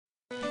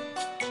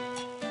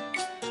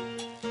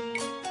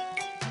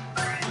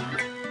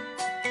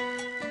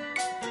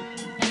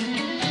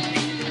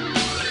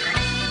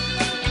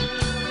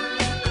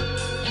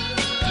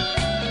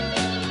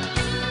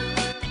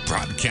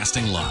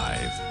Broadcasting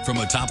live from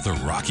atop the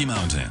Rocky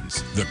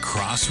Mountains, the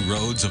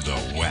crossroads of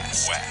the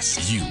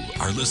West. You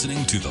are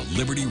listening to the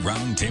Liberty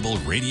Roundtable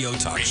Radio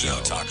Talk Show.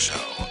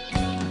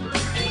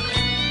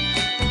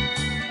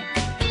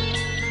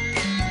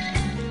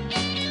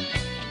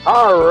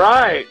 All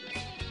right.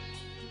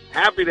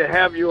 Happy to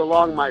have you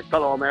along, my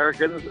fellow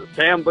Americans.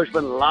 Sam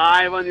Bushman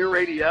live on your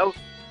radio.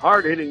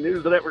 Hard-hitting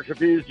news the networks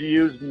refuse to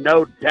use,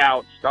 no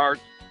doubt,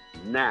 starts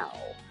now.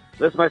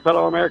 This, my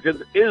fellow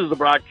Americans, is the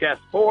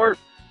broadcast for,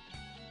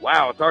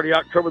 wow, it's already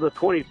October the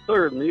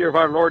 23rd in the year of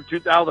our Lord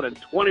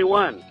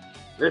 2021.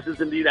 This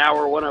is indeed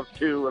hour one of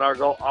two, and our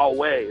goal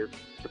always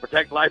to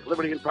protect life,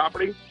 liberty, and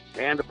property,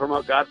 and to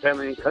promote God,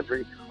 family, and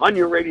country on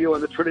your radio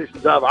and the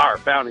traditions of our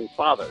founding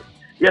fathers.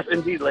 Yes,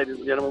 indeed, ladies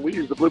and gentlemen, we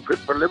use the blueprint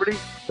for liberty,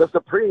 the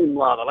supreme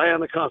law, the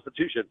land, the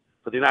Constitution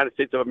for the United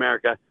States of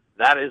America.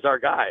 That is our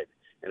guide.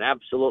 And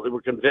absolutely,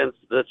 we're convinced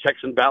the checks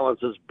and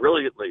balances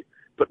brilliantly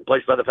put in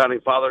place by the founding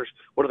fathers,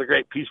 one of the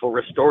great peaceful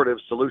restorative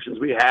solutions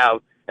we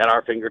have at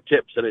our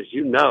fingertips. And as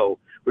you know,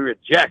 we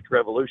reject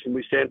revolution.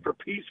 We stand for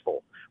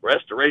peaceful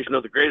restoration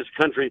of the greatest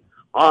country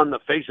on the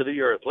face of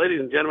the earth. Ladies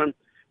and gentlemen,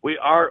 we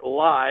are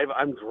live.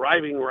 I'm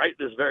driving right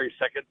this very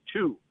second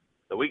to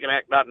the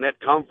WeCanAct.net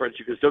conference.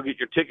 You can still get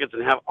your tickets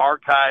and have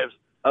archives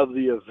of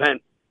the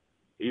event,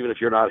 even if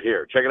you're not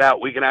here. Check it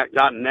out,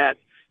 WeCanAct.net.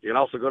 You can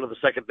also go to the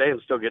second day and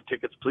still get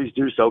tickets. Please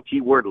do so.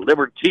 Keyword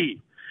Liberty.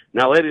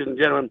 Now, ladies and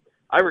gentlemen,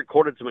 I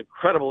recorded some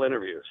incredible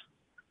interviews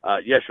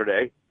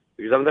yesterday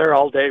because I'm there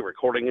all day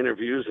recording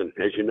interviews, and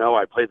as you know,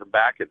 I play them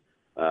back in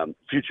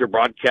future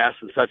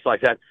broadcasts and such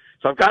like that.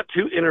 So I've got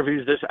two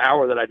interviews this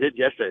hour that I did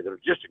yesterday that are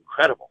just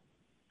incredible,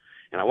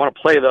 and I want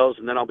to play those,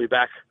 and then I'll be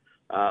back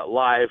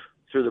live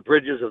through the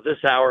bridges of this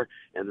hour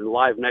and then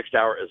live next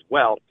hour as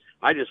well.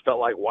 I just felt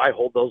like, why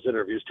hold those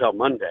interviews till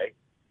Monday,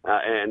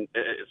 and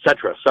et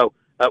cetera. So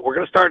we're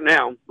going to start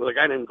now with a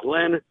guy named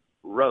Glenn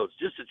Rhodes,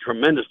 just a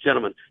tremendous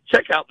gentleman.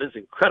 Check out this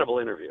incredible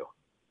interview.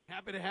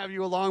 Happy to have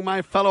you along,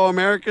 my fellow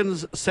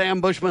Americans. Sam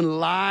Bushman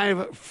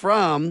live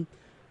from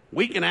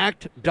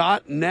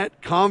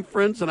WeCanAct.net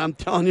conference, and I'm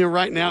telling you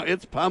right now,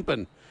 it's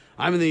pumping.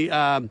 I'm in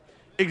the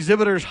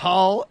exhibitors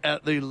hall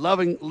at the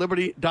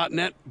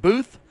LovingLiberty.net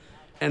booth,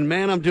 and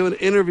man, I'm doing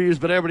interviews,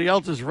 but everybody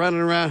else is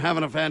running around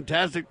having a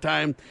fantastic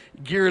time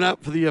gearing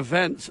up for the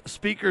events.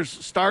 Speakers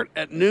start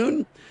at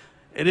noon.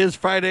 It is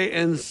Friday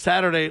and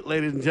Saturday,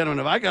 ladies and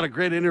gentlemen. I got a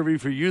great interview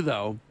for you,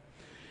 though.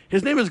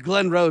 His name is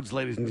Glenn Rhodes,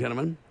 ladies and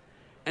gentlemen.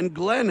 And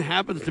Glenn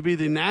happens to be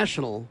the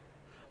National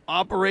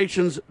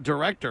Operations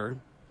Director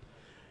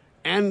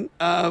and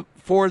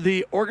for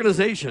the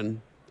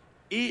organization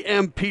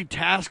EMP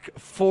Task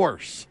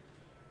Force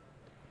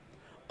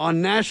on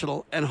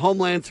National and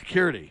Homeland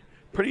Security.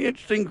 Pretty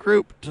interesting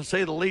group, to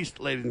say the least,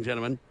 ladies and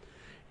gentlemen.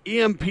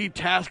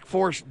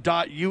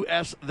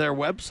 EMPTaskForce.us, their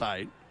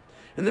website.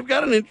 And they've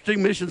got an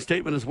interesting mission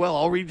statement as well.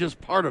 I'll read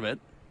just part of it.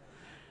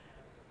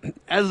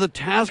 As the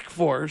task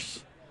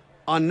force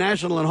on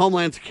national and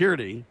homeland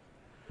security,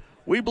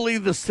 we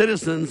believe the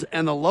citizens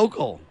and the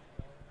local,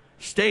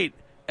 state,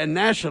 and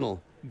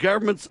national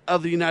governments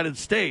of the United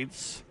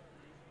States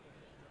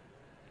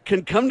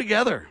can come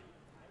together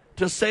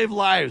to save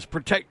lives,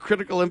 protect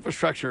critical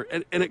infrastructure,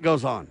 and it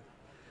goes on.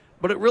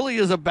 But it really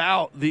is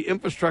about the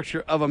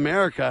infrastructure of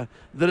America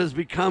that has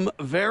become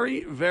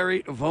very,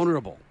 very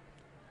vulnerable.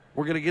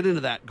 We're going to get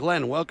into that.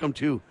 Glenn, welcome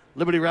to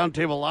Liberty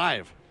Roundtable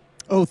Live.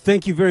 Oh,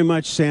 thank you very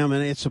much, Sam,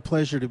 and it's a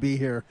pleasure to be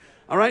here.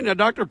 All right, now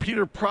Dr.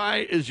 Peter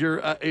Pry is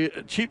your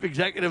chief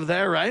executive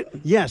there, right?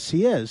 Yes,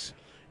 he is.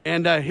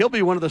 And he'll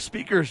be one of the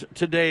speakers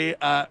today.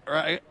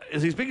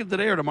 Is he speaking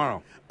today or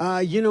tomorrow?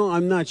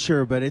 I'm not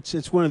sure, but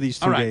it's one of these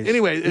 2 All right. days.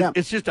 Anyway,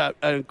 it's just an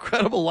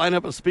incredible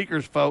lineup of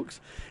speakers, folks.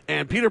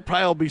 And Peter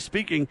Pry will be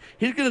speaking.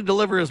 He's going to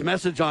deliver his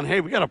message on, hey,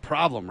 we got a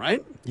problem,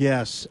 right?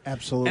 Yes,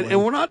 absolutely.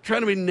 And we're not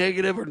trying to be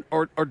negative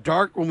or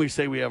dark when we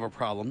say we have a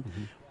problem.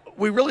 Mm-hmm.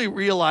 We really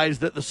realize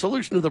that the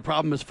solution to the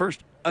problem is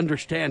first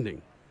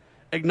understanding,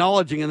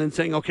 acknowledging, and then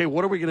saying, okay,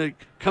 what are we going to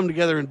come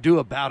together and do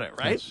about it,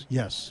 right?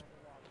 Yes.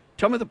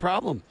 Tell me the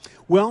problem.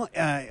 Well,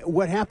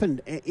 what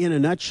happened in a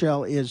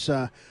nutshell is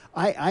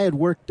I had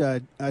worked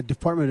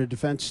Department of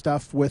Defense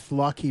stuff with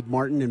Lockheed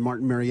Martin and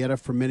Martin Marietta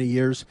for many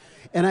years,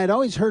 and I'd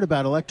always heard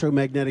about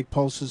electromagnetic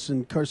pulses,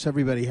 and of course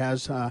everybody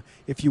has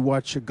if you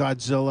watch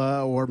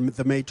Godzilla or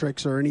The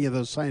Matrix or any of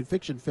those science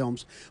fiction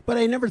films, but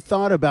I never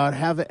thought about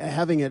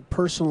having it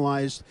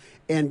personalized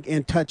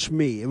and touch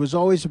me. It was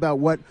always about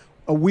what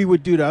we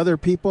would do to other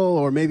people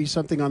or maybe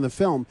something on the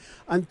film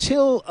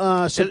until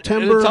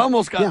September. It's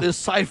almost got this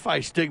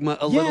sci-fi stigma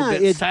a little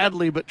bit,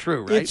 sadly but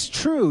true, right? It's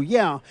true,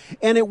 yeah.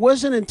 And it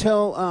wasn't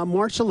until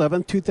March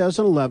 11th,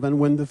 2011,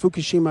 when the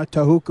Fukushima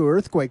Tohoku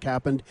earthquake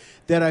happened,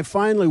 that I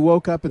finally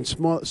woke up and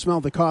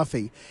smelled the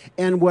coffee.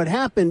 And what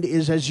happened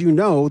is, as you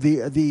know,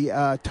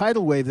 the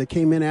tidal wave that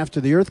came in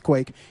after the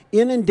earthquake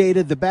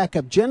inundated the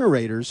backup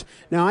generators.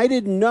 Now, I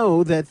didn't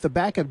know that the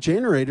backup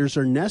generators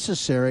are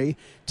necessary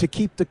to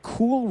keep the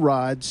cool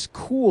rods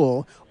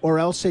cool, or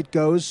else it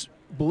goes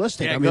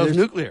ballistic. Yeah, I it mean, goes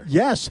nuclear.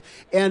 Yes,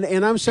 and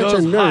I'm such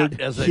Goes a nerd.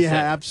 hot, as they yeah, say.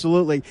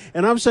 absolutely.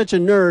 And I'm such a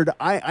nerd.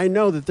 I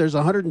know that there's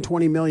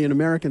 120 million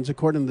Americans,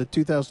 according to the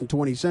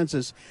 2020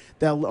 census,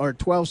 or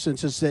 12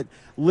 census, that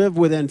live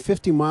within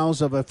 50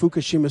 miles of a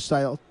Fukushima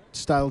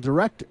style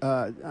direct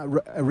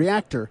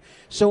reactor.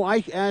 So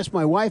I asked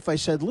my wife. I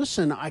said,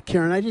 "Listen,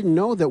 Karen, I didn't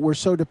know that we're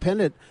so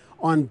dependent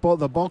on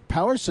the bulk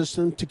power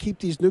system to keep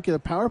these nuclear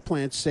power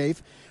plants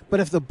safe. But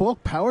if the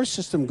bulk power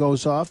system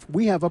goes off,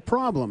 we have a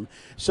problem."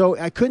 So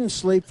I couldn't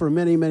sleep for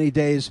many, many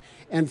days.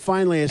 And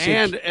finally I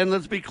said... And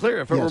let's be clear,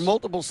 if it Yes. were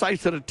multiple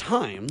sites at a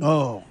time,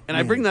 Oh, and I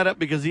man. bring that up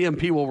because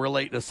EMP will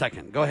relate in a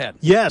second. Go ahead.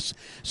 Yes.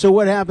 So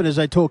what happened is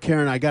I told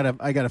Karen I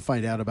gotta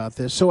find out about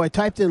this. So I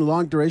typed in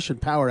long duration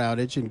power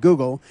outage in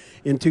Google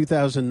in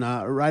 2000,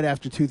 right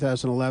after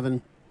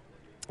 2011.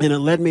 And it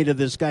led me to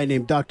this guy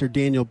named Dr.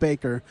 Daniel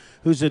Baker,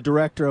 who's the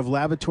director of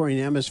laboratory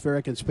in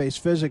atmospheric and space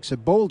physics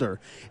at Boulder.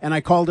 And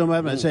I called him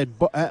up and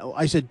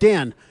I said,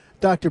 Dan,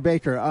 Dr.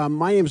 Baker,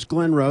 my name's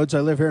Glenn Rhodes. I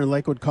live here in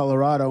Lakewood,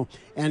 Colorado,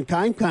 and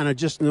I'm kind of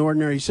just an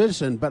ordinary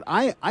citizen, but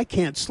I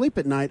can't sleep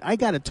at night. I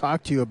got to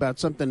talk to you about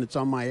something that's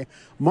on my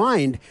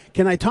mind.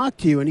 Can I talk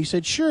to you? And he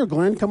said, sure,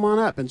 Glenn, come on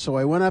up. And so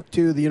I went up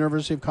to the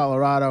University of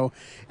Colorado,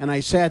 and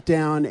I sat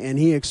down, and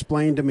he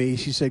explained to me,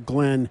 he said,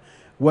 Glenn,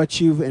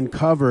 what you've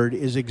uncovered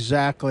is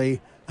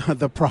exactly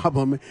the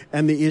problem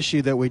and the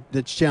issue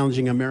that's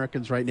challenging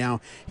Americans right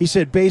now. He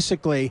said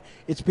basically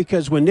it's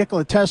because when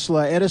Nikola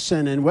Tesla,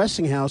 Edison, and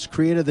Westinghouse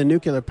created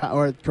the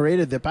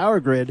power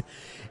grid,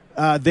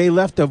 they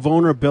left a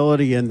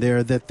vulnerability in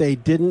there that they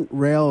didn't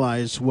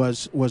realize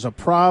was a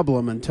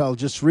problem until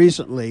just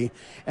recently.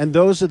 And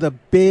those are the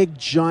big,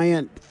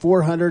 giant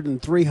 400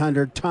 and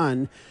 300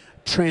 ton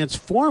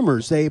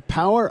transformers. They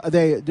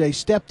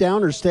step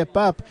down or step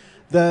up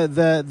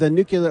the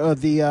nuclear or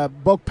the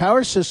bulk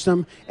power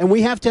system, and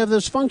we have to have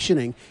those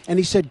functioning. And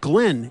he said,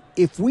 Glenn,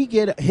 if we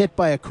get hit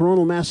by a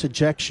coronal mass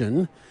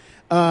ejection,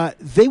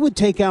 they would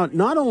take out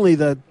not only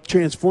the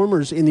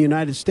transformers in the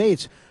United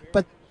States,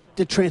 but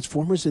the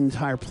transformers in the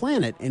entire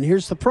planet. And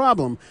here's the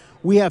problem.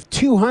 We have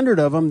 200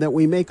 of them that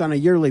we make on a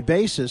yearly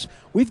basis.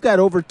 We've got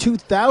over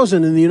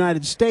 2,000 in the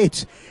United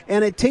States,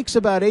 and it takes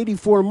about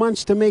 84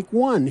 months to make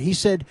one. He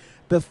said,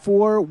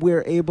 before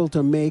we're able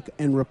to make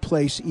and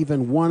replace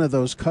even one of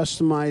those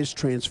customized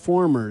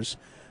transformers,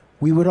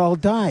 we would all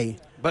die.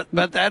 But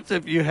that's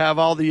if you have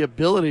all the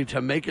ability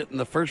to make it in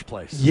the first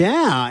place.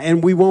 Yeah,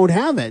 and we won't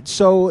have it.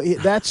 So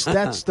that's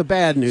the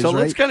bad news, So right?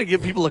 let's kind of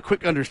give people a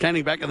quick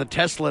understanding back in the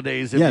Tesla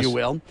days, if Yes. you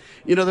will.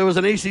 You know, there was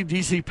an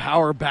AC-DC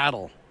power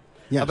battle.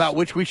 Yes. About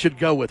which we should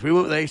go with. We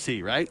went with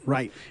AC, right?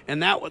 Right.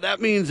 And what that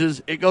means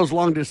is it goes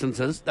long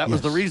distances. That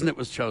was Yes. the reason it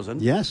was chosen.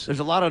 Yes. There's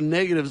a lot of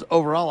negatives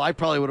overall. I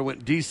probably would have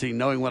went DC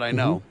knowing what I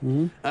know.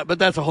 But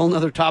that's a whole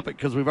other topic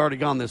because we've already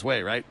gone this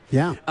way, right?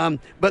 Yeah.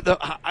 But the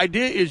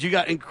idea is you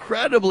got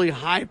incredibly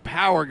high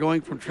power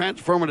going from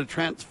transformer to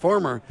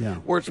transformer Yeah.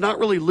 where it's not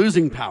really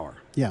losing power.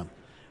 Yeah.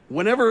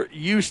 Whenever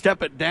you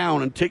step it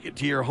down and take it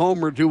to your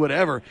home or do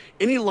whatever,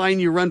 any line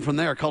you run from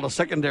there called a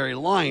secondary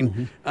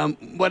line,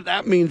 what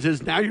that means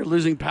is now you're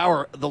losing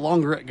power the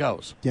longer it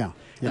goes. Yeah.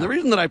 And the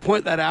reason that I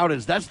point that out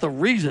is that's the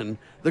reason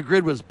the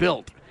grid was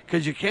built,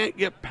 because you can't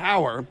get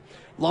power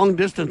long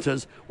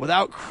distances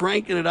without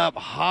cranking it up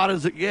hot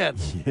as it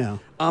gets Yeah.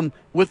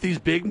 with these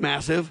big,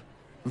 massive,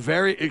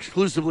 very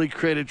exclusively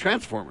created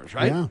transformers,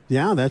 right? Yeah.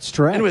 Yeah, that's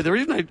correct. Anyway, the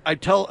reason I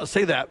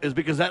say that is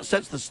because that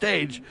sets the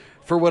stage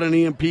for what an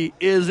EMP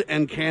is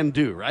and can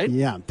do, right?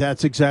 Yeah,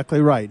 that's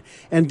exactly right.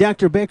 And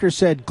Dr. Baker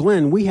said,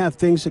 Glenn, we have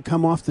things that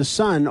come off the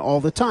sun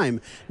all the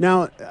time.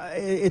 Now,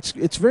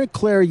 it's very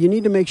clear you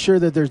need to make sure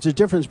that there's a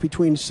difference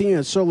between seeing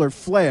a solar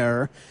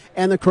flare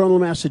and the coronal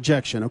mass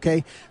ejection,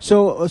 okay?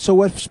 So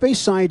what space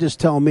scientists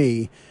tell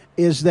me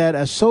is that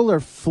a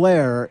solar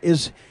flare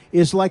is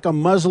like a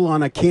muzzle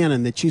on a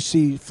cannon that you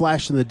see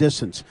flash in the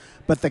distance.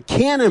 But the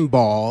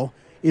cannonball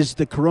is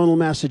the coronal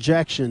mass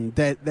ejection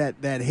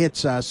that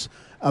hits us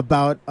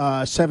about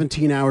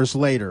 17 hours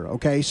later,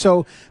 okay?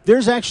 So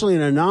there's actually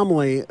an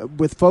anomaly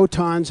with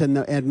photons, and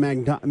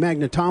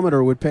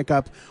magnetometer would pick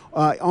up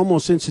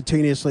almost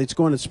instantaneously. It's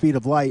going at the speed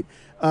of light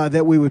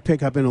that we would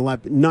pick up in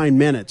 9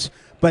 minutes.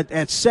 But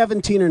at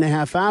 17 and a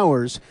half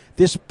hours,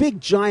 this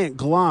big giant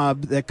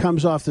glob that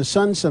comes off the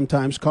sun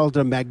sometimes, called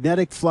a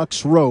magnetic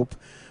flux rope,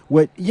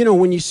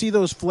 when you see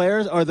those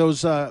flares or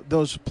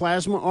those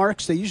plasma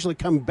arcs, they usually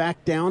come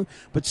back down,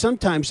 but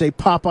sometimes they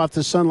pop off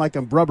the sun like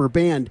a rubber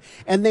band,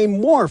 and they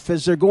morph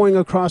as they're going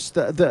across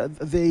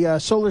the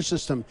solar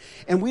system.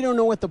 And we don't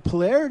know what the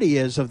polarity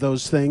is of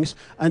those things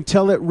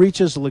until it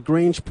reaches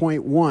Lagrange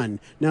point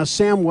 1. Now,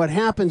 Sam, what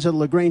happens at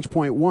Lagrange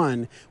point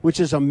 1, which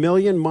is 1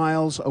 million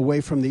miles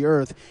away from the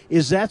Earth,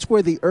 is that's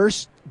where the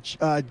Earth's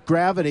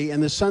gravity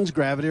and the sun's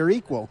gravity are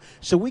equal.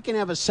 So we can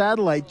have a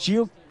satellite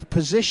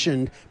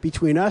geopositioned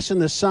between us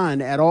and the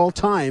sun at all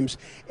times,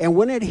 and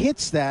when it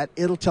hits that,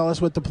 it'll tell us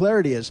what the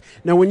polarity is.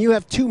 Now, when you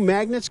have two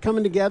magnets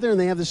coming together and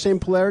they have the same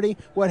polarity,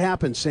 what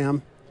happens,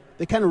 Sam?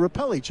 They kind of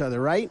repel each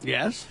other, right?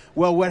 Yes.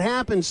 Well, what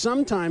happens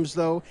sometimes,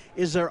 though,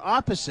 is they're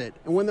opposite.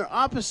 And when they're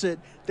opposite,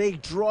 they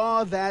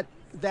draw that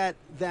that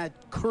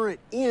current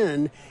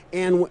in,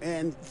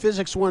 and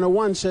Physics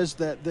 101 says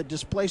that the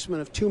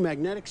displacement of two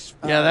magnetics.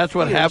 That's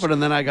what happened,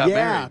 and then I got married.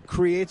 Yeah,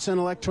 creates an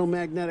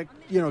electromagnetic,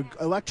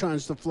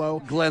 electrons to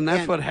flow. Glenn,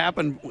 that's what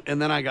happened,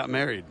 and then I got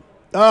married.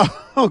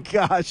 Oh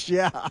gosh,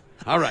 yeah.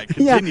 All right,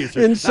 continue,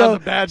 sir. And so, that was a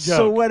bad joke.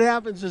 So what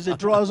happens is it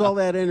draws all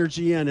that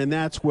energy in, and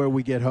that's where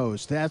we get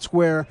hosed. That's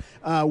where,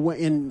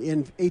 in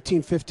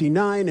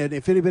 1859, and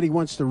if anybody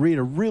wants to read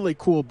a really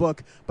cool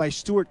book by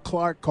Stuart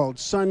Clark called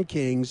Sun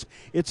Kings,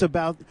 it's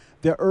about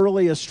the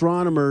early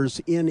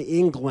astronomers in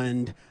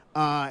England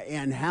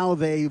and how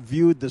they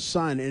viewed the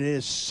sun. And it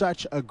is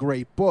such a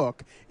great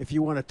book. If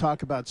you want to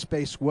talk about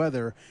space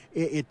weather,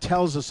 it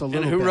tells us a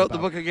little bit. And who wrote the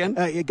book again?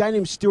 A guy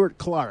named Stuart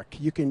Clark.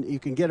 You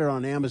can get it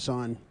on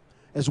Amazon,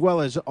 as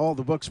well as all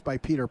the books by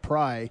Peter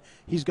Pry.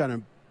 He's got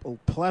a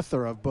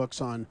plethora of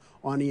books on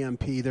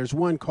EMP. There's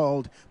one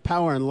called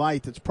Power and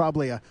Light that's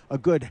probably a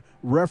good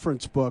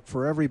reference book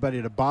for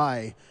everybody to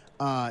buy.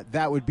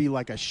 That would be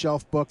like a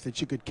shelf book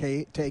that you could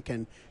take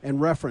and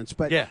reference.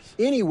 But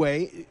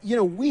anyway,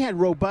 we had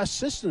robust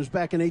systems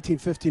back in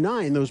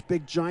 1859, those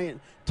big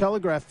giant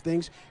telegraph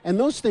things, and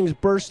those things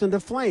burst into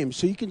flames.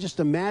 So you can just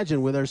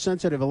imagine with our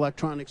sensitive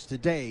electronics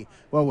today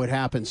what would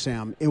happen,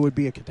 Sam. It would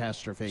be a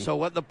catastrophe. So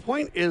what the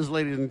point is,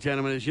 ladies and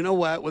gentlemen, is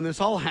when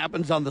this all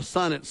happens on the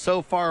sun, it's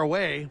so far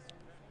away,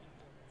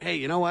 hey,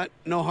 you know what?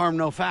 No harm,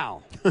 no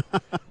foul.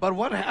 But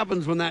what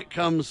happens when that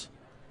comes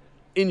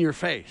in your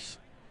face?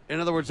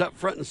 In other words, up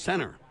front and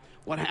center.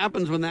 What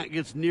happens when that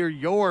gets near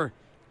your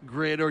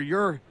grid or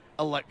your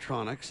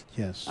electronics?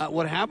 Yes.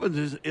 What happens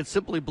is it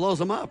simply blows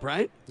them up,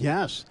 right?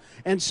 Yes.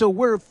 And so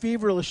we're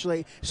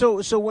feverishly.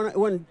 So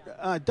when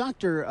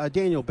Dr.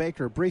 Daniel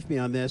Baker briefed me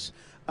on this,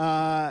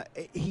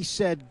 he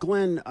said,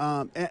 Glenn,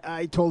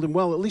 I told him,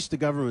 well, at least the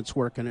government's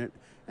working it.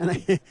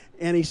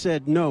 And he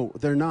said, no,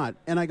 they're not.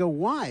 And I go,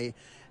 why?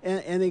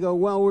 And they go,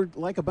 well, we're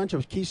like a bunch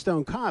of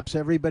Keystone Cops.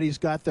 Everybody's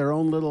got their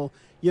own little,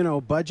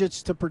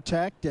 budgets to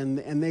protect,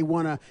 and they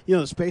want to,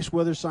 the space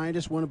weather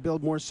scientists want to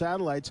build more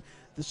satellites.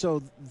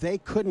 So they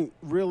couldn't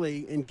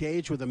really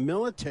engage with the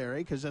military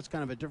because that's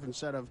kind of a different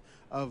set of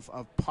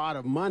pot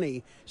of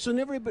money. So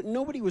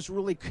nobody was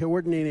really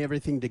coordinating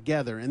everything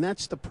together, and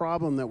that's the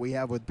problem that we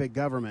have with big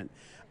government.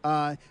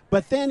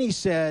 But then he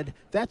said,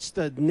 that's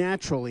the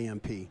natural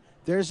EMP.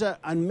 There's a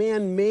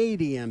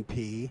man-made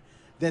EMP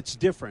that's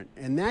different,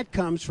 and that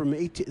comes from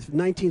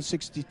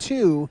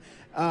 1962,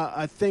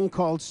 a thing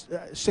called,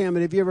 Sam,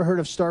 have you ever heard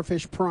of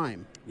Starfish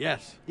Prime?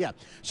 Yes. Yeah.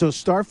 So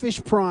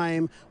Starfish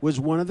Prime was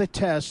one of the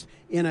tests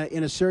in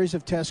a series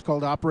of tests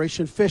called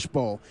Operation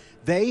Fishbowl.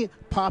 They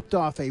popped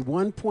off a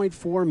 1.4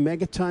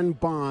 megaton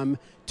bomb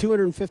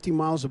 250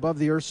 miles above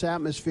the Earth's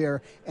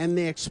atmosphere, and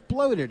they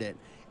exploded it.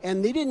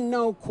 And they didn't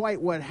know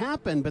quite what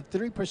happened, but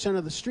 3%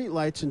 of the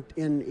streetlights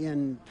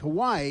in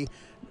Hawaii,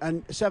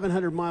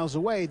 700 miles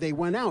away, they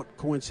went out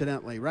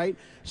coincidentally, right?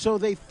 So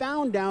they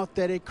found out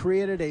that it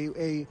created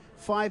a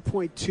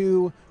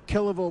 5.2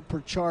 kilovolt per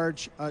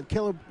charge,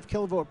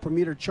 kilovolt per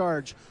meter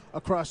charge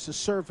across the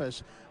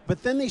surface.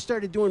 But then they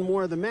started doing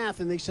more of the math,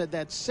 and they said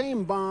that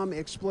same bomb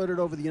exploded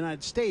over the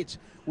United States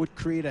would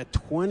create a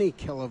 20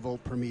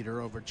 kilovolt per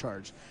meter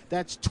overcharge.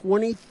 That's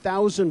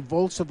 20,000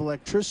 volts of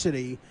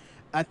electricity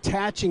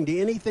attaching to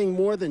anything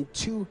more than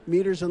 2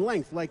 meters in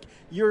length, like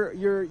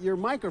your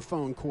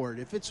microphone cord.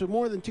 If it's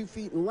more than 2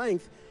 feet in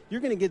length,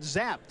 you're going to get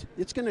zapped.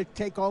 It's going to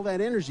take all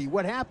that energy.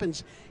 What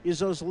happens is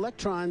those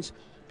electrons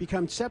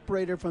become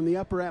separated from the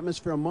upper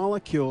atmosphere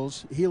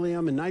molecules,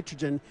 helium and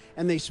nitrogen,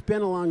 and they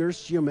spin along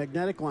Earth's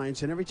geomagnetic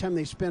lines, and every time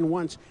they spin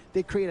once,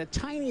 they create a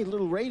tiny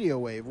little radio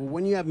wave. Well,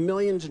 when you have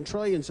millions and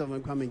trillions of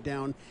them coming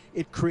down,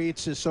 it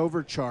creates this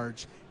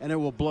overcharge, and it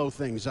will blow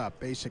things up,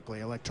 basically,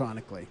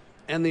 electronically.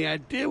 And the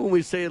idea when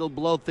we say it'll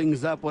blow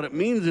things up, what it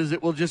means is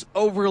it will just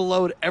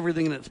overload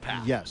everything in its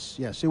path. Yes.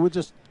 It would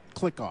just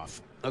click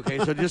off. Okay,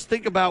 so just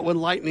think about when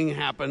lightning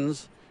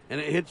happens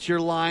and it hits your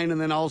line, and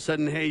then all of a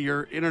sudden, hey,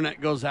 your internet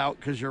goes out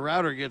because your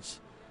router gets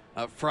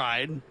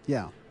fried.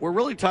 Yeah. We're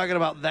really talking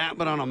about that,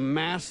 but on a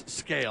mass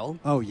scale.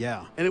 Oh,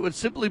 yeah. And it would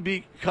simply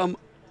become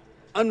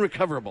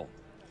unrecoverable.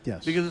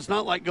 Yes. Because it's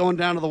not like going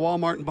down to the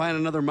Walmart and buying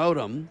another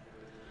modem.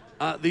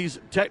 These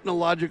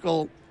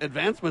technological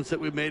advancements that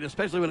we've made,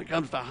 especially when it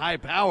comes to high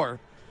power,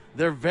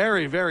 they're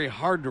very, very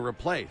hard to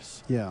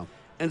replace. Yeah.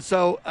 And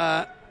so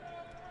an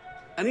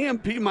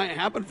EMP might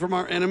happen from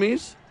our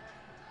enemies.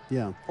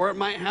 Yeah. Or it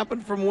might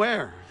happen from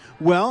where?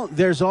 Well,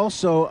 there's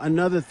also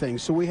another thing.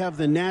 So we have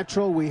the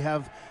natural, we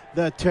have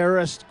the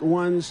terrorist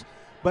ones,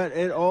 but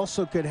it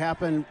also could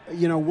happen.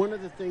 One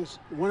of the things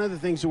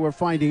that we're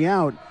finding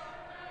out.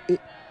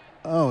 It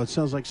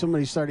sounds like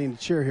somebody's starting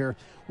to cheer here.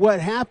 What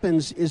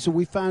happens is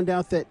we found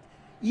out that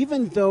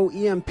even though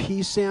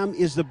EMP, Sam,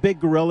 is the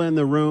big gorilla in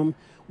the room,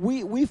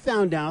 we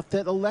found out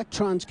that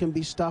electrons can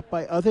be stopped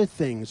by other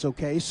things,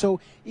 okay? So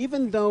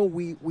even though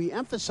we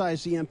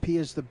emphasize EMP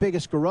as the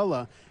biggest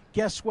gorilla,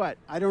 guess what?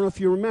 I don't know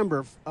if you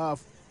remember,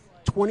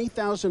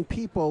 20,000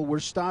 people were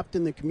stopped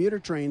in the commuter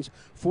trains,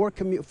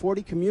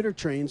 40 commuter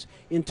trains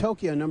in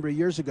Tokyo a number of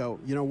years ago.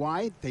 You know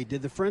why? They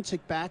did the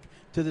forensic back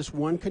to this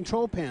one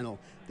control panel.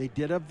 They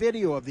did a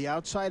video of the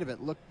outside of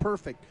it. Looked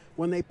perfect.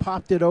 When they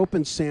popped it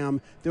open,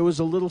 Sam, there was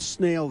a little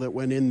snail that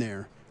went in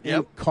there. Yep.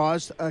 And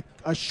caused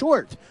a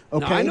short.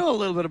 Okay. Now, I know a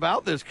little bit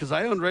about this because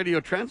I own radio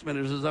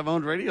transmitters as I've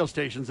owned radio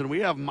stations, and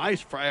we have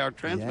mice fry our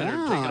transmitter.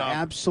 Yeah, take it off.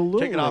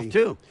 absolutely. Take it off,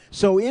 too.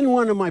 So in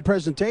one of my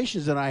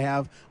presentations that I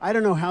have, I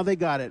don't know how they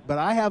got it, but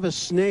I have a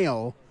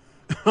snail,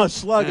 a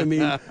slug,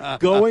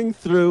 going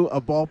through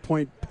a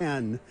ballpoint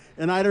pen.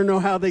 And I don't know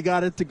how they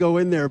got it to go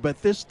in there,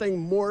 but this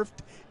thing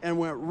morphed and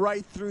went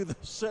right through the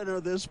center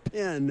of this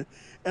pen.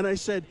 And I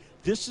said,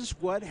 this is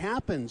what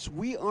happens.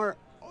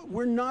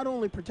 We're not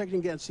only protecting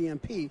against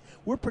EMP,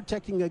 we're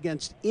protecting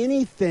against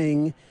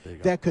anything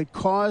that could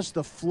cause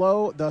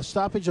the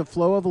stoppage of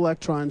flow of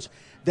electrons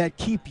that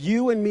keep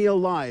you and me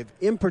alive.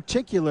 In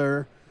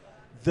particular,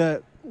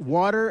 the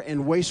water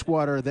and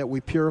wastewater that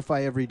we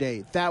purify every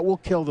day. That will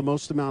kill the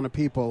most amount of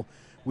people.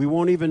 We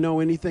won't even know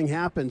anything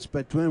happens,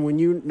 but when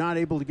you're not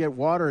able to get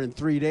water in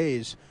 3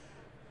 days,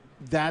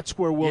 that's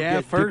where we'll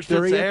get first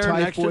diphtheria, it's air,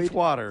 typhoid. next it's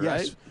water,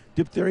 yes, right?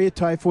 Diphtheria,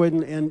 typhoid,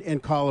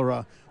 and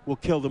cholera will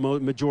kill the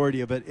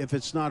majority of it if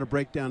it's not a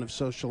breakdown of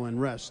social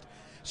unrest.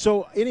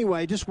 So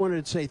anyway, I just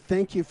wanted to say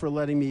thank you for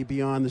letting me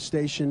be on the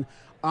station.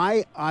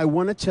 I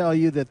want to tell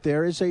you that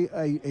there is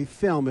a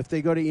film. If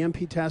they go to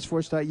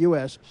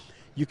emptaskforce.us,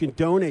 you can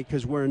donate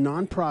because we're a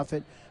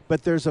nonprofit.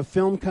 But there's a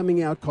film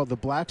coming out called The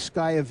Black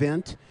Sky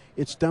Event.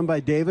 It's done by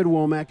David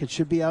Womack. It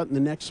should be out in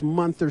the next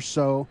month or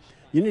so.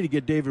 You need to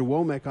get David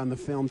Womack on the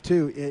film,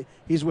 too.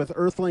 He's with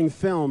Earthling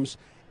Films.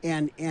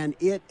 And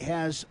it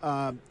has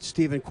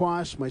Stephen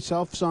Quast,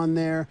 myself's on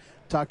there,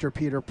 Dr.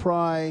 Peter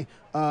Pry,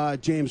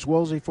 James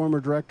Woolsey, former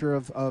director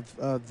of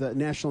the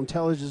National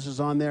Intelligence, is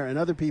on there, and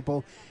other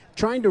people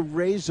trying to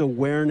raise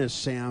awareness,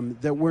 Sam,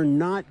 that we're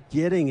not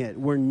getting it.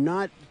 We're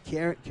not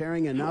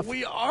caring enough.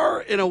 We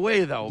are, in a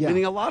way, though. Yeah.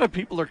 Meaning a lot of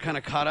people are kind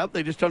of caught up.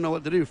 They just don't know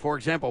what to do. For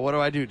example,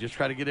 what do? Just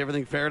try to get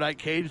everything Faraday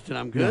caged and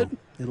I'm good? No,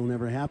 it'll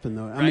never happen,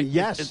 though. Right? I mean,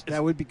 yes,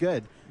 that would be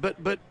good.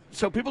 But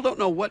so people don't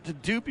know what to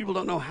do. People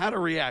don't know how to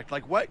react.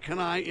 Like, what can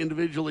I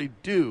individually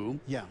do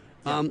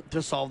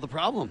to solve the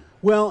problem?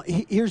 Well,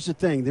 here's the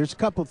thing. There's a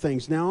couple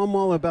things. Now, I'm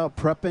all about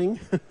prepping,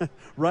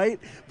 right?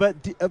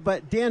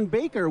 But Dan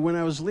Baker, when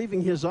I was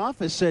leaving his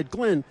office, said,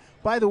 Glenn,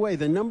 by the way,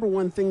 the number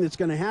one thing that's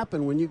going to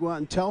happen when you go out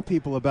and tell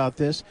people about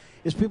this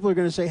is people are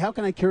going to say, how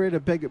can I create a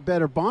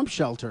better bomb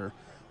shelter?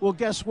 Well,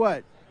 guess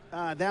what?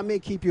 That may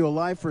keep you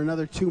alive for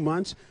another 2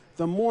 months.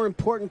 The more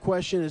important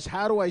question is,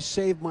 how do I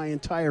save my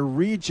entire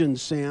region,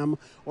 Sam,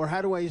 or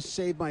how do I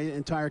save my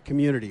entire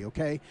community,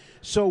 okay?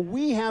 So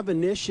we have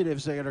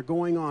initiatives that are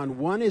going on.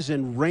 One is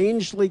in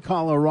Rangeley,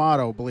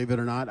 Colorado, believe it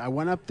or not. I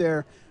went up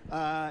there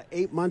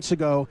 8 months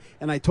ago,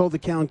 and I told the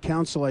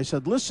council, I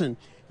said, listen,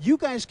 you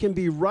guys can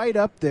be right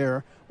up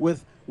there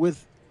with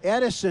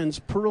Edison's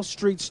Pearl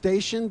Street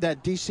Station,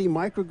 that DC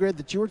microgrid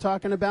that you were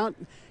talking about,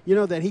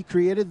 that he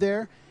created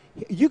there.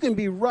 You can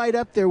be right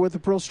up there with the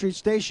Pearl Street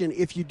Station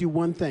if you do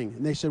one thing.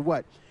 And they said,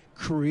 what?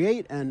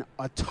 Create an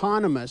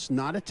autonomous,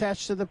 not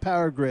attached to the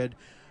power grid,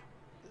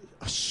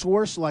 a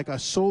source like a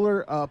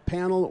solar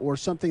panel or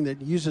something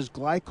that uses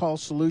glycol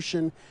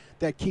solution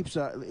that keeps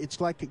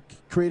it's like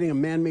creating a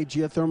man-made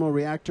geothermal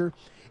reactor.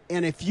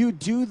 And if you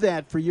do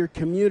that for your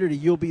community,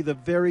 you'll be the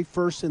very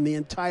first in the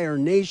entire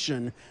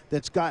nation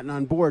that's gotten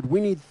on board. We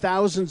need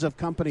thousands of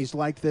companies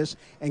like this.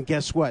 And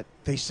guess what?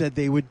 They said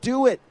they would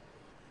do it.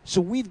 So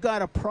we've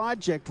got a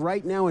project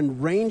right now in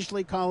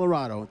Rangeley,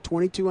 Colorado,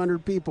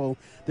 2,200 people,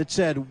 that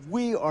said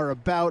we are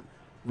about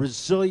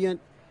resilient,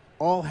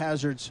 all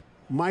hazards,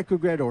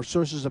 microgrid or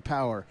sources of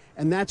power.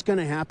 And that's going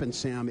to happen,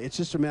 Sam. It's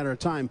just a matter of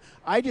time.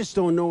 I just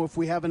don't know if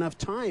we have enough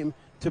time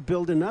to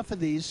build enough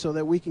of these so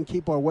that we can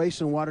keep our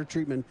waste and water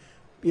treatment,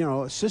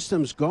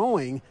 systems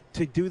going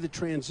to do the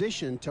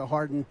transition to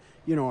harden,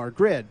 our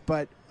grid.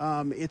 But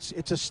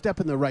it's a step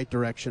in the right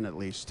direction, at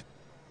least.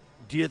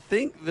 Do you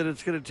think that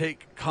it's going to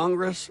take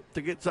Congress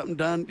to get something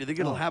done? Do you think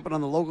it'll happen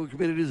on the local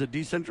communities, a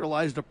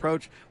decentralized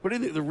approach? What do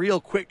you think the real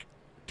quick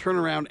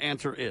turnaround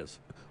answer is?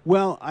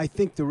 Well, I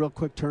think the real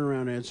quick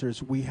turnaround answer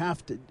is we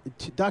have to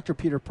Dr.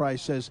 Peter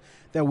Price says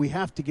that we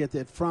have to get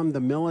it from the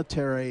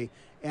military,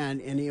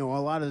 and a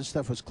lot of this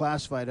stuff was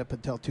classified up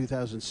until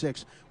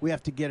 2006. We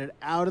have to get it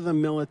out of the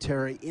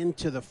military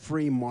into the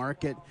free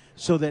market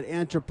so that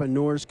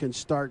entrepreneurs can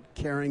start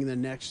carrying the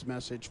next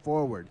message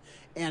forward.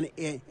 And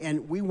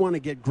we want to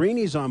get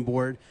greenies on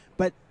board,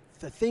 but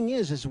the thing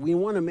is we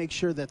want to make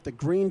sure that the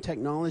green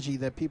technology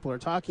that people are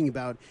talking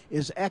about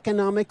is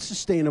economic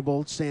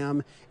sustainable,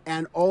 Sam,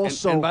 and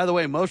also... And by the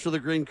way, most of the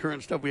green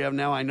current stuff we have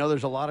now, I know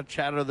there's a lot of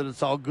chatter that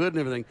it's all good and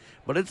everything,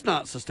 but it's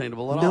not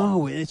sustainable at all.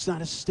 No, it's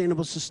not a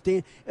sustainable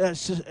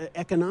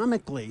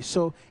economically.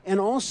 So, and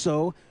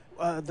also...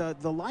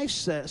 the life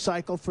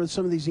cycle for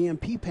some of these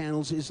EMP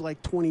panels is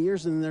like 20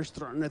 years, and then they're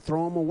starting to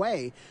throw them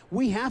away.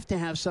 We have to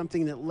have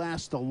something that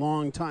lasts a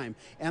long time.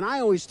 And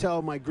I always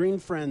tell my green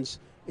friends,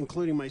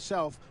 including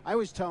myself, I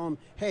always tell them,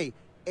 hey,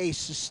 a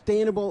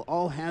sustainable,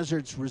 all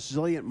hazards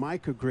resilient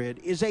microgrid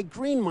is a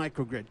green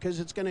microgrid, because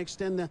it's going to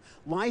extend the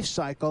life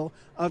cycle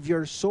of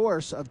your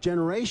source of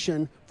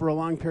generation for a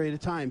long period of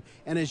time.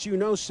 And as you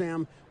know,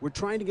 Sam, we're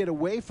trying to get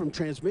away from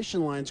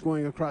transmission lines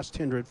going across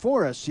kindred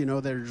forests, you know,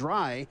 that are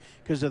dry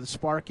because of the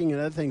sparking and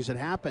other things that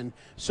happen.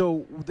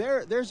 So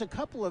there's a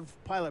couple of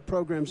pilot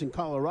programs in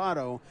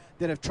Colorado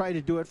that have tried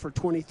to do it for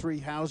 23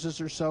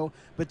 houses or so,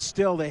 but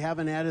still they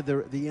haven't added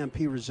the EMP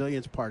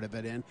resilience part of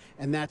it in,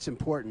 and that's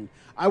important.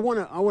 I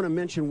want to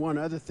mention one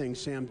other thing,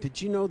 Sam.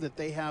 Did you know that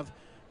they have,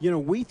 you know,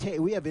 we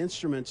have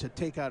instruments that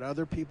take out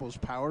other people's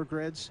power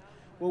grids?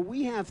 Well,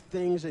 we have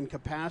things in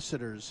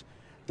capacitors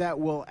that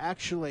will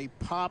actually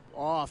pop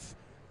off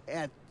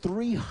at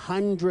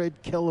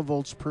 300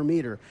 kilovolts per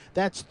meter.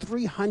 That's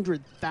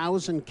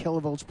 300,000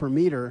 kilovolts per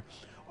meter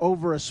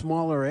over a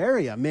smaller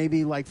area,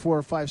 maybe like 4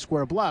 or 5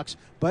 square blocks,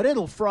 but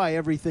it'll fry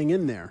everything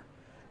in there.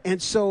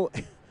 And so,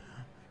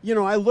 you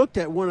know, I looked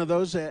at one of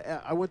those.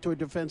 I went to a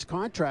defense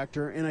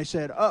contractor and I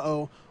said,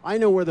 uh-oh, I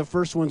know where the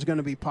first one's going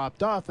to be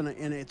popped off, and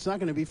it's not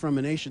going to be from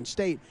a nation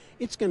state.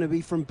 It's going to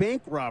be from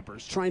bank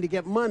robbers trying to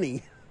get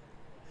money.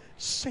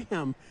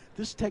 Sam,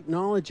 this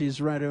technology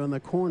is right around the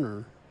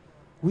corner.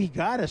 We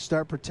got to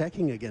start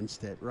protecting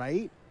against it,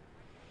 right?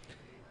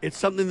 It's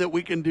something that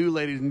we can do,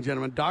 ladies and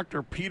gentlemen.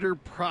 Dr. Peter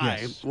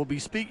Pry will be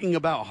speaking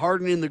about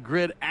hardening the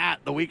grid at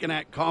the We Can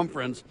Act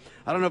conference.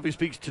 I don't know if he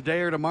speaks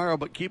today or tomorrow,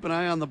 but keep an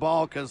eye on the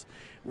ball, because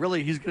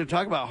really he's going to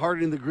talk about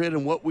hardening the grid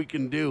and what we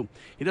can do.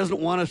 He doesn't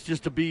want us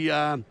just to be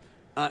in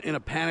a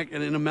panic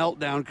and in a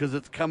meltdown because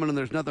it's coming and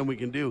there's nothing we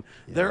can do.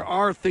 Yeah. There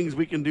are things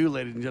we can do,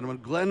 ladies and gentlemen.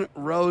 Glenn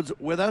Rhodes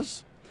with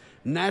us,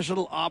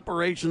 National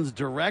Operations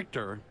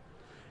Director,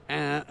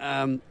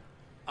 and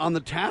on the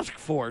task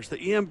force,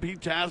 the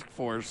EMP task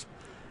force,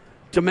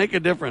 to make a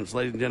difference,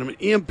 ladies and gentlemen.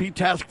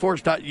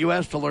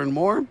 EMPtaskforce.us to learn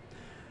more.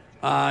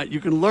 You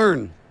can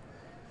learn,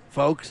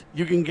 folks.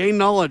 You can gain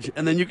knowledge,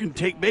 and then you can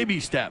take baby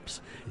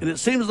steps. And it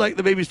seems like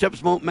the baby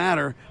steps won't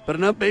matter, but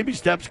enough baby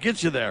steps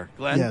gets you there,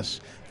 Glenn.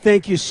 Yes.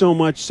 Thank you so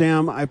much,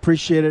 Sam. I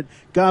appreciate it.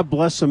 God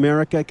bless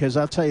America, because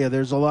I'll tell you,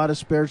 there's a lot of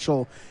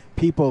spiritual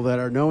people that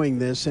are knowing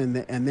this, and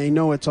they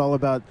know it's all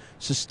about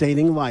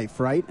sustaining life,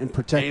 right, and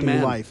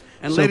protecting life.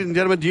 And ladies and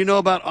gentlemen, do you know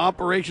about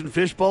Operation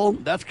Fishbowl?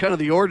 That's kind of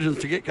the origins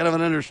to get kind of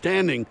an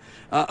understanding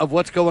of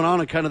what's going on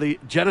and kind of the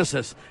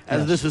genesis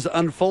as this is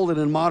unfolded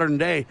in modern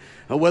day,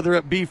 whether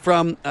it be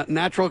from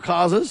natural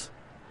causes,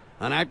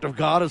 an act of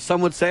God, as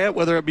some would say it,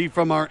 whether it be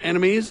from our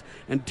enemies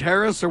and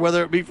terrorists, or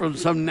whether it be from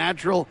some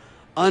natural,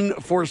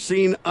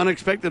 unforeseen,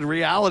 unexpected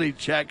reality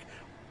check.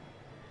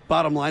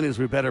 Bottom line is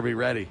we better be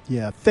ready.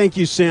 Yeah. Thank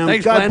you, Sam.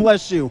 Thanks, God Glenn.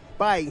 bless you.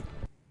 Bye.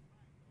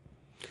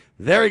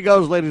 There he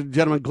goes, ladies and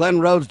gentlemen.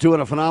 Glenn Rhodes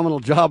doing a phenomenal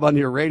job on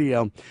your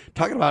radio.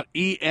 Talking about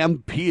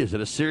EMP. Is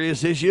it a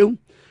serious issue?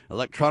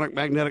 Electronic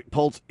magnetic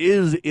pulse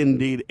is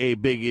indeed a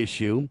big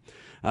issue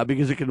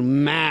because it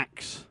can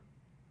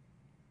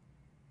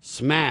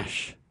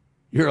smash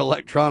your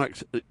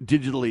electronics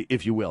digitally,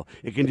 if you will.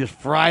 It can just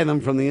fry them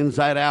from the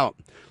inside out,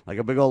 like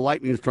a big old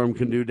lightning storm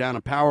can do down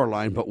a power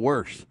line, but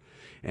worse.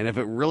 And if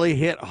it really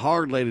hit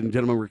hard, ladies and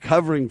gentlemen,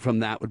 recovering from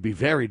that would be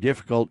very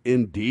difficult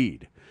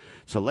indeed.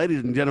 So,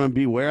 ladies and gentlemen,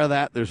 beware of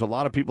that. There's a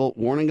lot of people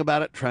warning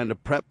about it, trying to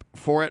prep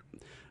for it,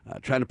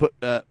 trying to put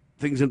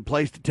things in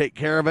place to take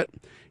care of it.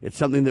 It's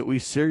something that we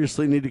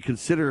seriously need to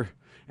consider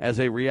as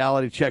a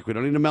reality check. We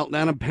don't need to melt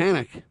down and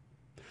panic,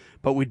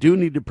 but we do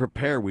need to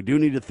prepare. We do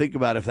need to think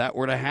about, if that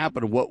were to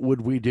happen, what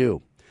would we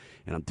do?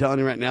 And I'm telling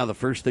you right now, the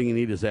first thing you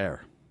need is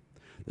air.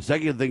 The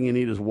second thing you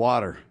need is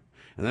water.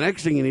 And the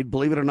next thing you need,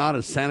 believe it or not,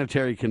 is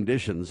sanitary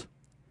conditions,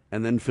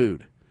 and then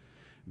food.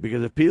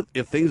 Because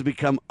if things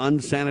become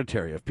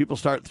unsanitary, if people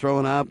start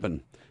throwing up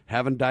and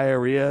having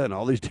diarrhea and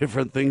all these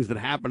different things that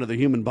happen to the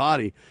human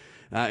body,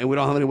 and we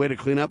don't have any way to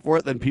clean up for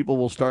it, then people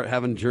will start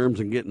having germs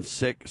and getting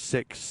sick.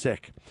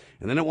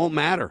 And then it won't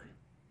matter,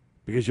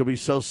 because you'll be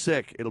so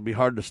sick, it'll be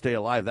hard to stay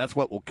alive. That's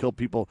what will kill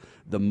people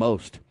the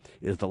most,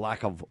 is the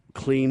lack of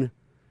clean,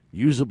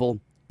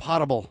 usable,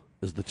 potable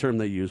is the term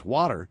they use,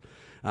 water.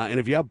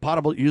 And if you have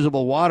potable,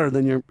 usable water,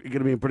 then you're going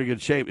to be in pretty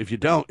good shape. If you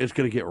don't, it's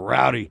going to get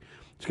rowdy.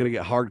 It's going to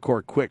get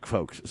hardcore quick,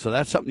 folks. So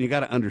that's something you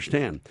got to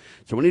understand.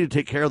 So we need to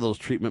take care of those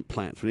treatment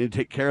plants. We need to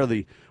take care of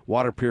the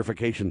water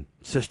purification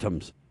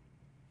systems.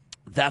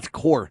 That's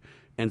core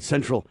and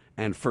central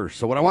and first.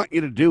 So what I want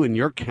you to do in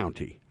your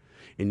county,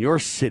 in your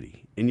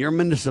city, in your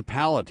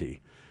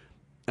municipality,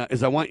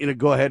 is I want you to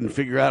go ahead and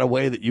figure out a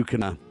way that you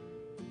can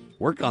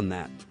work on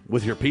that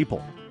with your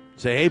people.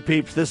 Say, hey,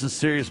 peeps, this is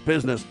serious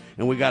business,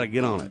 and we got to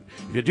get on it.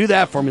 If you do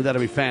that for me,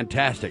 that'll be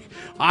fantastic.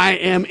 I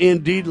am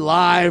indeed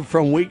live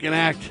from We Can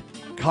Act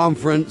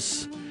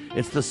Conference.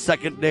 It's the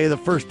second day. The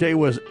first day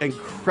was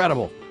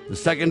incredible. The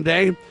second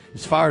day,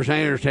 as far as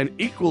I understand,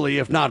 equally,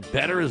 if not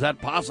better. Is that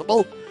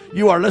possible?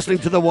 You are listening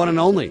to the one and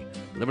only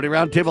Liberty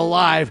Roundtable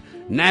Live,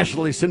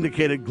 nationally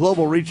syndicated,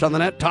 global reach on the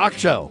net talk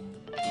show.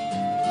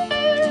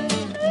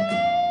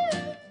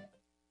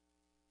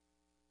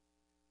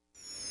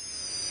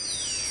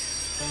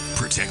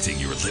 Protecting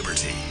your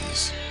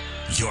liberties.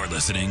 You're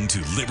listening to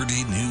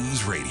Liberty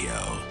News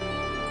Radio.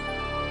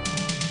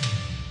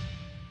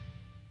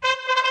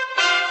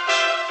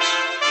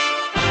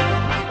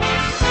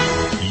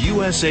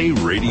 USA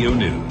Radio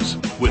News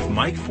with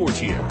Mike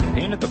Fortier.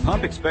 Pain at the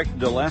pump expected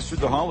to last through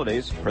the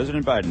holidays.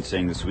 President Biden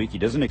saying this week he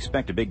doesn't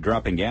expect a big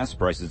drop in gas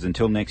prices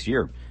until next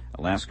year.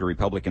 Alaska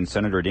Republican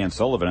Senator Dan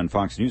Sullivan on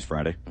Fox News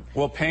Friday.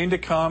 Well, pain to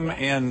come,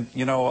 and,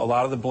 a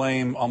lot of the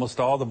blame, almost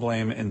all the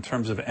blame in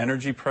terms of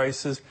energy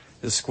prices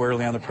is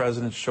squarely on the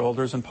president's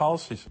shoulders and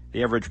policies.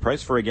 The average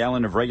price for a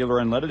gallon of regular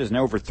unleaded is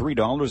now over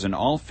 $3 in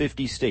all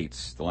 50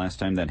 states. The last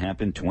time that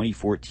happened,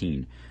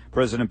 2014.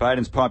 President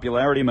Biden's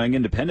popularity among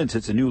independents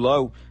hits a new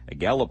low. A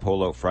Gallup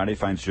poll out Friday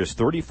finds just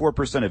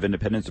 34% of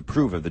independents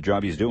approve of the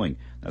job he's doing.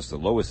 That's the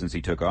lowest since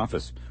he took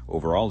office.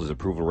 Overall, his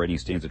approval rating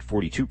stands at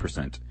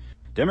 42%.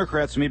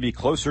 Democrats may be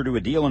closer to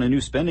a deal on a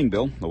new spending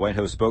bill. The White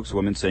House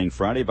spokeswoman saying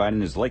Friday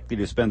Biden is likely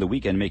to spend the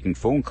weekend making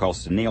phone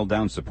calls to nail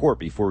down support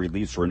before he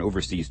leaves for an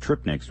overseas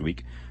trip next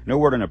week. No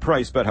word on a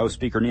price, but House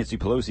Speaker Nancy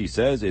Pelosi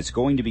says it's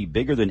going to be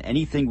bigger than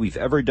anything we've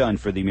ever done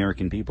for the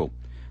American people.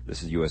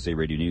 This is USA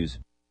Radio News.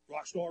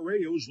 Rockstar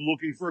Radio is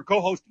looking for a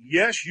co-host.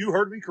 Yes, you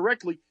heard me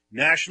correctly.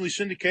 Nationally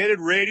syndicated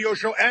radio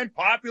show and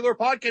popular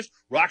podcast.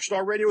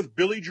 Rockstar Radio with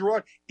Billy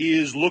Gerard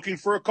is looking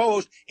for a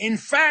co-host. In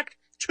fact,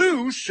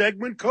 2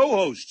 segment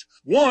co-hosts.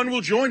 One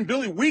will join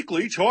Billy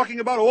weekly talking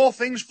about all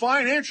things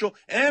financial,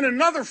 and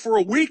another for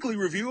a weekly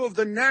review of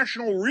the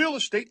national real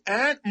estate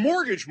and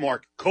mortgage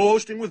market.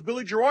 Co-hosting with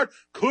Billy Gerard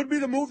could be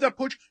the move that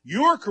puts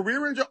your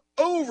career into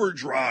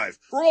overdrive.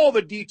 For all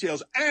the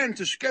details and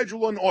to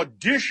schedule an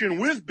audition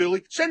with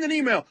Billy, send an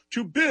email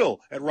to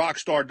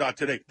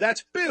bill@rockstar.today.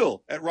 That's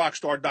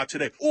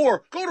bill@rockstar.today.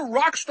 Or go to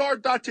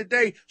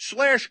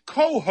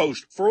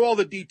rockstar.today/co-host for all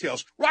the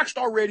details.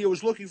 Rockstar Radio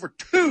is looking for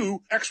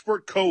 2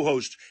 expert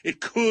co-hosts. It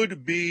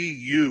could be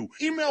you.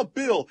 Email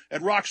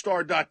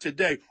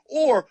bill@rockstar.today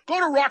or go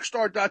to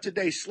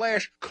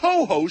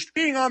rockstar.today/co-host.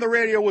 Being on the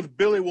radio with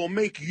Billy will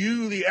make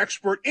you the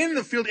expert in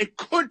the field. It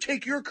could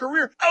take your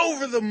career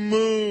over the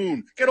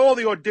moon. Get all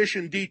the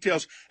audition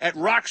details at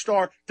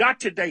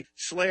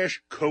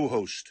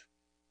rockstar.today/co-host.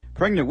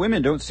 Pregnant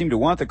women don't seem to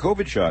want the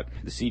COVID shot.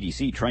 The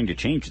CDC trying to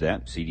change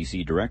that.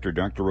 CDC Director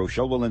Dr.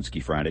 Rochelle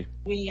Walensky Friday.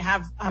 We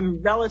have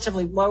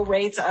relatively low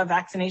rates of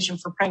vaccination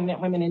for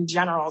pregnant women in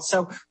general.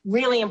 So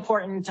really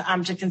important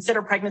to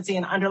consider pregnancy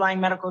and underlying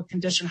medical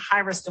condition,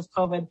 high risk of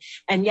COVID.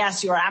 And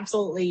yes, you are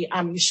absolutely,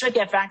 you should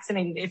get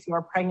vaccinated if you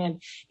are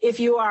pregnant. If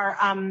you are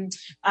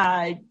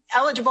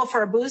eligible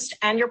for a boost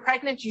and you're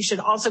pregnant, you should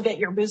also get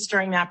your boost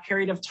during that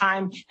period of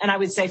time. And I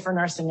would say for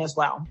nursing as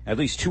well. At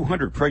least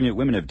 200 pregnant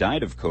women have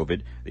died of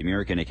COVID. The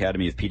American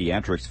Academy of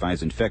Pediatrics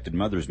finds infected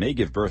mothers may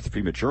give birth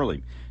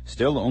prematurely.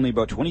 Still, only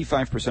about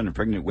 25% of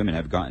pregnant women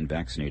have gotten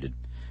vaccinated.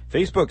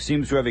 Facebook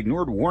seems to have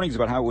ignored warnings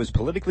about how it was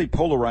politically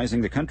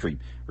polarizing the country.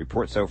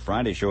 Reports out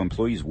Friday show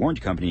employees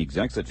warned company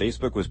execs that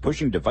Facebook was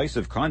pushing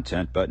divisive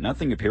content, but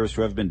nothing appears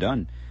to have been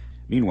done.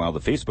 Meanwhile, the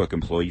Facebook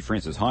employee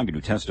Frances Haugen, who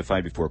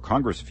testified before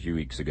Congress a few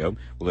weeks ago,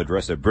 will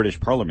address a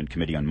British Parliament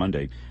committee on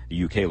Monday.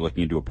 The UK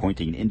looking into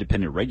appointing an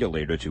independent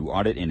regulator to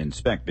audit and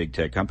inspect big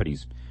tech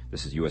companies.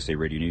 This is USA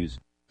Radio News.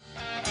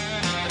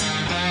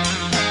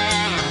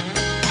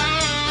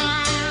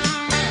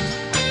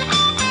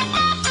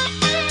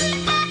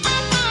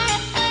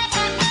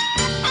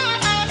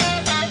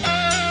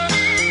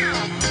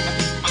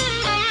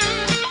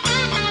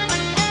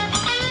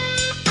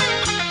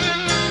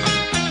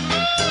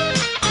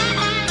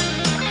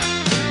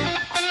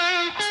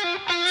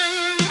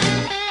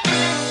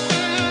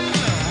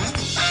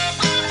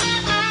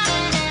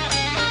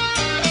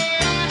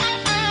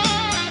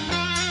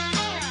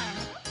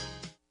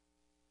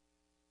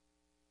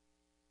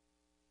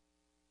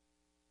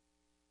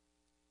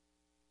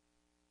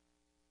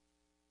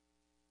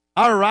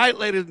 All right,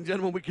 ladies and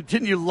gentlemen, we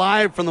continue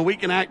live from the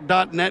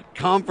WeCanAct.net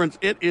conference.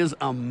 It is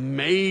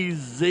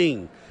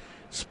amazing.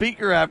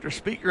 Speaker after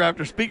speaker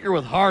after speaker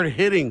with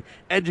hard-hitting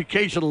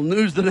educational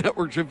news the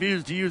networks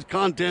refuse to use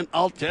content.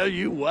 I'll tell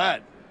you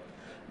what.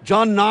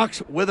 John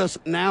Knox with us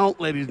now,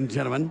 ladies and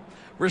gentlemen.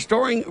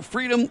 Restoring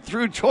freedom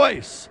through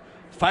choice.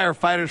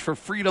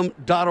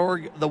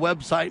 Firefightersforfreedom.org, the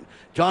website.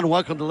 John,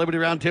 welcome to Liberty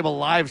Roundtable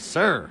Live,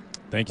 sir.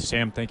 Thank you,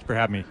 Sam. Thank you for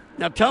having me.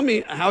 Now tell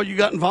me how you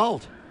got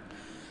involved.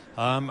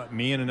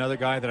 Me and another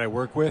guy that I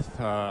work with,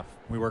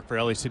 we work for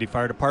LA City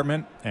Fire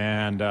Department,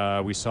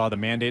 and we saw the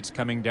mandates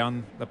coming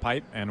down the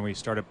pipe, and we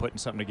started putting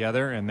something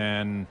together, and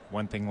then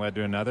one thing led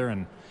to another,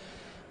 and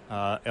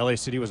LA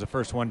City was the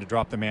first one to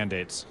drop the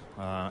mandates.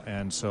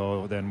 And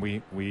so then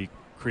we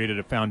created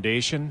a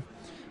foundation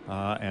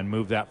and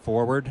moved that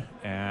forward,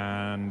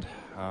 and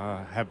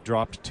have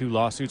dropped 2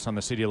 lawsuits on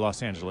the city of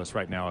Los Angeles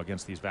right now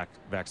against these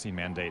vaccine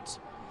mandates.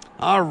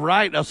 All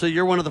right. So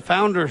you're one of the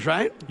founders,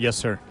 right? Yes,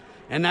 sir.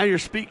 And now you're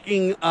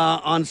speaking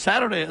on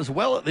Saturday as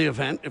well at the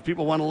event. If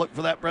people want to look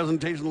for that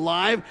presentation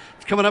live,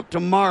 it's coming up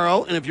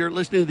tomorrow. And if you're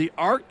listening to the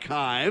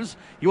archives,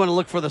 you want to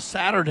look for the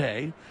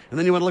Saturday. And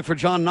then you want to look for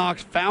John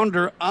Knox,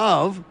 founder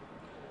of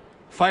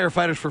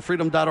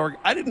Firefightersforfreedom.org.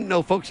 I didn't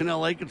know folks in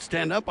L.A. could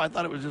stand up. I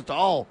thought it was just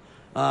all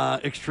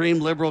extreme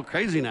liberal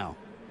crazy now.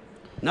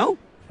 No?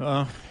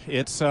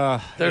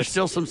 There's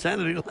still some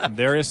sanity left.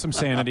 There is some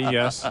sanity,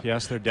 yes.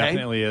 Yes, there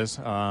definitely is.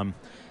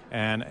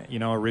 And,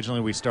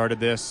 originally we started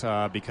this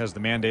because the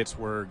mandates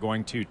were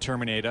going to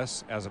terminate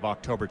us as of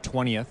October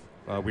 20th.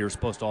 We were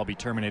supposed to all be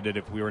terminated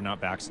if we were not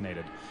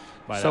vaccinated.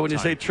 So when you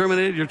say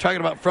terminated, you're talking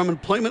about from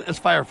employment as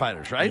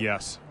firefighters, right?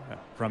 Yes,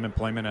 from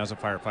employment as a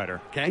firefighter.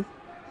 Okay.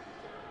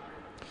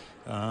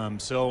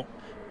 So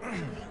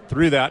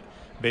through that,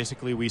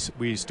 basically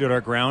we stood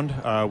our ground.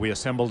 We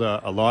assembled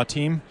a law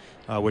team,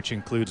 which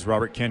includes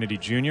Robert Kennedy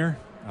Jr.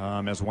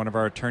 As one of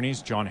our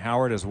attorneys, John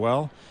Howard as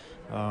well,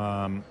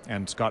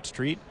 and Scott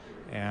Street.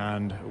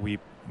 And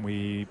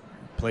we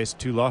placed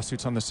 2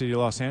 lawsuits on the city of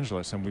Los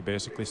Angeles, and we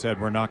basically said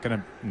we're not going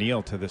to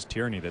kneel to this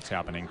tyranny that's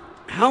happening.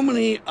 How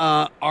many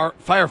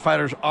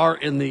firefighters are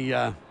in the,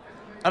 I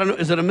don't know,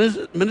 is it a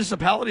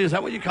municipality? Is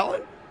that what you call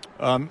it?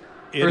 Or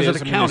is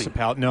it a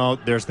municipality? No,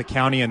 there's the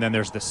county, and then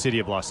there's the city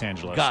of Los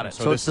Angeles. Got it.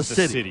 So So it's this the is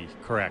the city. city,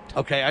 correct.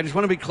 Okay, I just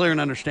want to be clear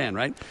and understand,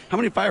 right? How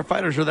many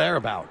firefighters are there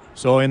about?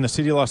 So in the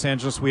city of Los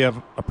Angeles, we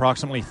have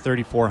approximately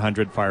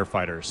 3,400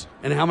 firefighters.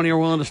 And how many are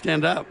willing to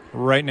stand up?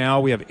 Right now,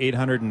 we have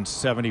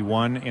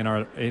 871 in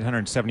our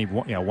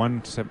 871.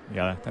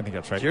 Yeah, I think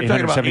that's right. So you're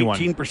talking about 871.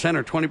 18%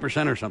 or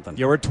 20% or something.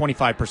 Yeah, we're at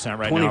 25%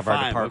 right now of our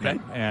 25,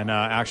 department. okay. And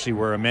actually,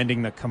 we're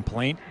amending the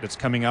complaint that's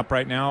coming up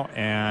right now,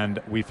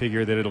 and we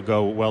figure that it'll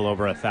go well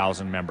over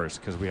 1,000 members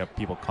because we have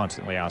people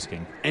constantly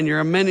asking. And you're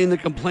amending the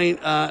complaint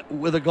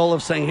with a goal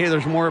of saying, hey,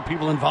 there's more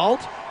people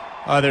involved?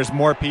 There's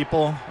more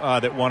people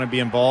that want to be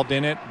involved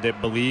in it,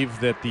 that believe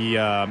that the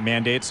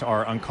mandates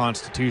are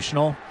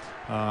unconstitutional,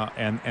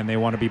 and they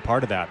want to be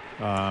part of that.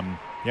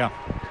 Yeah.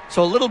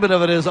 So a little bit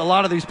of it is a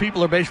lot of these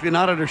people are basically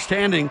not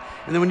understanding,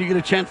 and then when you get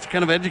a chance to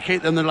kind of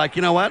educate them, they're like,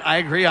 you know what, I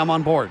agree, I'm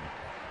on board.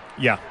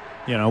 Yeah,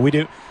 we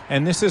do.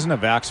 And this isn't a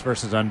vax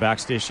versus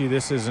unvaxxed issue.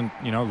 This isn't,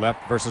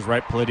 left versus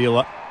right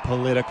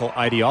political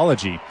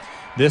ideology.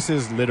 This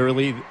is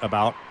literally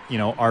about,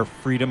 our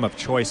freedom of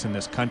choice in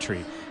this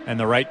country and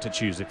the right to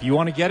choose. If you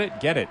want to get it,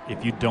 get it.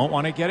 If you don't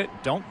want to get it,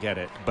 don't get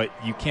it. But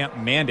you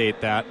can't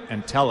mandate that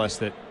and tell us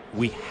that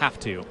we have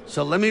to.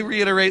 So let me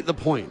reiterate the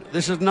point.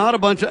 This is not a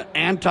bunch of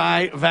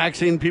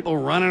anti-vaccine people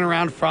running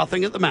around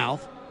frothing at the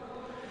mouth.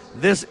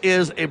 This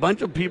is a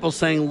bunch of people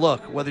saying,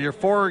 look, whether you're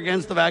for or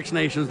against the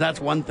vaccinations, that's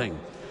one thing.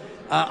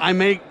 I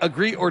may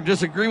agree or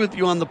disagree with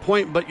you on the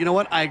point, but you know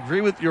what? I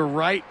agree with your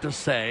right to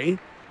say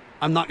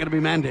I'm not going to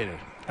be mandated.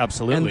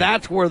 Absolutely. And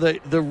that's where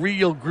the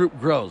real group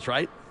grows,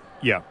 right?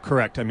 Yeah,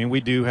 correct. I mean, we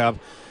do have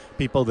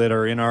people that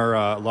are in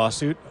our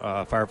lawsuit,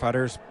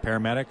 firefighters,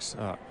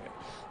 paramedics,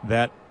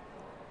 that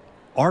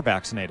are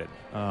vaccinated.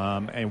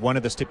 And one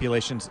of the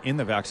stipulations in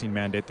the vaccine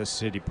mandate the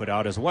city put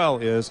out as well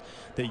is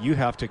that you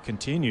have to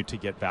continue to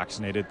get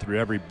vaccinated through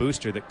every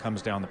booster that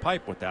comes down the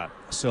pipe with that.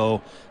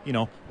 So,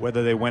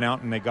 whether they went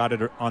out and they got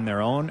it on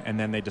their own and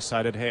then they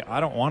decided, hey, I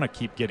don't want to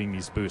keep getting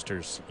these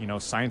boosters.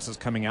 Science is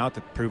coming out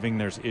that proving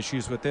there's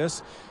issues with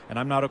this, and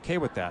I'm not okay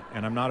with that.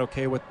 And I'm not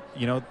okay with,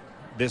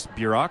 this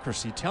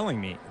bureaucracy telling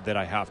me that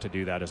I have to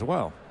do that as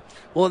well.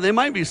 Well, they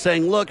might be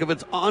saying, look, if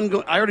it's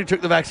ongoing, I already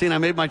took the vaccine, I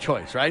made my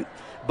choice, right?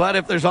 But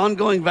if there's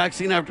ongoing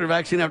vaccine after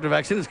vaccine after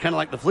vaccine, it's kind of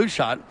like the flu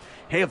shot.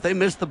 Hey, if they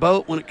miss the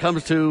boat when it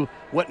comes to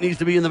what needs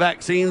to be in the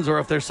vaccines, or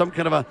if there's some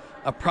kind of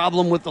a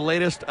problem with the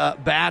latest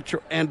batch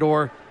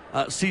or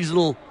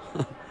seasonal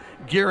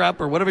gear up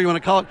or whatever you want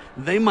to call it,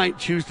 they might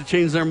choose to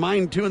change their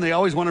mind too, and they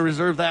always want to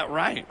reserve that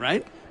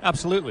right?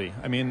 Absolutely.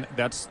 I mean,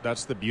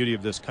 that's the beauty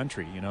of this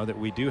country, that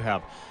we do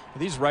have.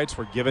 These rights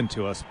were given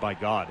to us by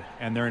God,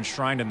 and they're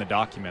enshrined in the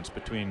documents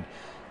between,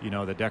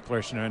 the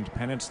Declaration of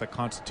Independence, the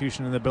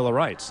Constitution, and the Bill of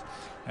Rights.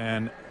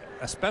 And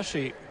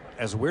especially,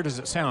 as weird as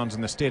it sounds,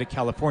 in the state of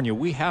California,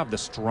 we have the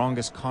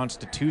strongest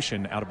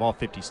Constitution out of all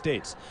 50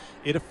 states.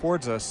 It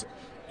affords us,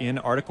 in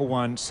Article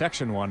 1,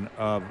 Section 1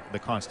 of the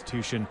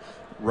Constitution,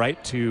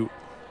 right to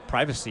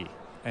privacy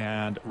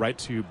and right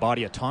to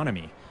body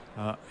autonomy.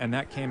 And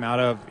that came out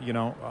of,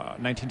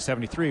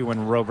 1973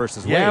 when Roe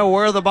versus Wade. Yeah,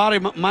 we're the body,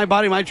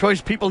 my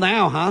choice people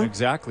now, huh?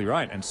 Exactly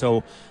right. And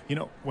so,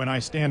 when I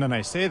stand and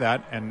I say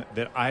that, and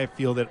that I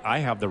feel that I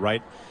have the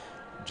right,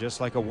 just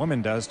like a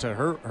woman does, to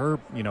her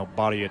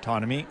body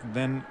autonomy,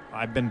 then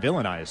I've been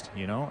villainized,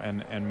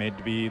 and made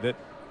to be that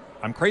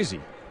I'm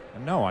crazy.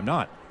 And no, I'm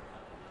not.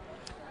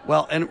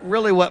 Well, and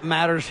really what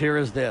matters here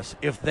is this.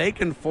 If they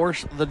can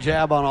force the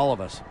jab on all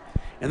of us,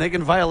 and they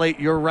can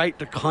violate your right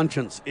to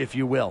conscience, if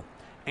you will,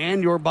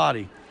 and your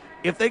body,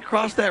 if they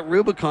cross that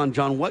Rubicon,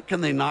 John, what can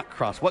they not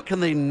cross? What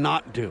can they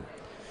not do?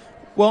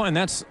 Well, and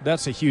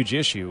that's a huge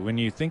issue when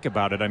you think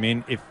about it. I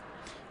mean, if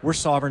we're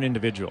sovereign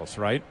individuals,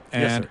 right?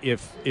 And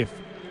yes, if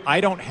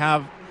I don't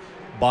have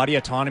body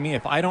autonomy,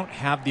 if I don't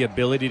have the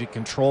ability to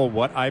control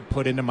what I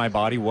put into my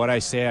body, what I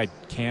say I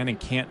can and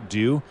can't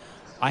do,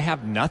 I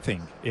have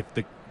nothing.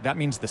 That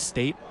means the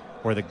state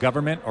or the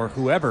government or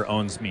whoever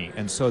owns me.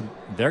 And so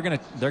they're gonna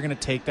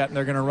take that and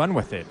they're gonna run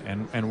with it.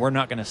 And we're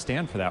not gonna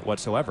stand for that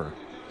whatsoever.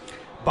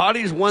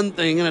 Body's one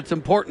thing, and it's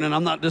important, and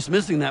I'm not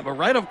dismissing that, but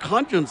right of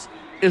conscience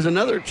is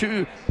another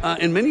too.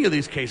 In many of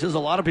these cases, a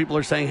lot of people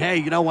are saying, hey,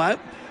 you know what?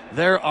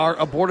 there are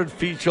aborted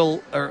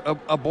fetal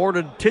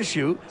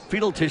tissue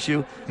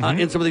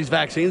in some of these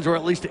vaccines, or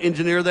at least to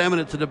engineer them,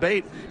 and it's a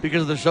debate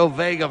because they're so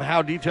vague of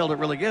how detailed it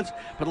really gets.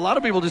 But a lot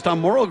of people just on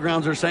moral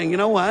grounds are saying, you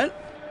know what?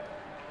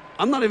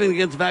 I'm not even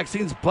against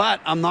vaccines,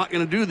 but I'm not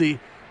going to do the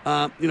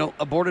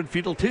aborted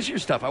fetal tissue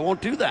stuff. I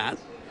won't do that.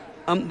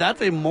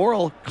 That's a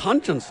moral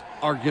conscience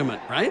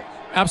argument, right?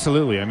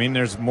 Absolutely. I mean,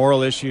 there's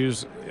moral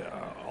issues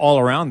all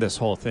around this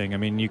whole thing. I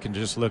mean, you can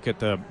just look at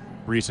the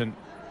recent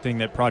thing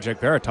that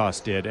Project Veritas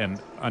did and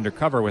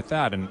undercover with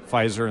that, and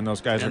Pfizer and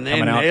those guys are coming out.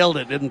 And they nailed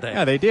it, didn't they?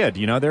 Yeah, they did.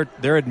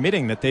 They're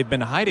admitting that they've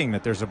been hiding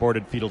that there's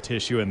aborted fetal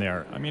tissue in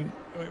there. I mean,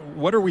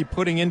 what are we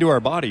putting into our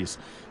bodies?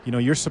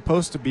 You're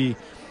supposed to be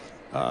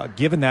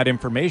given that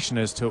information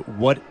as to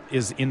what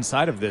is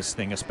inside of this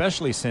thing,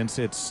 especially since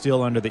it's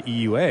still under the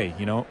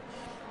EUA,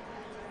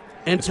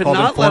 And it's to called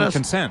not informed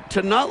consent.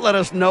 To not let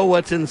us know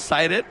what's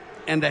inside it,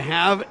 and to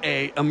have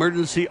a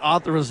emergency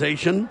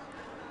authorization,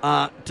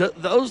 to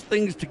those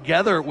things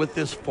together with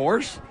this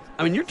force.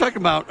 I mean, you're talking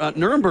about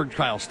Nuremberg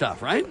trial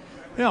stuff, right?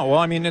 Yeah. Well,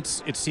 I mean, it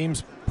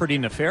seems pretty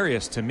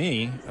nefarious to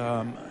me,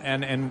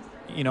 and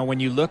when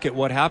you look at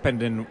what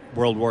happened in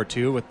World War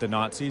II with the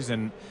Nazis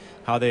and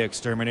how they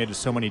exterminated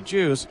so many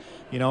Jews,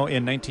 in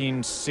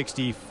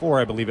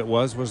 1964, I believe it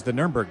was the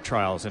Nuremberg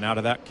trials, and out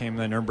of that came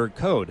the Nuremberg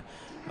Code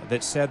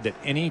that said that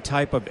any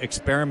type of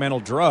experimental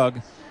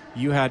drug,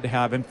 you had to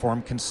have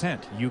informed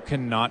consent. You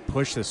cannot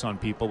push this on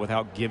people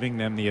without giving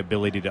them the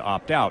ability to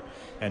opt out.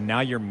 And now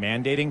you're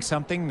mandating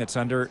something that's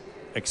under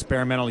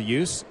experimental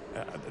use.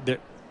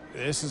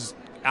 This is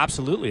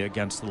absolutely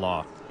against the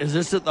law. Is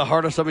this at the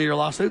heart of some of your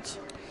lawsuits?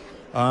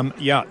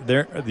 Yeah,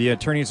 the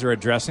attorneys are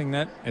addressing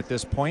that at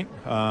this point.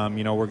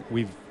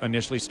 We've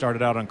initially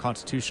started out on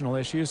constitutional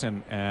issues,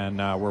 and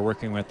we're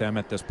working with them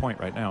at this point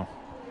right now.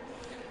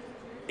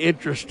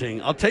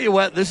 Interesting. I'll tell you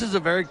what, this is a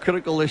very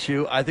critical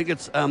issue. I think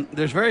it's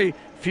there's very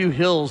few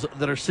hills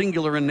that are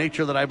singular in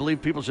nature that I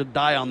believe people should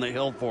die on the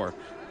hill for.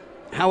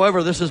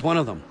 However, this is one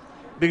of them.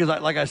 Because,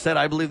 like I said,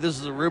 I believe this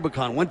is a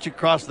Rubicon. Once you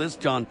cross this,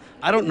 John,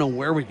 I don't know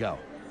where we go.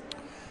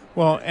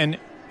 Well,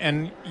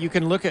 and you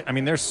can look at, I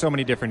mean, there's so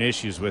many different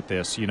issues with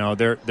this. They're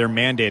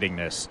mandating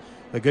this.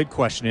 The good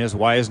question is,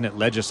 why isn't it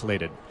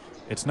legislated?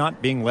 It's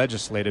not being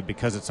legislated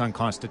because it's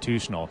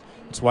unconstitutional.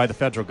 It's why the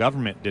federal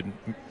government didn't.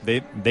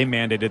 They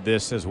mandated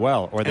this as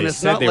well, or they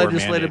said they were mandating. And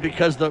it's not legislated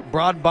because the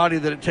broad body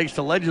that it takes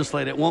to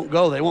legislate it won't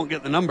go. They won't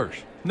get the numbers.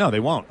 No, they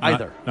won't.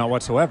 Either. Not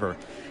whatsoever.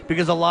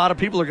 Because a lot of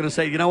people are going to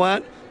say, you know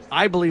what?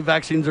 I believe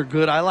vaccines are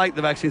good. I like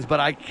the vaccines,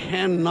 but I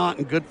cannot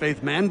in good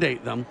faith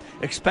mandate them,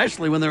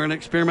 especially when they're in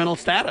experimental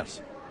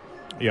status.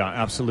 Yeah,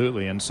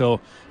 absolutely. And so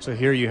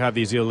here you have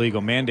these illegal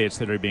mandates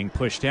that are being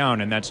pushed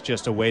down, and that's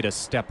just a way to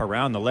step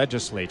around the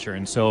legislature.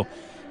 And so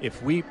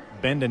if we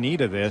bend a knee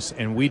to this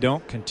and we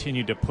don't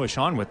continue to push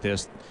on with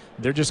this,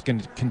 they're just going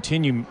to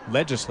continue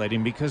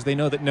legislating because they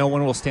know that no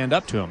one will stand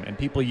up to them.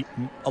 And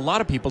a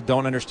lot of people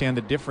don't understand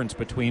the difference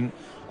between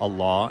a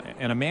law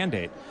and a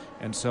mandate.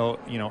 And so,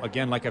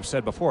 again, like I've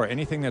said before,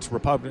 anything that's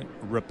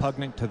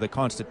repugnant to the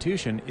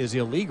Constitution is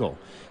illegal.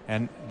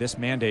 And this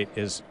mandate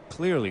is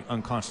clearly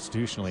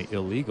unconstitutionally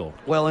illegal.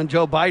 Well, and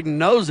Joe Biden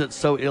knows it's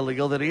so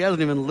illegal that he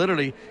hasn't even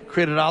literally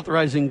created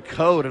authorizing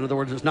code. In other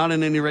words, it's not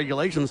in any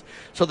regulations.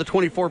 So the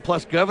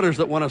 24-plus governors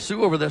that want to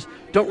sue over this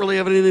don't really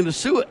have anything to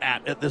sue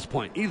at this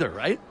point either,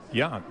 right?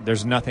 Yeah,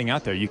 there's nothing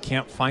out there. You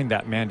can't find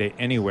that mandate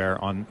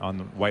anywhere on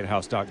the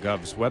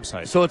whitehouse.gov's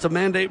website. So it's a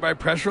mandate by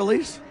press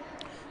release?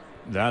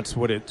 That's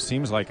what it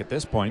seems like at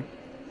this point.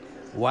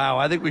 Wow,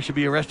 I think we should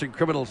be arresting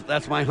criminals.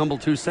 That's my humble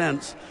 2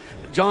 cents.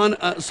 John,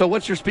 so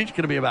what's your speech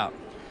going to be about?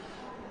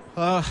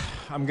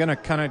 I'm going to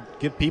kind of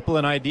give people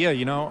an idea,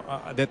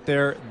 that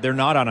they're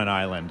not on an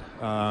island,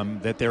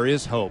 that there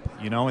is hope,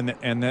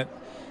 and that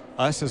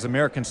us as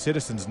American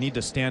citizens need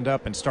to stand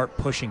up and start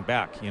pushing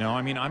back.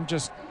 I mean, I'm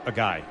just a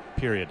guy,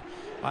 period.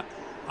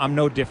 I'm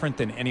no different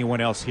than anyone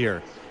else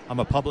here.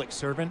 I'm a public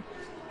servant,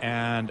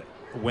 and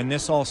when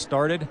this all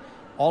started,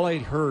 all I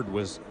heard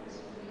was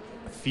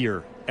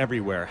fear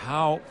everywhere,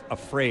 how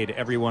afraid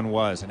everyone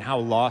was and how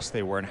lost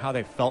they were and how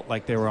they felt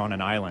like they were on an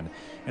island.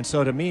 And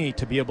so to me,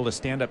 to be able to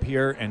stand up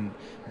here and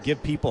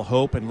give people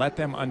hope and let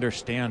them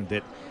understand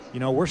that,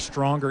 we're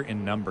stronger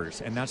in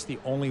numbers, and that's the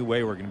only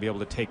way we're going to be able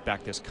to take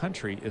back this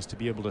country is to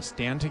be able to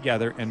stand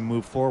together and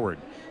move forward.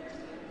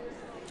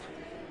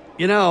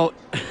 I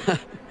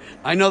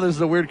know this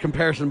is a weird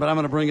comparison, but I'm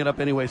going to bring it up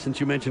anyway since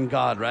you mentioned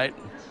God, right?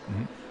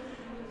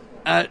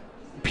 Mm-hmm.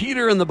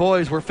 Peter and the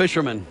boys were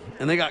fishermen,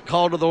 and they got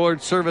called to the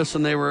Lord's service,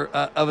 and they were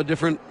of a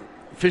different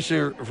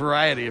fishing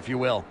variety, if you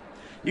will.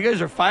 You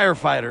guys are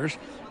firefighters,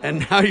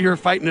 and now you're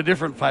fighting a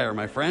different fire,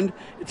 my friend.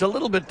 It's a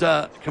little bit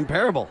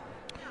comparable.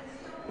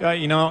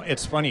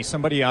 It's funny.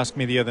 Somebody asked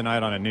me the other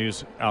night on a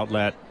news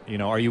outlet,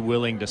 are you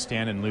willing to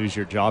stand and lose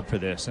your job for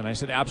this? And I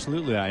said,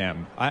 absolutely I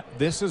am.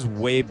 This is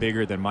way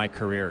bigger than my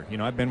career.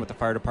 I've been with the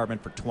fire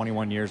department for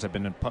 21 years. I've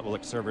been in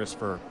public service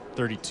for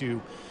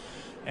 32.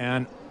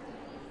 And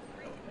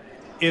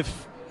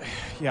if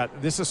yeah,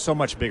 this is so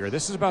much bigger.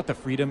 This is about the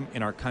freedom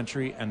in our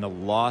country and the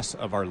loss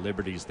of our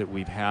liberties that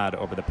we've had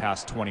over the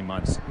past 20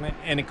 months.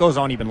 And it goes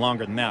on even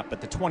longer than that,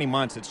 but the 20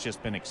 months, it's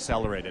just been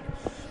accelerated.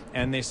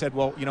 And they said,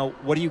 well,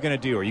 what are you going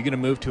to do? Are you going to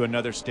move to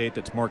another state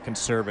that's more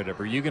conservative?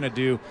 Are you going to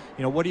do,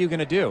 what are you going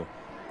to do?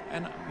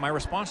 And my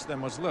response to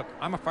them was, look,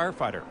 I'm a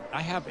firefighter.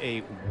 I have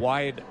a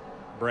wide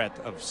breadth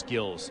of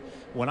skills.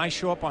 When I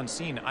show up on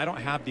scene, I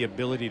don't have the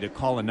ability to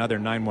call another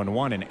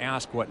 911 and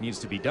ask what needs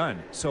to be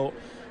done. So,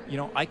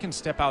 I can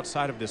step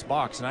outside of this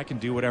box and I can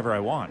do whatever I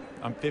want.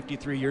 I'm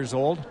 53 years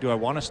old. Do I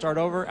want to start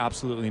over?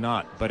 Absolutely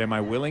not. But am I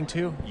willing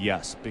to?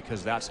 Yes,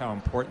 because that's how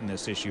important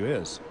this issue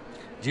is.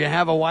 Do you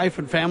have a wife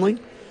and family?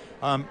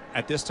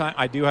 At this time,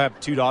 I do have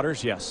 2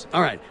 daughters, yes.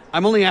 All right.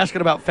 I'm only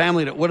asking about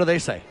family. What do they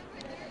say?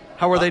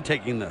 How are they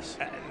taking this?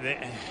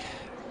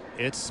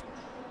 It's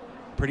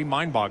pretty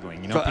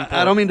mind-boggling. So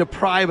I don't mean to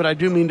pry, but I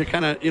do mean to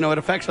kind of, it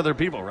affects other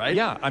people, right?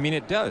 Yeah, I mean,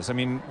 it does. I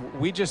mean,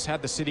 we just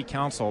had the city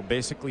council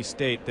basically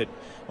state that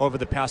over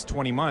the past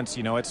 20 months,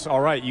 it's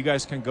all right. You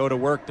guys can go to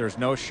work. There's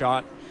no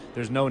shot.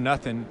 There's no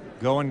nothing.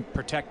 Go and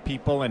protect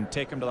people and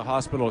take them to the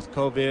hospital with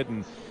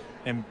COVID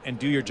and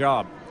do your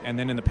job. And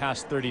then in the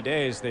past 30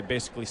 days, they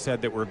basically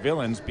said that we're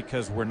villains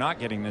because we're not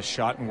getting this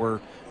shot and we're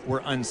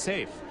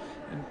unsafe.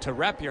 And to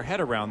wrap your head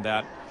around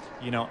that,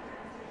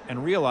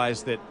 and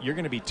realize that you're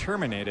going to be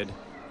terminated,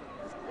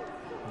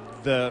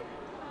 the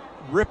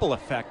ripple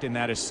effect in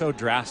that is so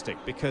drastic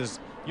because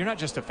you're not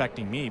just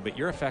affecting me, but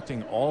you're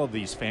affecting all of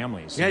these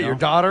families. Yeah, your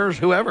daughters,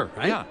 whoever,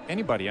 right? Yeah,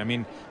 anybody. I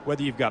mean,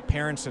 whether you've got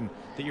parents and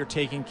that you're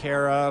taking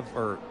care of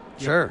or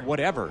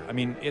whatever. I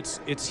mean,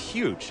 it's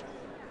huge.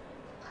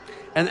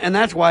 And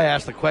that's why I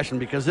asked the question,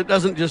 because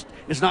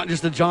it's not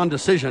just a John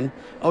decision.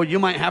 Oh, you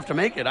might have to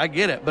make it. I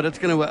get it. But it's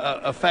going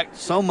to affect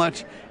so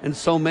much and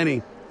so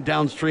many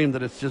downstream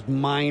that it's just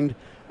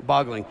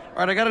mind-boggling. All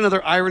right, I got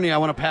another irony I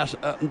want to pass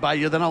by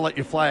you, then I'll let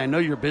you fly. I know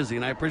you're busy,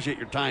 and I appreciate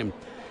your time.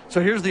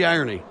 So here's the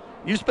irony.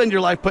 You spend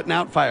your life putting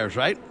out fires,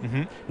 right?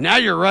 Mm-hmm. Now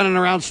you're running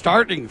around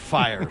starting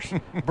fires.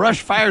 Brush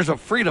fires of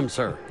freedom,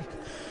 sir.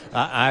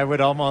 I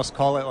would almost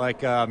call it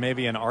like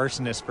maybe an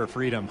arsonist for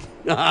freedom.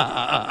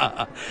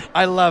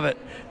 I love it.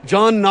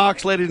 John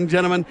Knox, ladies and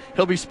gentlemen.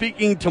 He'll be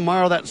speaking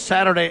tomorrow, that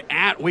Saturday,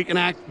 at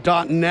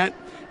weekinact.net.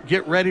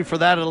 Get ready for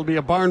that. It'll be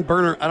a barn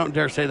burner. I don't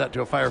dare say that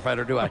to a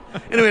firefighter, do I?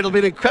 Anyway, it'll be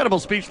an incredible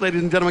speech,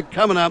 ladies and gentlemen,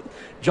 coming up.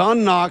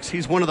 John Knox,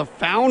 he's one of the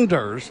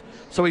founders,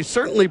 so he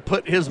certainly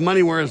put his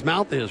money where his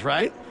mouth is,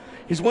 right?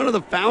 He's one of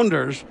the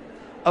founders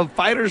of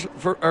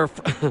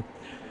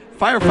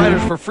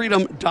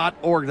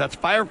FirefightersForFreedom.org. That's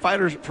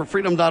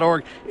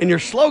FirefightersForFreedom.org. And your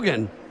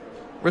slogan,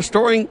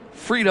 restoring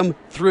freedom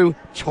through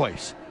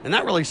choice. And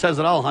that really says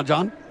it all, huh,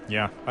 John?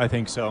 Yeah, I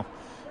think so.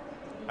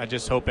 I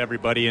just hope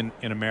everybody in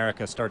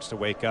America starts to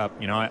wake up.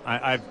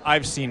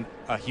 I've seen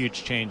a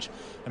huge change.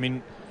 I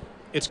mean,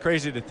 it's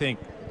crazy to think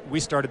we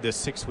started this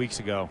 6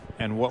 weeks ago,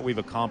 and what we've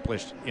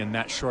accomplished in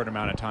that short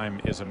amount of time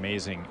is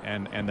amazing.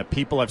 And the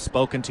people I've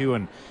spoken to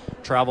and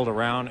traveled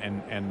around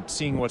and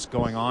seeing what's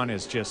going on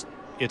is just,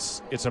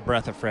 it's a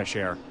breath of fresh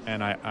air.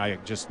 And I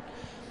just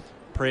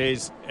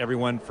praise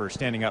everyone for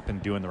standing up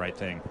and doing the right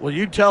thing. Will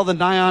you tell the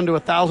nigh on to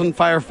 1,000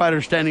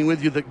 firefighters standing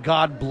with you that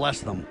God bless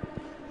them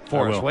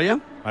for us, will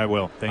you? I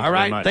will. Thank you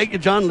very much. Thank you,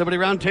 John. Liberty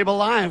Roundtable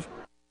Live.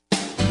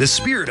 The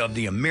spirit of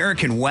the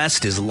American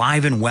West is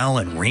live and well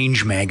in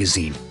Range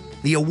Magazine,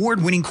 the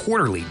award-winning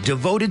quarterly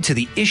devoted to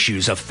the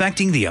issues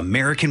affecting the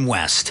American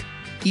West.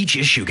 Each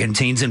issue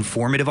contains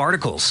informative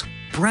articles,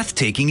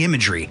 breathtaking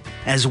imagery,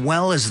 as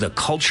well as the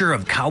culture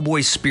of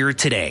cowboy spirit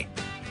today,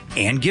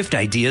 and gift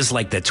ideas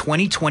like the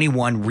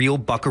 2021 Real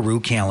Buckaroo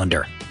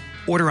calendar.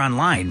 Order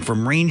online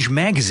from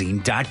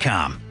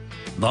rangemagazine.com.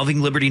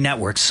 Loving Liberty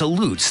Network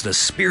salutes the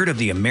spirit of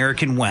the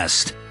American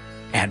West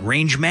at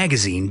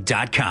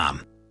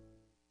rangemagazine.com.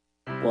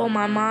 Well,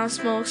 my mom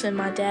smokes and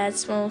my dad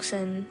smokes,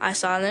 and I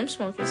saw them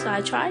smoking, so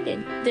I tried it.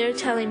 They're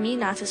telling me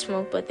not to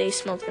smoke, but they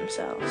smoke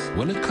themselves.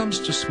 When it comes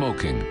to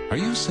smoking, are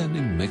you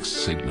sending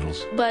mixed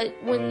signals? But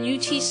when you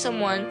teach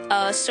someone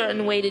a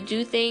certain way to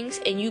do things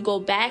and you go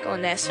back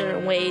on that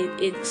certain way,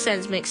 it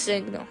sends mixed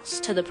signals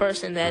to the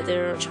person that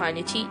they're trying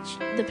to teach.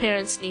 The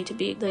parents need to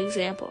be the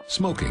example.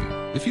 Smoking.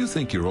 If you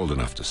think you're old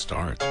enough to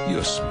start,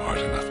 you're smart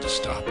enough to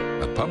stop.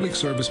 A public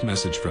service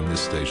message from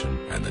this station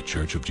and the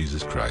Church of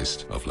Jesus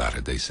Christ of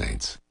Latter-day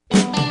Saints.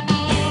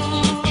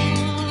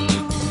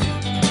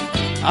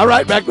 All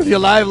right, back with you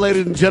live,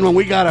 ladies and gentlemen.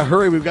 We got to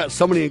hurry. We've got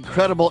so many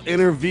incredible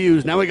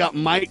interviews. Now we got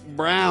Mike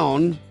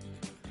Brown.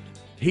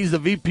 He's the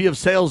VP of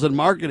Sales and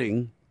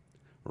Marketing,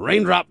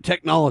 Raindrop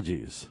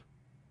Technologies.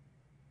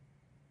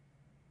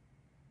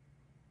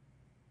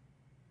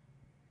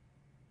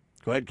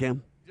 Go ahead,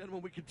 Cam.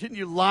 Gentlemen, we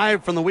continue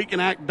live from the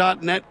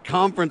weekinact.net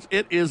conference.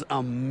 It is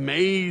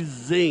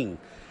amazing.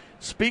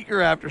 Speaker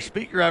after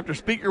speaker after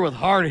speaker with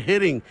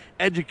hard-hitting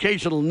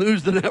educational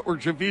news the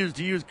networks refuse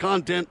to use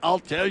content. I'll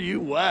tell you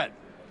what.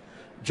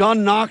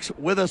 John Knox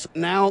with us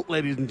now,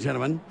 ladies and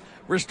gentlemen.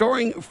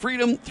 Restoring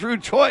freedom through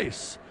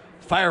choice.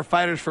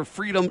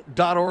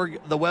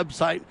 FirefightersForFreedom.org, the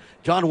website.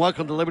 John,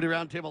 welcome to Liberty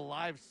Roundtable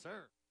Live,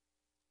 sir.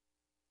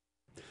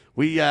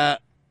 We are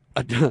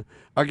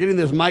getting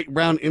this Mike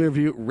Brown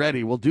interview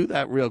ready. We'll do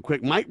that real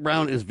quick. Mike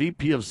Brown is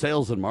VP of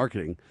Sales and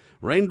Marketing.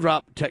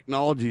 Raindrop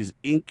Technologies,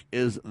 Inc.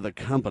 is the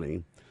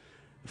company.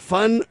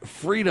 Fun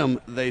freedom,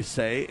 they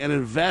say, and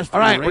invest in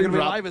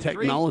Raindrop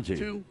Technology.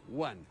 3, 2,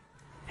 1.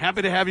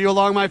 Happy to have you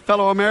along, my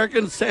fellow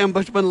Americans. Sam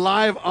Bushman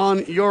live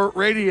on your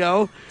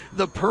radio.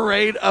 The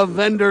parade of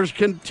vendors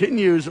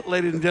continues,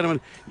 ladies and gentlemen.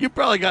 You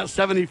probably got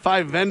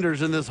 75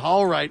 vendors in this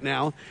hall right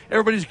now.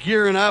 Everybody's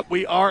gearing up.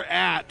 We are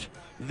at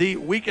the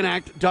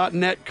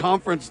WeCanAct.net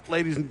conference,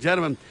 ladies and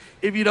gentlemen.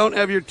 If you don't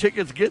have your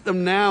tickets, get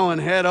them now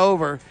and head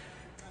over.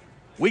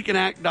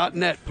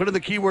 WeCanAct.net. Put in the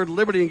keyword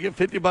Liberty and get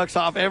 $50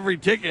 off every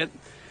ticket.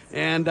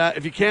 And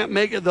if you can't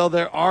make it, though,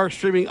 there are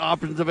streaming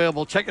options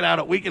available. Check it out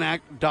at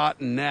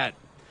WeCanAct.net.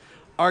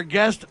 Our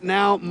guest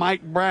now,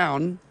 Mike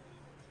Brown.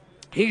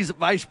 He's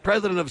Vice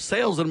President of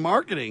Sales and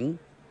Marketing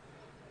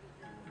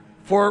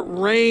for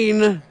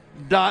Rain.text.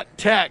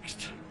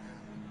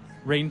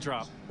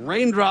 Raindrop.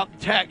 Raindrop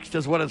Text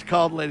is what it's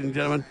called, ladies and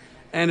gentlemen.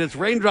 And it's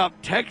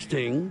Raindrop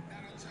Texting.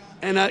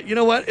 And you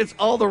know what? It's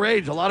all the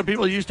rage. A lot of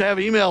people used to have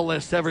email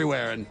lists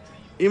everywhere, and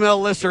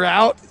email lists are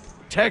out.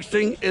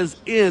 Texting is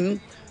in.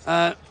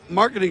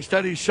 Marketing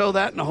studies show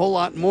that and a whole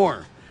lot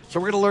more. So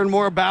we're going to learn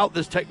more about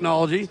this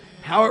technology,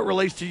 how it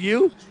relates to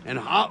you, and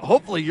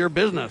hopefully your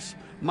business.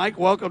 Mike,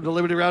 welcome to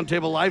Liberty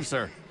Roundtable Live,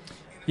 sir.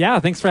 Yeah,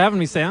 thanks for having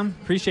me, Sam.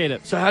 Appreciate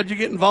it. So how'd you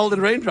get involved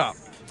in Raindrop?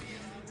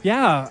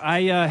 Yeah,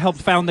 I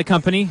helped found the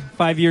company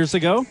 5 years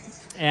ago.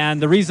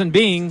 And the reason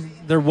being,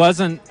 there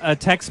wasn't a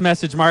text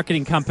message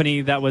marketing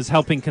company that was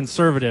helping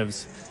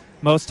conservatives.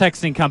 Most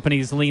texting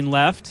companies lean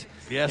left.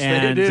 Yes,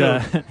 they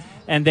do.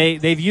 And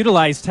they've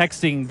utilized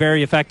texting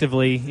very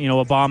effectively. You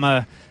know,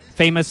 Obama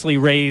famously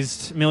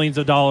raised millions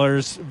of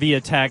dollars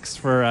via text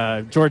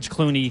for George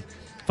Clooney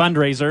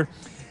fundraiser.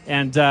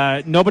 And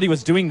nobody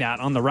was doing that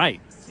on the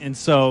right. And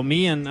so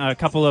me and a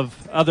couple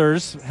of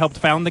others helped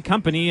found the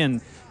company,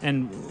 and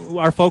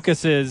our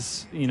focus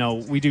is, you know,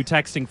 we do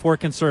texting for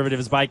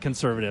conservatives by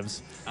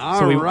conservatives.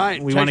 All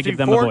right. We want to give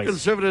them a voice. For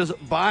conservatives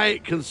by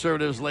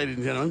conservatives, ladies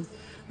and gentlemen.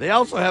 They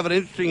also have an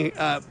interesting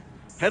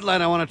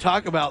headline I want to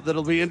talk about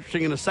that'll be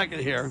interesting in a second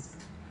here.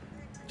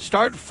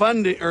 Start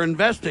funding or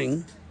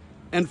investing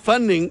and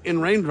funding in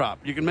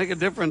Raindrop. You can make a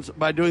difference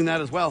by doing that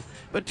as well.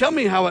 But tell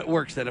me how it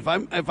works then. If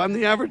I'm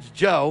the average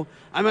Joe,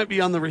 I might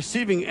be on the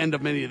receiving end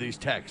of many of these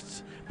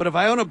texts. But if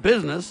I own a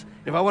business,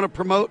 if I want to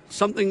promote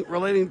something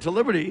relating to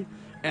liberty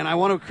and I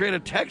want to create a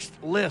text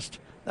list,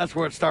 that's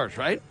where it starts,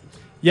 right?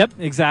 Yep,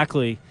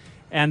 exactly.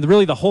 And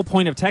really the whole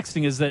point of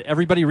texting is that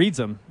everybody reads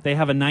them. They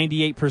have a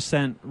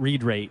 98%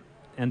 read rate,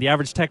 and the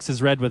average text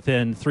is read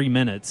within 3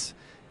 minutes,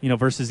 you know,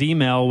 versus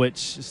email,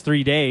 which is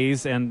 3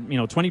 days and,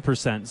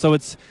 20%. So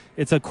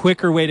it's a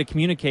quicker way to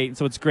communicate.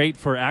 So it's great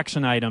for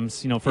action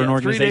items, for an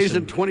organization. 3 days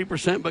and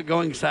 20%, but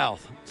going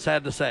south.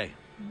 Sad to say.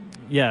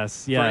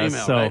 Yes. For email,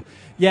 so, right?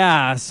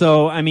 yeah.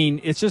 So, I mean,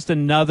 it's just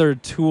another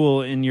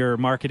tool in your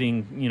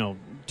marketing,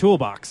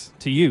 toolbox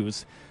to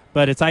use.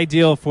 But it's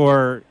ideal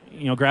for,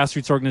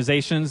 grassroots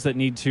organizations that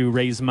need to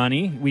raise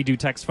money. We do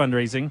text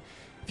fundraising.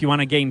 If you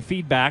want to gain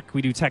feedback,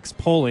 we do text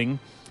polling.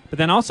 But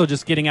then also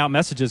just getting out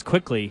messages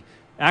quickly,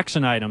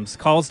 action items,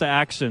 calls to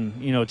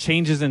action,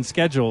 changes in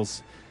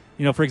schedules.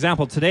 For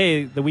example,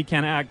 today, the We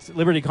Can Act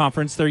Liberty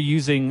Conference, they're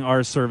using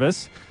our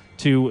service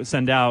to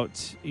send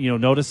out,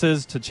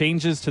 notices to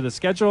changes to the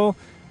schedule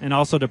and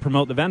also to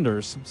promote the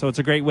vendors. So it's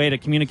a great way to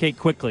communicate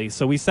quickly.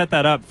 So we set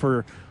that up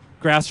for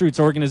grassroots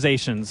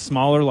organizations,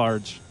 small or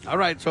large. All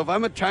right, so if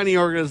I'm a tiny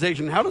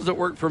organization, how does it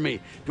work for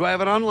me? Do I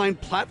have an online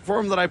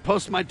platform that I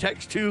post my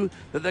text to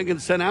that they can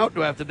send out?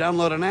 Do I have to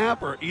download an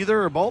app or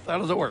either or both? How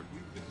does it work?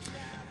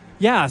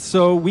 Yeah,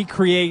 so we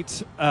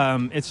create,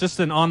 it's just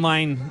an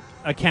online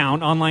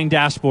account, online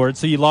dashboard.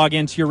 So you log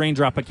into your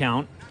Raindrop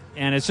account,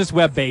 and it's just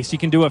web-based. You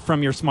can do it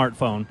from your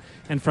smartphone.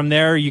 And from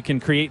there, you can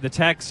create the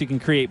text, you can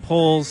create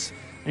polls,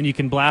 and you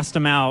can blast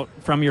them out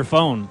from your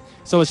phone.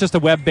 So it's just a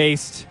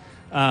web-based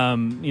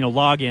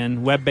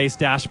login, web-based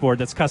dashboard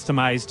that's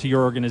customized to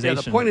your organization.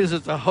 Yeah, the point is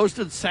it's a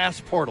hosted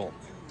SaaS portal.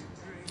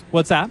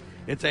 What's that?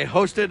 It's a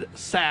hosted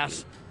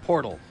SaaS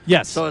portal.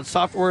 Yes. So it's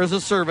software as a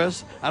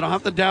service. I don't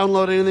have to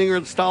download anything or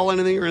install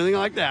anything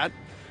like that.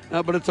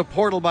 But it's a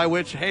portal by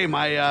which, hey,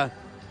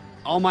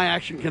 all my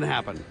action can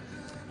happen.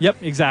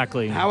 Yep,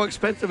 exactly. How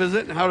expensive is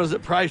it, and how does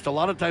it priced? A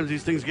lot of times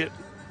these things get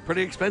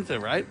pretty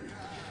expensive, right?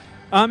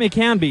 It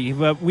can be,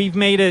 but we've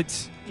made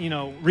it,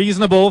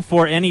 reasonable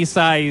for any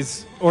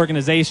size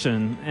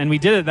organization, and we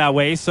did it that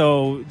way.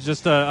 So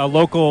just a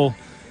local,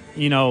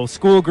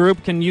 school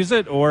group can use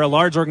it, or a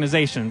large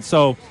organization.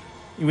 So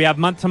we have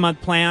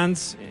month-to-month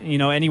plans,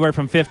 anywhere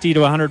from $50 to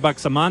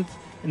 $100 a month,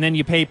 and then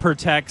you pay per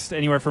text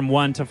anywhere from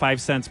 1 to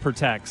 5 cents per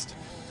text.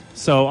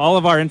 So all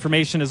of our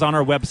information is on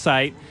our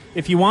website.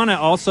 If you want to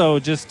also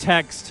just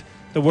text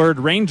the word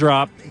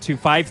Raindrop to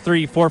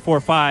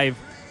 53445,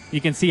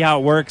 you can see how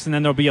it works, and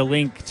then there'll be a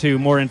link to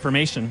more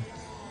information.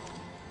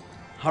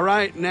 All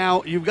right.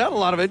 Now, you've got a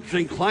lot of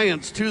interesting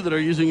clients, too, that are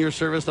using your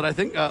service that I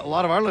think a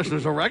lot of our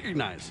listeners will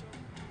recognize.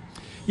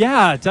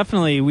 Yeah,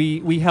 definitely.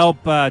 We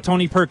help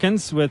Tony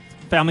Perkins with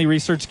Family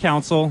Research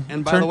Council.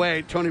 And by the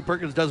way, Tony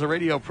Perkins does a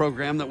radio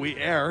program that we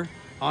air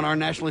on our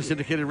nationally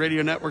syndicated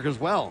radio network as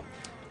well.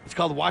 It's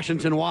called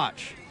Washington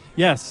Watch.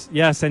 Yes,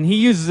 and he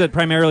uses it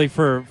primarily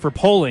for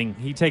polling.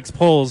 He takes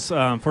polls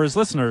for his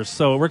listeners,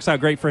 so it works out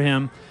great for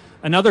him.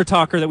 Another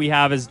talker that we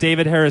have is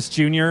David Harris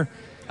Jr.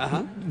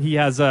 He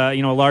has a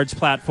large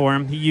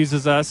platform. He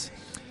uses us,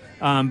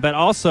 but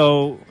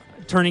also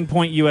Turning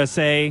Point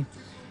USA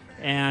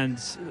and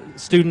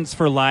Students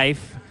for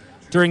Life.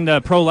 During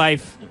the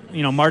pro-life,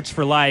 March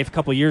for Life a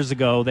couple years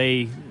ago,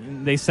 they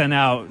sent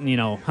out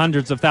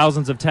hundreds of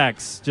thousands of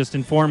texts just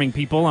informing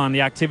people on the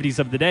activities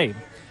of the day.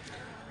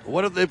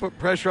 What if they put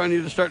pressure on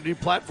you to start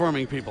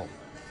deplatforming people?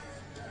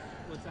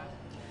 What's that?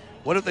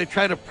 What if they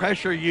try to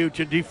pressure you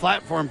to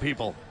deplatform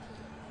people?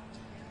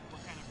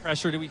 What kind of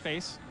pressure do we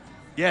face?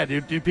 Yeah,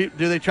 do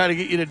they try to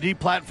get you to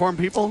deplatform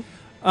people?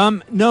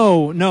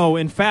 No.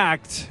 In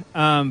fact,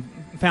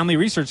 Family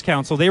Research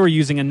Council, they were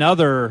using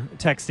another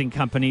texting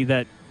company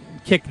that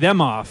kicked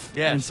them off.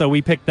 Yes. And so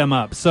we picked them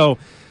up. So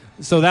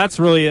that's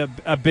really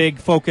a big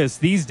focus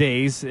these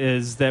days,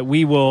 is that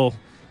we will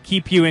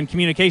keep you in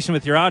communication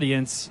with your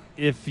audience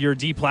if you're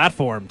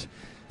deplatformed.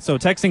 So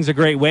texting's a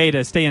great way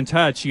to stay in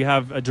touch. You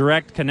have a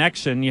direct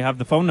connection. You have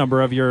the phone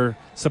number of your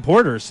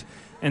supporters.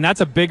 And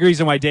that's a big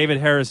reason why David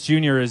Harris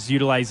Jr. is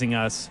utilizing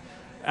us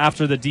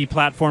after the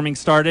deplatforming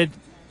started.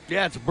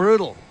 Yeah, it's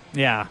brutal.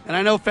 Yeah. And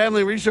I know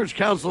Family Research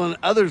Council and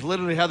others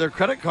literally have their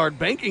credit card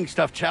banking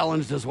stuff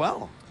challenged as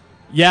well.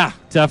 Yeah,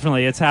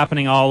 definitely. It's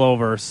happening all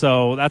over.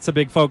 So that's a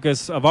big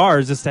focus of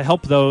ours, is to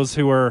help those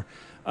who are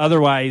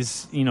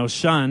otherwise,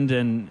 shunned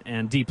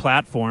and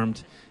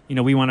deplatformed.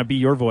 We want to be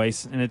your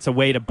voice, and it's a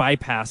way to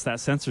bypass that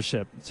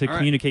censorship, to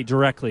communicate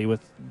directly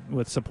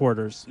with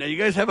supporters. Now, you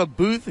guys have a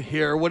booth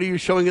here. What are you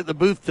showing at the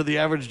booth to the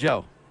average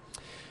Joe?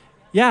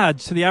 Yeah,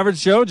 to the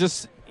average Joe,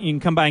 just you can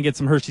come by and get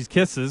some Hershey's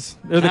Kisses.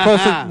 They're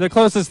the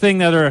closest thing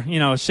that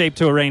are, shaped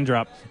to a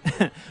raindrop.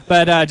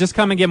 But just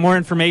come and get more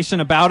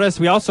information about us.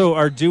 We also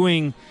are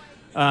doing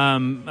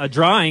a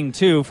drawing,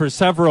 too, for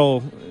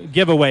several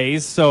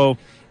giveaways. So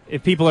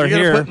if people are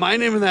here, put my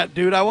name in that,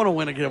 dude. I want to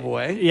win a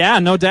giveaway. Yeah,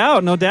 no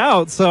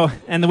doubt. So,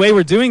 and the way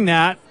we're doing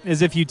that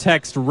is if you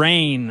text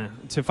RAIN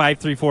to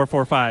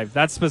 53445.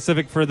 That's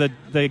specific for the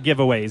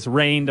giveaways.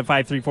 RAIN to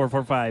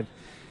 53445.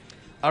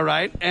 All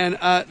right, and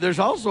there's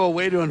also a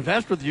way to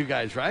invest with you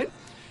guys, right?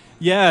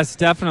 Yes,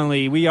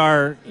 definitely. We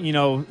are,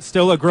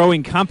 still a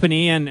growing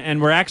company,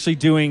 and we're actually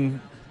doing,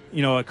 a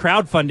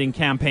crowdfunding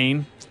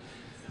campaign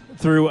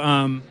through.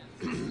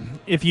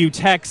 If you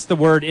text the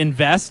word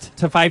invest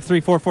to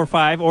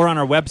 53445 or on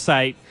our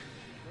website,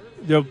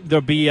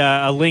 there'll be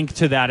a link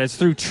to that. It's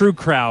through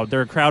TrueCrowd.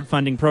 They're a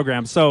crowdfunding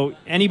program. So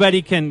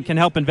anybody can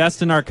help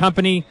invest in our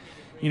company,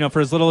 for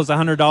as little as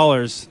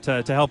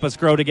 $100 to help us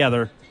grow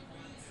together.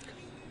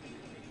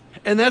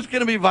 And that's going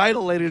to be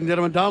vital, ladies and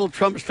gentlemen. Donald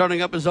Trump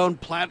starting up his own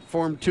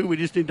platform, too. We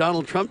just need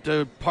Donald Trump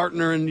to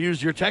partner and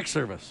use your text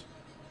service.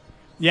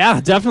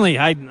 Yeah, definitely.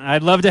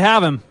 I'd love to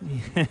have him.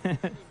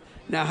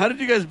 Now, how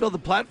did you guys build the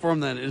platform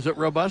then? Is it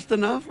robust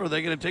enough, or are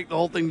they going to take the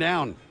whole thing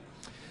down?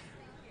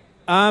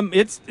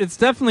 It's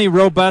definitely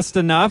robust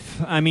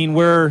enough. I mean,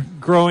 we're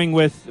growing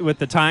with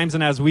the times,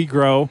 and as we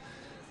grow,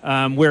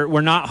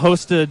 we're not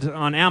hosted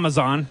on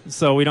Amazon,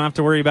 so we don't have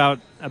to worry about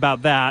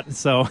that.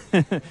 So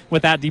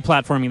with that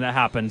deplatforming that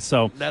happened,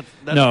 so that's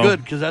no.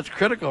 good, because that's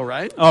critical,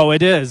 right? Oh,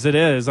 it is.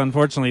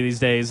 Unfortunately, these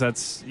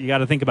days, you got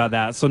to think about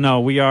that. So no,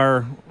 we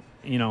are,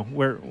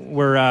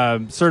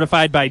 we're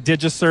certified by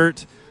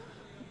DigiCert.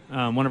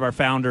 One of our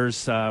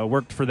founders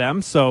worked for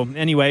them. So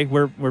anyway,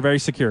 we're very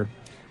secure.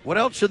 What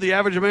else should the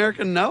average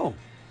American know?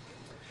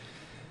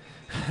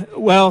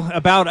 Well,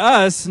 about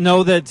us,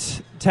 know that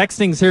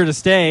texting's here to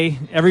stay.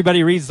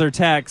 Everybody reads their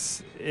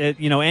texts.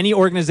 Any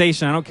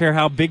organization, I don't care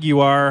how big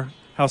you are,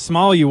 how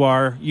small you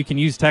are, you can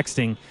use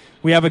texting.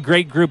 We have a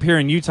great group here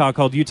in Utah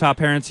called Utah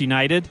Parents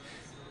United.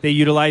 They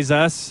utilize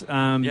us. Yes,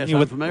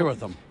 I'm familiar with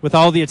them. With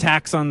all the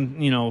attacks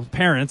on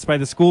parents by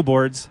the school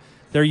boards,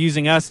 they're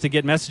using us to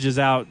get messages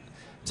out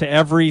to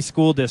every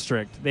school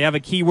district. They have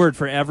a keyword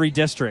for every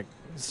district.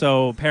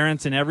 So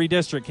parents in every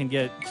district can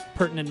get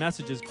pertinent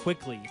messages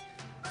quickly.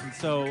 And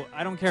so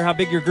I don't care how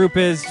big your group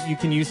is, you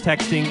can use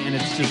texting, and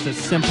it's just a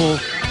simple,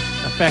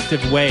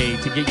 effective way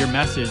to get your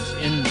message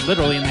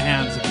literally in the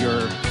hands of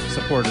your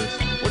supporters.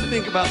 What do you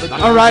think about the...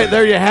 All right,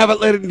 there you have it,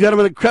 ladies and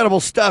gentlemen. Incredible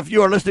stuff.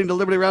 You are listening to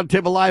Liberty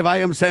Roundtable Live. I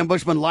am Sam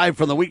Bushman, live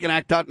from the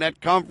WeCanAct.net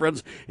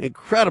conference.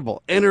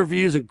 Incredible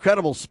interviews,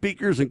 incredible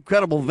speakers,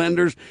 incredible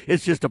vendors.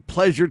 It's just a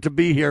pleasure to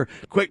be here.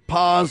 Quick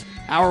pause.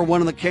 Hour one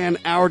in the can.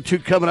 Hour two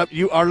coming up.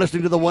 You are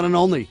listening to the one and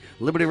only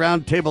Liberty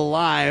Roundtable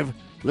Live.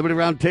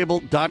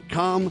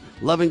 LibertyRoundtable.com,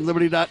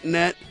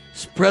 LovingLiberty.net.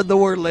 Spread the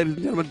word, ladies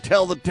and gentlemen.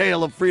 Tell the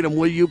tale of freedom,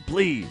 will you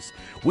please?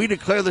 We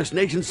declare this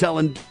nation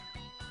shall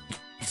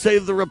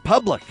save the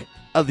Republic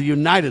of the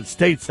United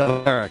States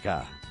of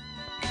America.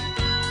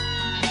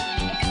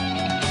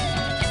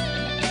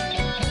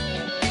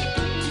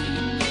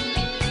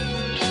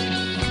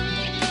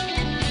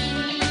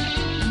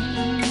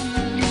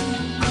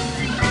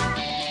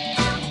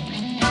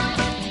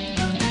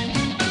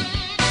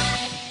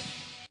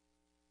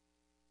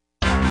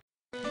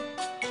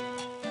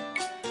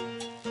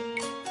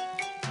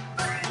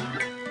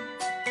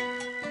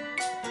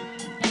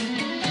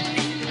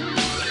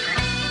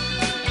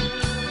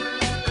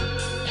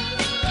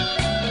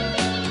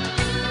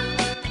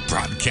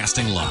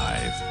 Broadcasting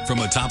live from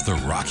atop the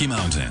Rocky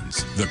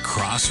Mountains, the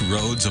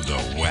crossroads of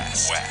the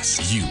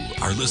West. You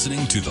are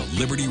listening to the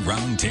Liberty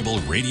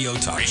Roundtable Radio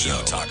Talk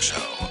Show.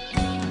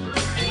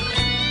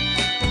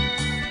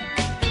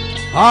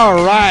 All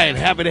right.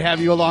 Happy to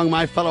have you along,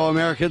 my fellow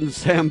Americans.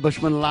 Sam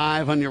Bushman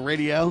live on your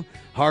radio.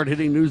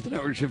 Hard-hitting news the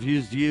networks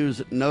refuse to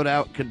use, no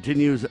doubt,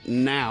 continues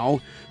now.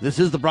 This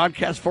is the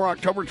broadcast for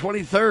October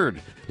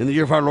 23rd in the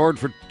year of our Lord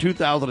for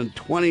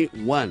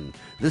 2021.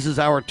 This is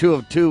our 2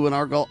 of 2, and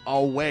our goal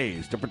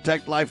always to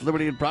protect life,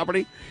 liberty, and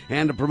property,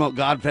 and to promote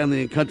God, family,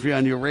 and country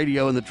on your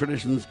radio and the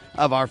traditions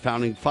of our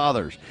founding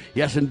fathers.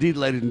 Yes, indeed,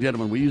 ladies and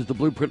gentlemen, we use the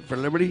blueprint for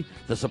liberty,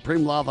 the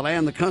supreme law of the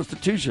land, the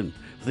Constitution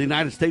for the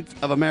United States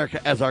of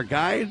America as our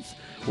guides.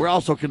 We're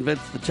also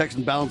convinced the checks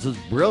and balances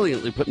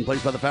brilliantly put in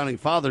place by the Founding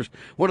Fathers,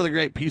 one of the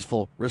great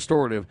peaceful,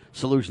 restorative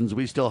solutions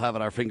we still have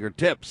at our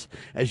fingertips.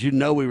 As you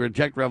know, we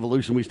reject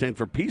revolution. We stand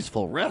for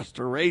peaceful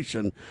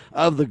restoration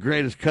of the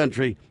greatest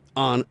country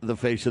on the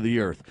face of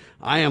the earth.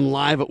 I am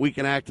live at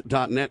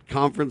weekinact.net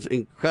conference.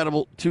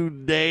 Incredible 2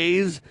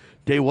 days.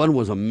 Day 1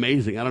 was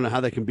amazing. I don't know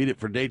how they can beat it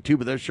for day 2,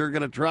 but they're sure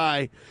going to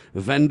try.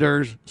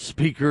 Vendors,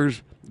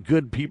 speakers,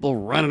 good people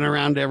running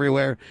around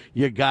everywhere.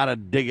 You got to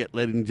dig it,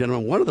 ladies and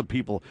gentlemen. One of the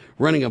people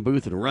running a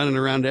booth and running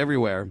around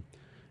everywhere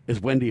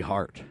is Wendy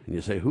Hart. And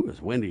you say, who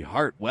is Wendy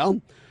Hart?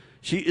 Well,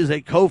 she is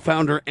a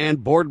co-founder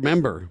and board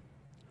member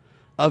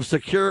of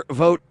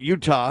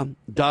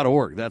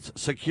SecureVoteUtah.org. That's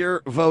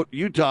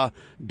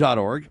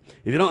SecureVoteUtah.org.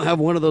 If you don't have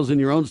one of those in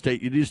your own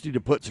state, you just need to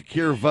put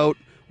SecureVote,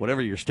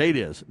 whatever your state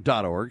is,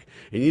 .org.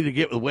 And you need to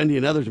get with Wendy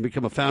and others and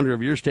become a founder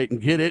of your state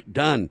and get it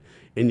done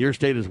in your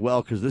state as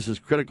well, because this is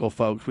critical,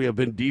 folks. We have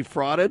been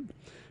defrauded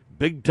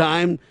big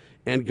time,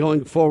 and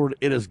going forward,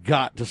 it has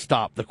got to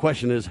stop. The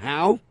question is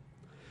how?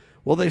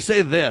 Well, they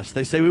say this.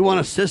 They say we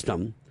want a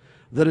system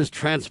that is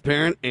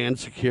transparent and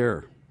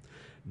secure.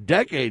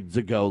 Decades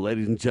ago,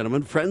 ladies and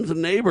gentlemen, friends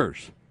and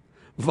neighbors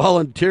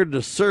volunteered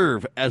to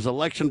serve as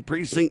election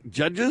precinct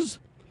judges,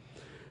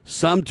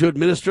 some to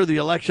administer the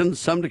elections,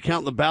 some to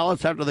count the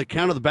ballots. After they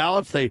counted the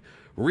ballots, they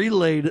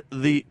relayed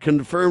the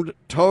confirmed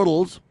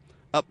totals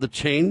up the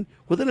chain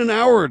within an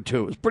hour or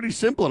two. It was pretty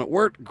simple, and it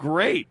worked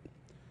great.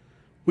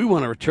 We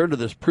want to return to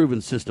this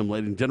proven system,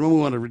 ladies and gentlemen.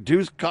 We want to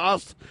reduce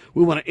costs.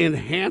 We want to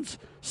enhance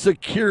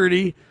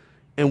security,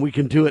 and we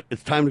can do it.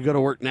 It's time to go to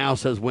work now,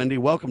 says Wendy.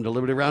 Welcome to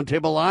Liberty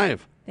Roundtable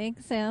Live.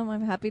 Thanks, Sam.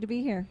 I'm happy to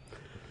be here.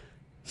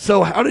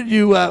 So how did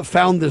you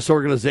found this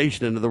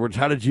organization? In other words,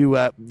 how did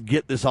you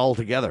get this all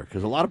together?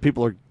 Because a lot of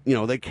people are,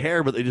 they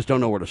care, but they just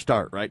don't know where to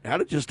start, right? How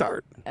did you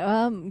start?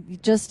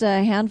 Just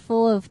a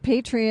handful of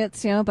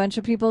patriots, a bunch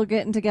of people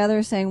getting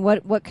together saying,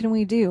 what can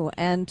we do?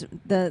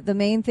 And the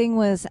main thing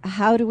was,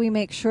 how do we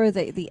make sure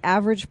that the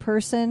average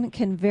person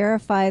can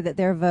verify that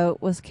their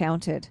vote was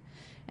counted?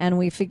 And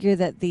we figure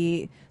that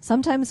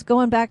sometimes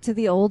going back to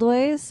the old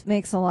ways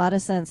makes a lot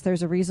of sense.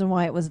 There's a reason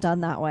why it was done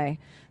that way.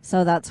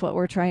 So that's what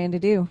we're trying to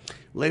do.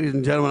 Ladies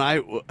and gentlemen,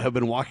 I have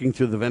been walking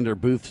through the vendor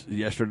booths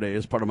yesterday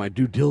as part of my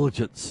due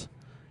diligence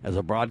as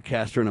a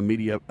broadcaster and a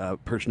media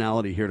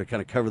personality here to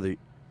kind of cover the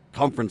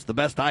conference the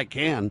best I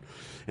can.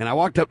 And I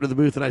walked up to the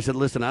booth and I said,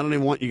 listen, I don't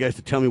even want you guys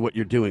to tell me what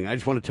you're doing. I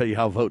just want to tell you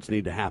how votes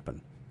need to happen.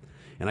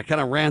 And I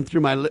kind of ran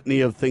through my litany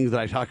of things that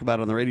I talk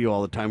about on the radio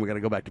all the time. We got to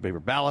go back to paper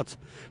ballots.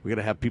 We got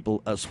to have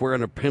people swear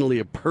under penalty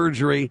of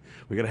perjury.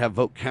 We got to have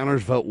vote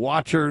counters, vote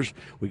watchers.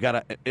 We got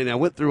to, and I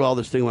went through all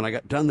this thing. When I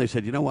got done, they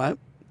said, you know what?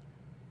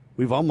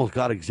 We've almost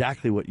got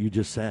exactly what you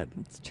just said.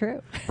 It's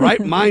true.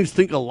 Bright minds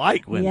think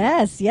alike, Wendy.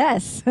 Yes,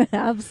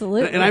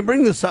 absolutely. And I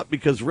bring this up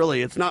because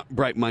really it's not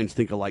bright minds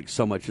think alike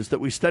so much. It's that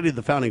we studied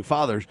the Founding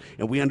Fathers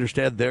and we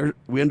understood their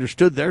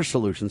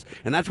solutions,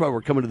 and that's why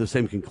we're coming to the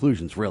same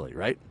conclusions, really,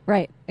 right?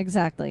 Right,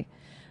 exactly.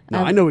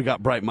 Now, I know we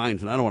got bright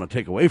minds, and I don't want to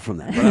take away from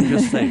that, but I'm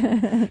just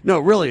saying. No,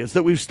 really, it's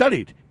that we've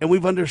studied, and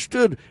we've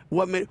understood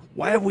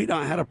why have we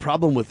not had a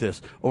problem with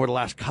this over the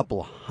last couple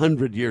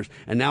 100 years,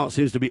 and now it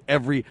seems to be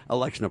every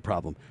election a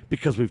problem,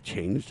 because we've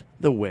changed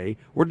the way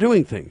we're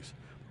doing things.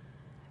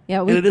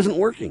 Yeah, and it isn't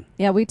working.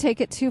 Yeah, we take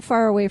it too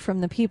far away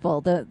from the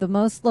people. The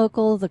most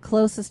local, the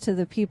closest to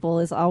the people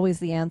is always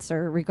the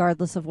answer,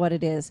 regardless of what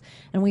it is.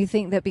 And we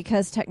think that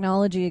because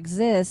technology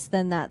exists,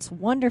 then that's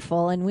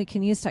wonderful, and we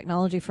can use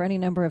technology for any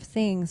number of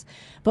things,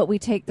 but we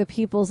take the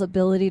people's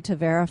ability to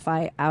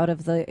verify out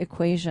of the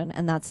equation,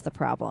 and that's the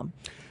problem.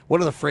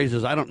 One of the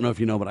phrases, I don't know if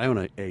you know, but I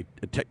own a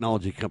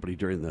technology company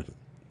during the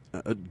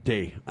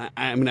day.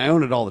 I mean, I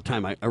own it all the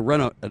time. I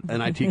run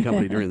an IT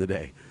company during the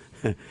day.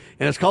 And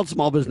it's called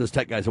Small Business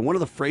Tech Guys. And one of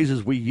the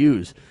phrases we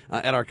use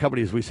at our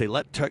company is we say,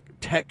 let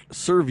tech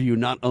serve you,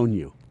 not own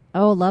you.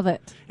 Oh, love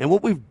it. And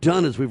what we've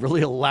done is we've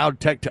really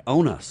allowed tech to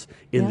own us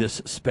in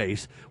this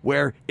space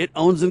where it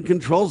owns and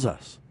controls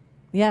us.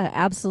 Yeah,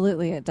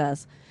 absolutely it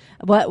does.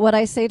 What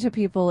I say to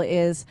people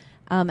is,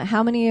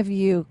 how many of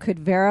you could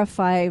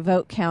verify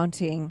vote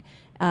counting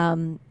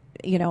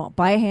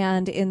by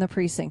hand in the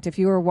precinct, if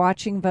you were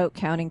watching vote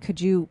counting,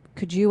 could you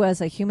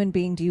as a human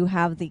being, do you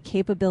have the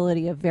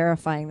capability of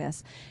verifying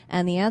this?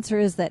 And the answer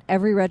is that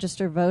every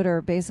registered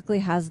voter basically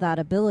has that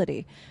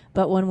ability.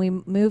 But when we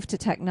move to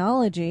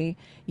technology,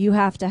 you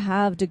have to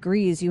have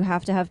degrees. You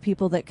have to have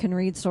people that can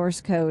read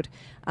source code.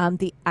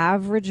 The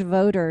average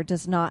voter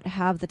does not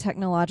have the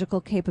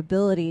technological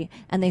capability,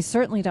 and they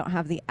certainly don't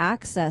have the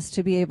access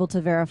to be able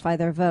to verify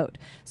their vote.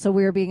 So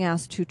we are being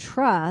asked to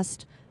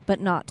trust, but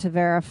not to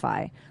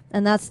verify.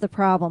 And that's the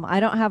problem.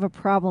 I don't have a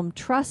problem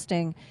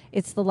trusting.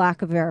 It's the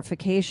lack of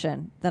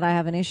verification that I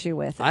have an issue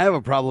with. I have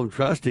a problem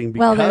trusting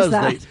Well, there's because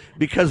that.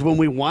 because when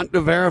we want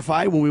to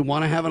verify, when we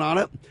want to have an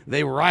audit,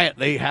 they riot.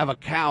 They have a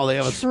cow. They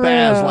have a True.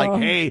 spaz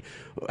like, hey,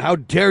 how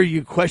dare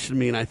you question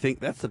me? And I think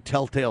that's a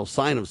telltale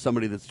sign of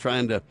somebody that's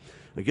trying to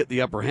get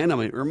the upper hand on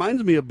me. It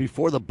reminds me of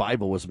before the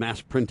Bible was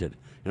mass printed.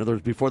 In other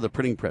words, before the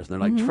printing press.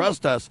 And they're like,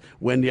 trust us,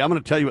 Wendy. I'm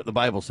going to tell you what the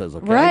Bible says,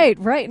 okay?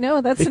 Right.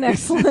 No, that's an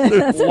excellent, that's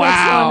an excellent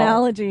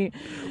analogy.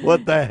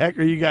 What the heck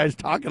are you guys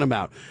talking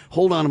about?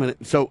 Hold on a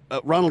minute. So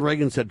Ronald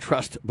Reagan said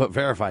trust but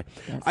verify.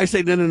 Yes. I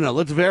say, no.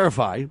 Let's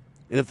verify. And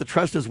if the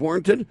trust is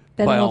warranted,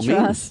 then by we'll all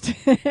trust.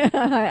 means.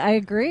 I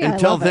agree.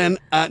 Until then,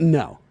 it.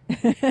 No.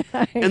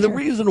 And the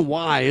reason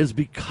why is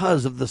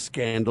because of the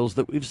scandals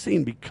that we've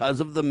seen, because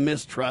of the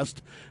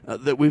mistrust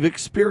that we've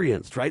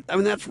experienced, right? I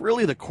mean, that's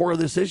really the core of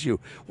this issue.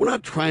 We're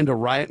not trying to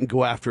riot and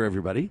go after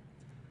everybody.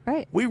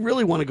 Right. We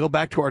really want to go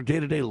back to our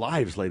day-to-day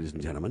lives, ladies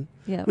and gentlemen.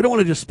 Yep. We don't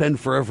want to just spend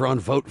forever on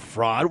vote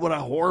fraud. What a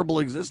horrible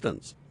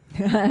existence.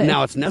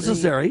 Now, it's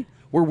necessary.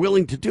 We're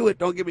willing to do it.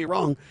 Don't get me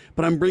wrong.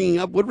 But I'm bringing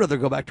up, would rather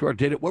go back to our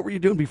data. What were you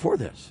doing before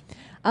this?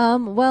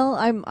 Well,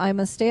 I'm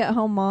a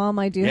stay-at-home mom.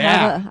 I do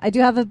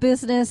have a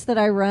business that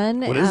I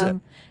run. What is it?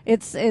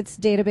 It's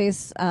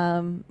database.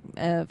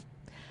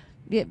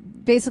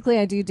 Basically,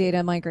 I do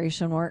data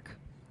migration work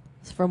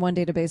from one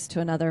database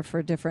to another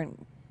for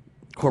different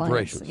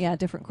corporations. Clients. Yeah,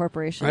 different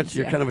corporations. Right, so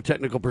you're kind of a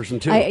technical person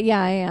too. I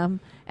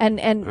am.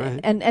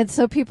 And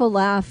so people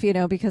laugh,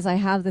 because I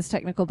have this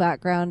technical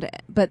background.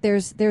 But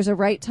there's a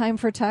right time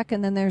for tech,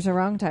 and then there's a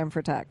wrong time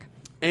for tech.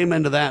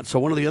 Amen to that. So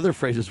one of the other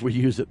phrases we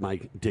use at my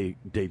day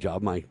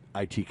job, my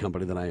IT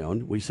company that I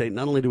own, we say,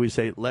 not only do we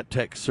say, let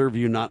tech serve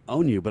you, not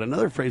own you, but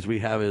another phrase we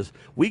have is,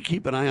 we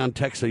keep an eye on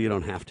tech so you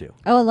don't have to.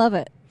 Oh, I love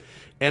it.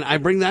 And I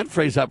bring that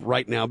phrase up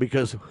right now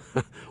because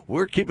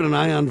we're keeping an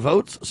eye on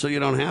votes so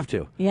you don't have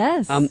to.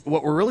 Yes.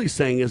 What we're really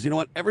saying is, you know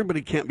what?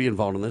 Everybody can't be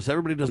involved in this.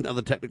 Everybody doesn't have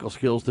the technical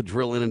skills to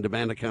drill in and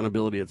demand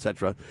accountability,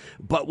 etc.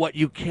 But what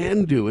you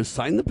can do is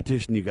sign the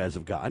petition you guys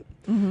have got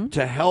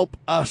to help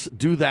us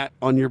do that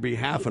on your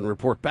behalf and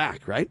report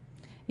back, right?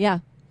 Yeah.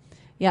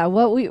 Yeah.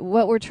 What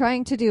we're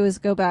trying to do is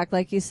go back,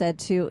 like you said,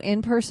 to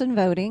in-person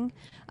voting.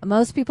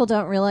 Most people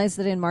don't realize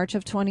that in March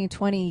of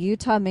 2020,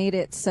 Utah made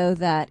it so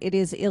that it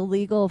is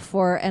illegal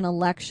for an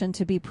election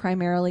to be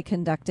primarily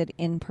conducted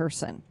in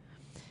person.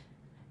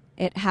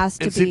 It has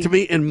to be. See, to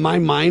me, in my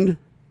mind,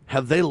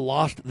 have they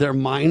lost their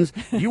minds?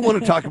 You want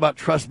to talk about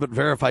trust but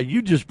verify.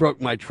 You just broke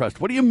my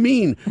trust. What do you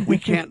mean we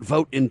can't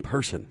vote in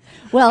person?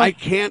 Well, I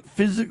can't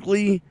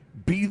physically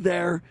be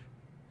there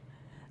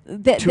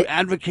to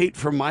advocate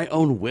for my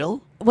own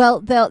will? Well,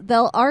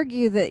 they'll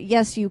argue that,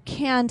 yes, you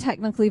can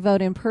technically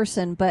vote in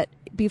person, but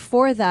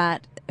before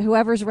that,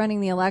 whoever's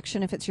running the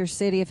election, if it's your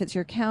city, if it's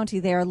your county,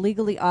 they are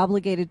legally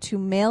obligated to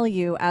mail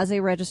you as a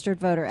registered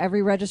voter.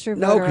 Every registered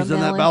voter. No, because then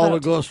that ballot will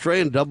go astray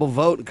and double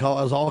vote and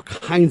cause all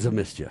kinds of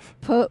mischief.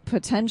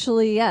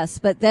 Potentially, yes.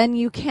 But then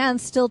you can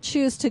still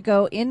choose to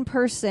go in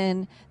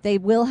person. They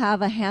will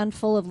have a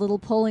handful of little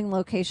polling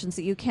locations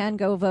that you can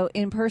go vote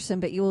in person,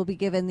 but you will be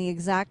given the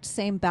exact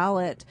same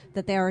ballot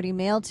that they already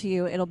mailed to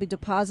you. It'll be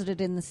deposited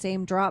in the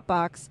same drop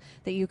box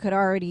that you could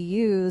already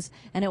use,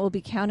 and it will be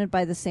counted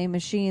by the same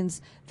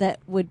machines that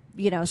would,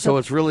 So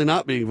it's really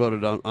not being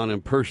voted on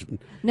in person.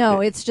 No,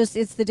 it's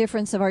the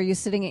difference of, are you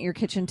sitting at your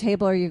kitchen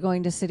table or are you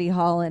going to City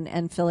Hall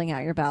and filling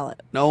out your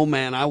ballot? No,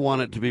 man, I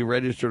want it to be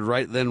registered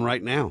right then,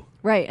 right now.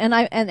 Right,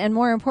 and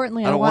more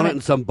importantly, I don't want it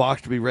in some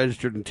box to be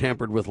registered and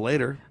tampered with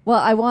later. Well,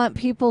 I want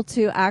people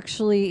to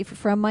actually,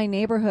 from my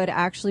neighborhood,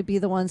 actually be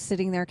the ones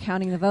sitting there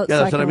counting the votes. Yeah,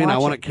 that's so what I mean. I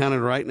want it it counted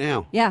right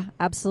now. Yeah,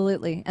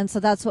 absolutely. And so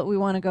that's what we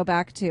want to go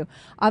back to.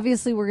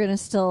 Obviously, we're going to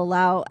still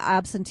allow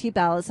absentee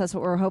ballots. That's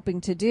what we're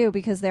hoping to do,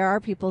 because there are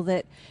people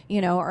that,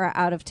 are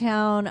out of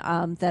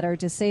town, that are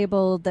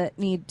disabled, that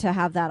need to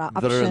have that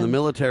option. That are in the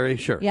military,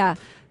 sure. Yeah.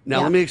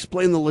 Now, let me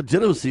explain the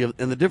legitimacy and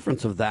the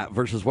difference of that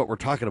versus what we're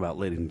talking about,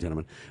 ladies and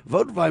gentlemen.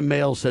 Vote by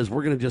mail says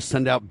we're going to just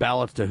send out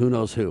ballots to who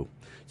knows who.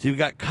 So you've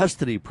got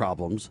custody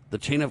problems, the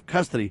chain of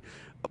custody,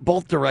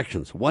 both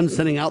directions. One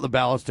sending out the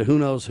ballots to who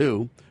knows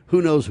who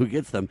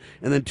gets them,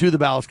 and then two, the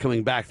ballots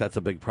coming back. That's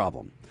a big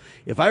problem.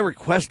 If I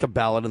request a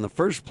ballot in the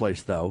first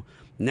place, though,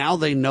 now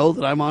they know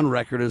that I'm on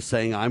record as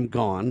saying I'm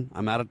gone,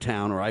 I'm out of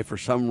town, or I, for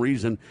some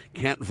reason,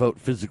 can't vote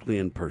physically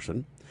in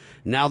person.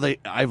 Now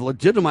I've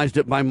legitimized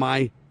it by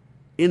my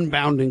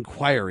inbound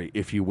inquiry,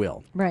 if you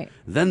will. Right.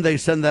 Then they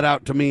send that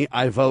out to me,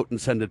 I vote and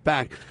send it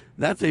back.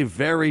 That's a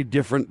very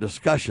different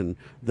discussion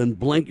than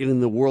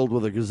blanketing the world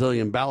with a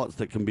gazillion ballots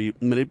that can be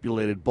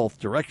manipulated both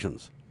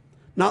directions.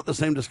 Not the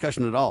same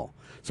discussion at all.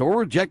 So we're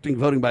rejecting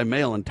voting by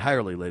mail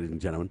entirely, ladies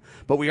and gentlemen,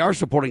 but we are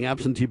supporting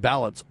absentee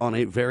ballots on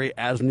a very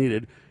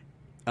as-needed.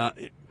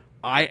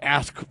 I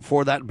ask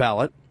for that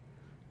ballot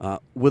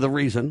with a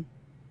reason,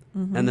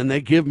 and then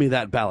they give me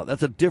that ballot.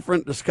 That's a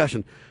different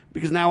discussion,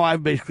 because now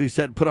I've basically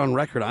said, put on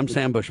record, I'm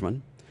Sam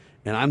Bushman,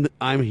 and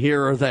I'm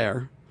here or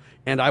there,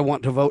 and I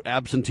want to vote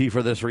absentee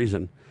for this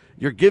reason.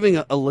 You're giving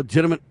a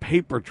legitimate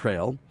paper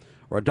trail,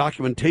 or a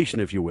documentation,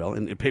 if you will,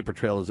 and a paper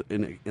trail is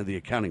in the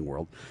accounting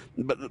world.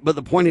 But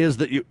the point is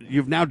that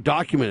you've now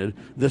documented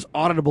this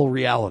auditable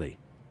reality,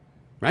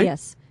 right?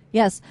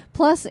 Yes.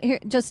 Plus, here,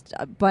 just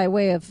by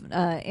way of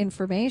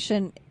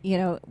information,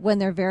 when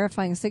they're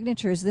verifying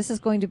signatures, this is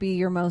going to be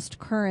your most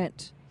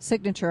current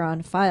signature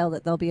on file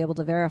that they'll be able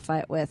to verify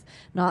it with,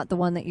 not the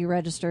one that you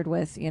registered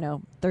with,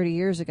 30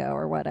 years ago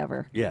or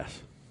whatever.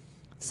 Yes.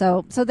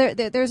 So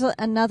there's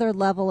another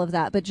level of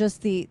that, but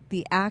just the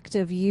act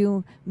of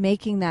you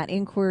making that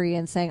inquiry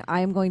and saying,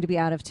 I'm going to be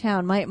out of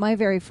town. My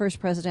very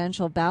first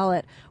presidential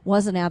ballot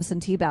was an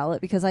absentee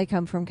ballot because I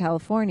come from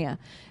California,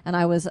 and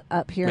I was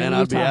up here in Utah. Man,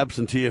 I'd be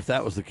absentee if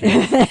that was the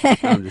case.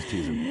 I'm just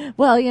teasing.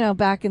 Well,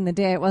 back in the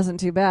day it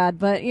wasn't too bad,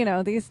 but,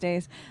 these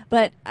days.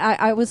 But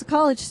I was a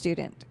college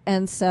student,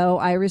 and so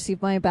I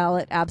received my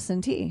ballot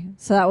absentee.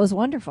 So that was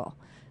wonderful.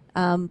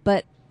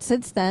 But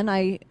since then,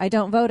 I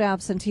don't vote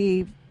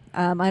absentee.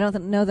 I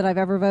don't know that I've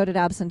ever voted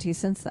absentee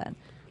since then.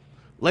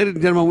 Ladies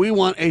and gentlemen, we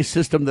want a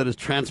system that is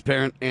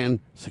transparent and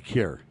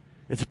secure.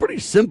 It's a pretty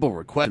simple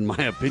request, in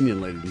my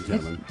opinion, ladies and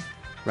gentlemen.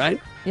 Right?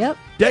 Yep.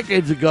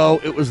 Decades ago,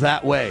 it was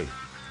that way.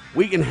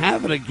 We can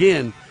have it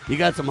again. You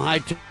got some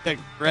high-tech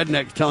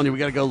rednecks telling you we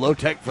got to go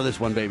low-tech for this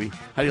one, baby.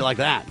 How do you like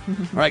that? All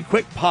right,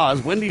 quick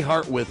pause. Wendy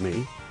Hart with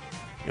me,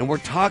 and we're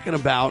talking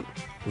about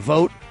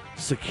vote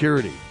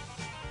security.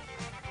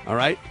 All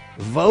right?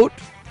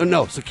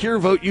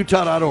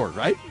 SecureVoteUtah.org,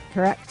 right?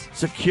 Correct.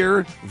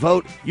 Secure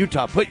Vote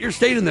Utah. Put your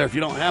state in there if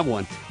you don't have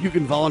one. You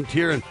can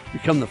volunteer and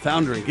become the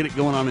founder and get it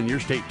going on in your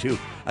state, too.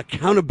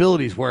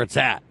 Accountability is where it's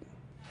at.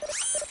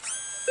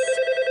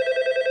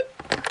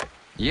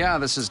 Yeah,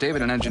 this is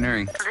David in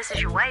engineering. This is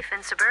your wife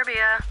in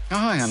suburbia. Oh,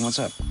 hi, hon. What's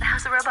up?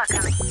 How's the robot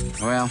coming?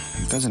 Well,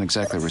 it doesn't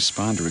exactly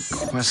respond to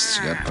requests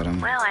yet, but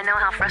Well, I know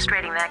how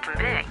frustrating that can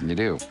be. You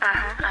do?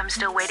 Uh-huh. I'm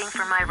still waiting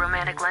for my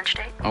romantic lunch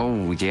date.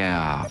 Oh,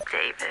 yeah.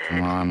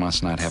 David. Well, I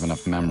must not have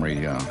enough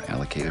memory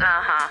allocated.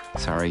 Uh-huh.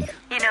 Sorry.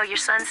 Your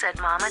son said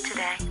mama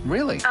today.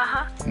 Really?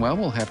 Uh-huh. Well,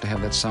 we'll have to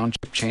have that sound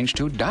chip changed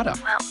to data.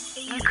 Well,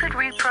 you could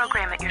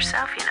reprogram it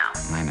yourself,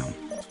 I know.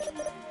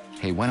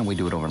 Hey, why don't we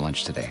do it over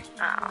lunch today?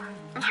 Oh,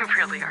 you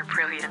really are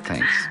brilliant.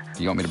 Thanks.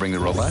 You want me to bring the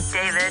robot?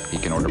 David. He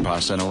can order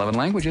pasta in 11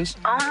 languages.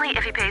 Only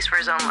if he pays for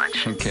his own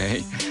lunch.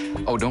 Okay.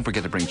 Oh, don't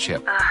forget to bring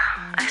Chip.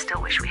 I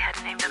still wish we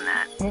hadn't named him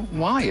that. Well,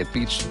 why? It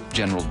beats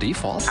general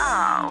default.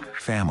 Oh.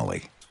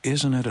 Family.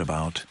 Isn't it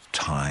about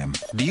time?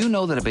 Do you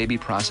know that a baby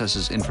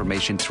processes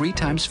information 3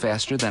 times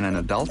faster than an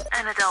adult?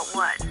 An adult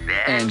what?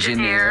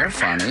 Engineer.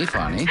 Funny.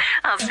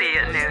 I'll see you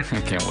at noon.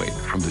 I can't wait.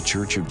 From the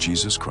Church of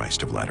Jesus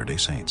Christ of Latter-day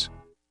Saints.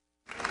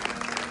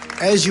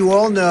 As you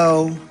all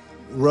know,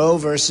 Roe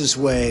versus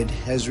Wade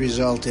has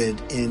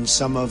resulted in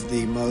some of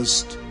the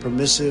most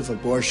permissive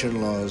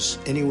abortion laws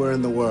anywhere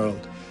in the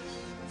world.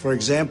 For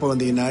example, in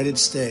the United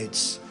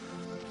States,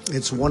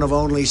 it's one of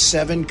only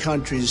 7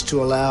 countries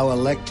to allow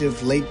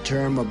elective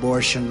late-term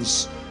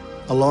abortions,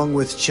 along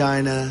with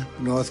China,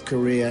 North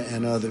Korea,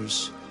 and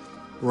others.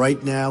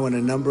 Right now, in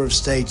a number of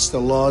states, the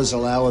laws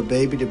allow a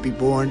baby to be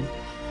born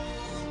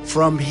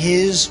from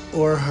his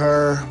or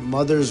her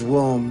mother's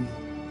womb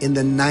in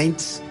the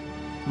 9th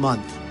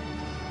month.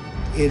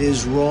 It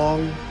is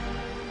wrong.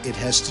 It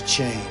has to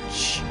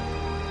change.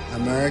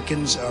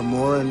 Americans are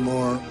more and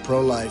more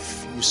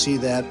pro-life. You see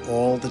that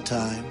all the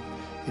time.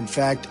 In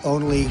fact,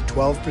 only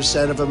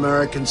 12% of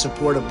Americans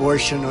support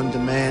abortion on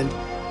demand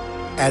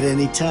at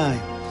any time.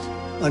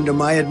 Under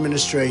my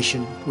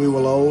administration, we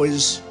will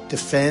always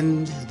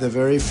defend the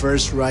very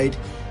first right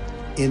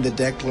in the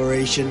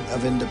Declaration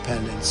of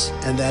Independence,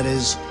 and that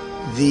is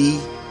the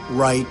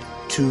right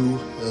to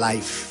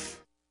life.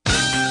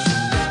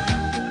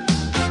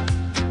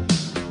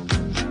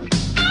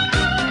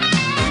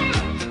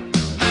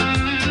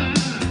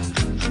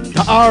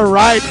 All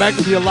right, back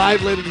with you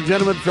live, ladies and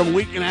gentlemen, from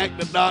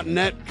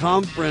WeCanAct.net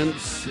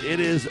conference. It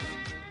is,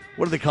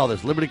 what do they call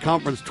this, Liberty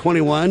Conference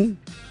 21?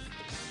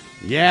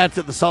 Yeah, it's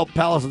at the Salt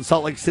Palace in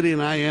Salt Lake City,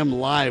 and I am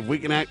live.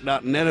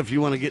 WeCanAct.net if you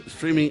want to get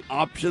streaming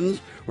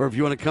options, or if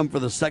you want to come for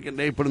the second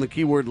day, put in the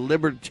keyword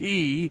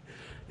Liberty,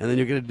 and then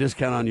you'll get a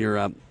discount on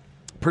your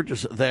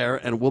purchase there,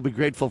 and we'll be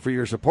grateful for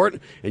your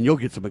support, and you'll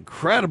get some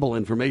incredible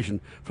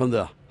information from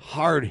the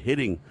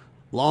hard-hitting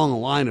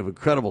long line of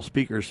incredible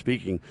speakers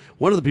speaking.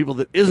 One of the people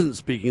that isn't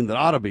speaking that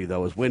ought to be,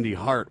 though, is Wendy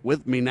Hart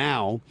with me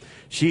now.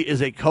 She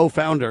is a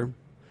co-founder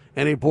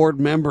and a board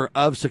member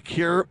of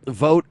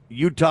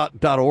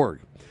SecureVoteUtah.org.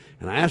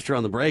 And I asked her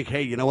on the break,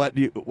 hey, you know what?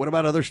 What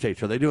about other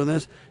states? Are they doing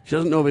this? She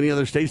doesn't know of any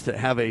other states that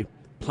have a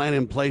plan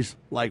in place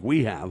like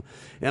we have.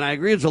 And I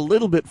agree it's a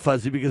little bit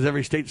fuzzy because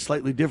every state's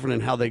slightly different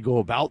in how they go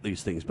about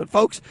these things. But,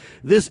 folks,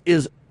 this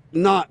is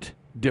not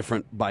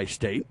different by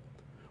state.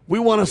 We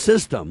want a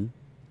system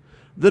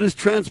that is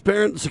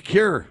transparent and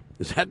secure.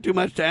 Is that too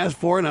much to ask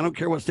for? And I don't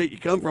care what state you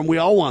come from. We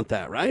all want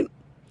that, right?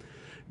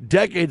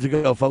 Decades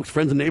ago, folks,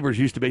 friends and neighbors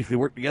used to basically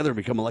work together and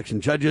become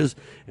election judges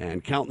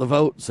and count the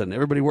votes, and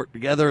everybody worked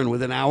together, and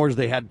within hours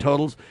they had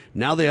totals.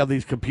 Now they have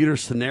these computer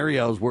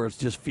scenarios where it's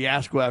just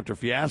fiasco after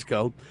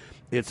fiasco.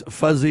 It's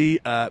fuzzy.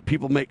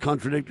 People make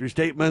contradictory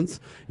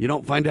statements. You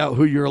don't find out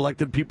who your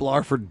elected people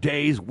are for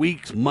days,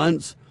 weeks,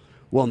 months.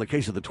 Well, in the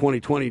case of the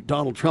 2020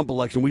 Donald Trump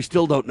election, we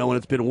still don't know, and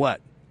it's been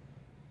what?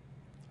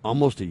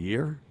 Almost a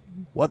year?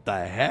 What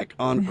the heck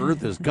on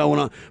earth is going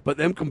on? But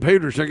them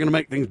computers are going to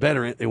make things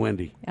better, ain't they,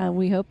 Wendy?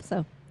 We hope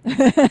so.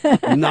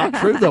 Not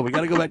true, though. We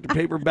got to go back to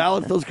paper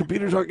ballots. Those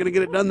computers aren't going to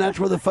get it done. That's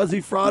where the fuzzy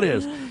fraud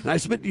is. And I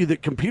submit to you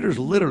that computers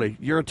literally,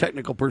 you're a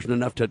technical person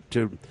enough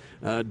to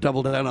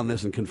double down on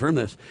this and confirm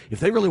this. If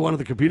they really wanted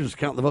the computers to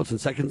count the votes in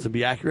seconds and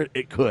be accurate,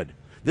 it could.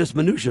 This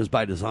minutia is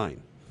by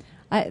design.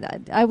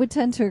 I would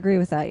tend to agree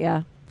with that,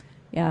 yeah.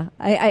 Yeah.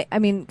 I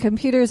mean,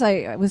 computers,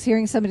 I was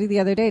hearing somebody the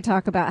other day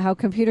talk about how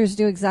computers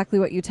do exactly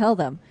what you tell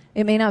them.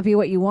 It may not be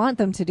what you want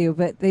them to do,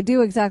 but they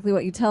do exactly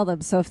what you tell them.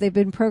 So if they've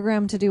been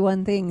programmed to do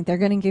one thing, they're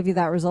going to give you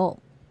that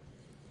result.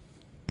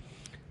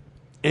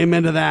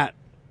 Amen to that.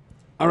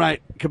 All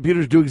right.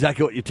 Computers do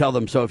exactly what you tell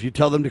them. So if you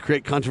tell them to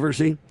create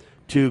controversy,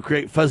 to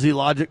create fuzzy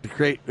logic, to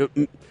create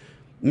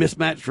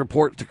mismatched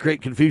reports, to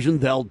create confusion,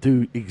 they'll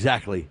do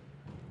exactly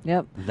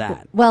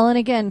that. Well, and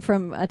again,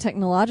 from a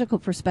technological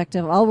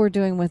perspective, all we're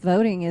doing with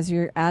voting is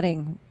you're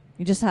adding.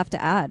 You just have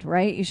to add,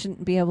 right? You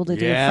shouldn't be able to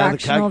do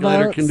fractional the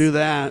calculator votes. Can do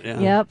that. Yeah.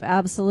 Yep,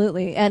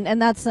 absolutely.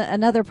 And that's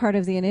another part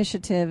of the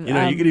initiative. You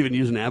know, you could even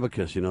use an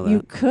abacus, you know that.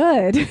 You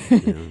could.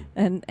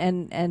 Yeah.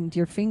 and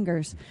your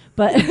fingers.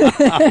 But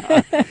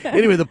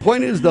anyway, the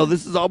point is, though,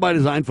 this is all by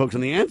design, folks,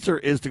 and the answer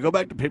is to go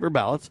back to paper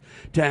ballots,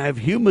 to have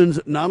humans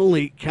not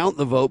only count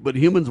the vote, but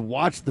humans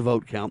watch the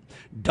vote count,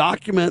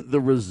 document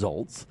the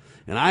results.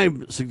 And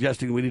I'm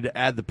suggesting we need to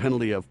add the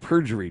penalty of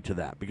perjury to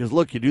that. Because,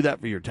 look, you do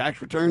that for your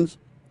tax returns.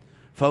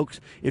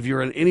 Folks, if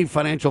you're in any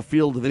financial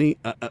field of any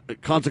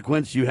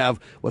consequence, you have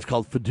what's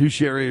called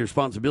fiduciary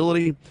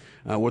responsibility,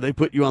 where they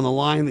put you on the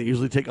line. They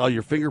usually take all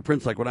your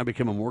fingerprints, like when I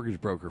became a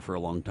mortgage broker for a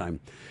long time.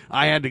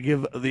 I had to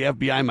give the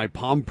FBI my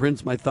palm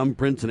prints, my thumb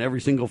prints, and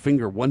every single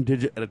finger, one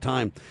digit at a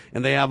time.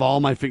 And they have all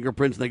my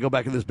fingerprints, and they go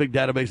back in this big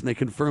database, and they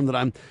confirm that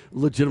I'm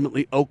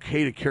legitimately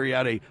okay to carry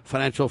out a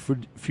financial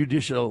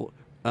fiducial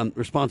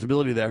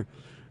responsibility there.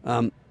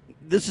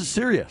 This is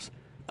serious.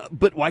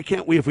 But why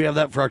can't we, if we have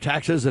that for our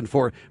taxes and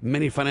for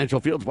many financial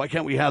fields, why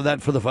can't we have that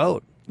for the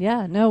vote?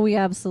 Yeah, no, we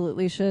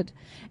absolutely should.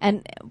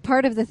 And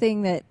part of the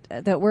thing that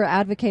we're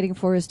advocating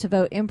for is to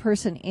vote in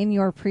person in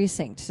your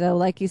precinct. So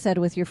like you said,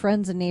 with your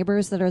friends and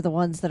neighbors that are the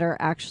ones that are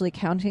actually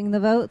counting the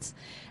votes.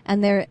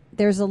 And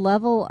there's a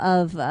level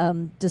of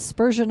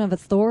dispersion of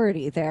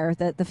authority there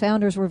that the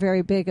founders were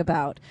very big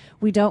about.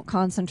 We don't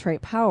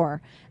concentrate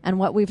power. And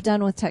what we've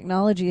done with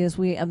technology is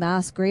we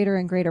amass greater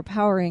and greater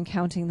power in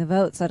counting the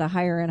votes at a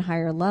higher and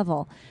higher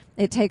level.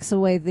 It takes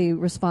away the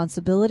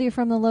responsibility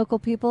from the local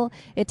people.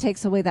 It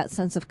takes away that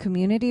sense of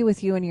community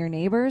with you and your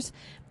neighbors,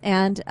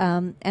 and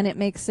it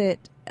makes it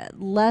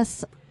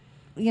less,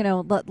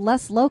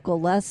 less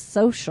local, less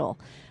social.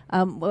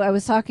 I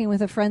was talking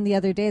with a friend the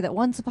other day that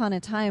once upon a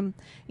time,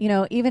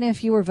 even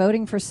if you were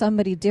voting for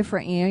somebody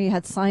different, you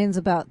had signs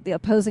about the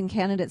opposing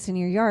candidates in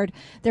your yard,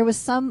 there was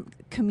some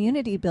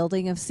community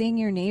building of seeing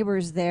your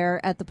neighbors there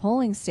at the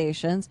polling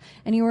stations,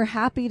 and you were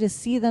happy to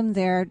see them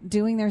there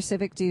doing their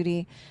civic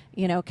duty,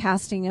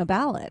 casting a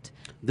ballot.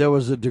 There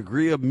was a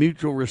degree of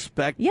mutual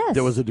respect. Yes.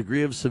 There was a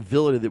degree of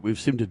civility that we've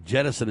seemed to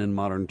jettison in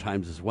modern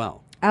times as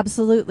well.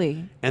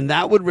 Absolutely. And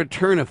that would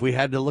return if we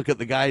had to look at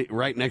the guy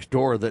right next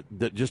door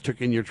that just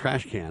took in your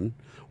trash can,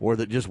 or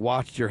that just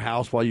watched your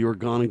house while you were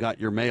gone and got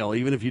your mail.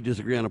 Even if you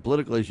disagree on a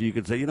political issue, you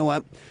could say, you know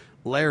what,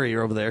 Larry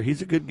over there,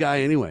 he's a good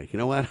guy anyway. You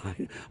know what,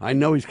 I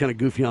know he's kind of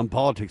goofy on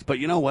politics, but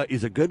you know what,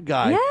 he's a good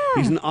guy. Yeah.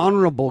 He's an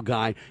honorable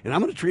guy, and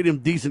I'm going to treat him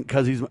decent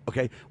because he's,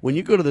 okay, when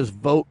you go to this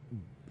vote,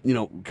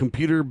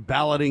 computer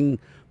balloting,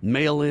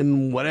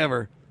 mail-in,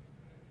 whatever,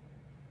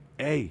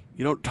 hey,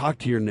 you don't talk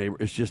to your neighbor.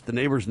 It's just the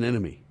neighbor's an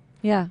enemy.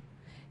 Yeah.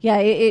 Yeah,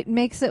 it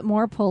makes it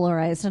more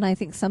polarized, and I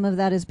think some of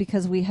that is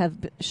because we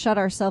have shut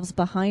ourselves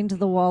behind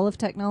the wall of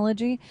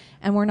technology,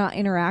 and we're not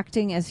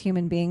interacting as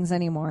human beings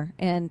anymore.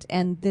 And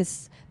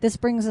this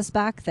brings us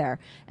back there.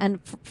 And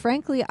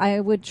frankly, I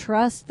would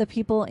trust the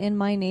people in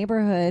my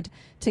neighborhood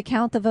to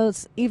count the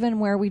votes even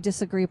where we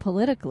disagree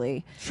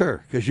politically.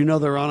 Sure, because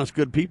they're honest,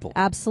 good people.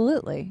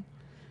 Absolutely.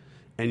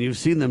 and you've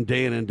seen them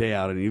day in and day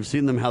out, and you've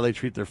seen them how they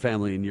treat their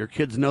family, and your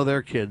kids know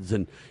their kids,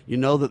 and you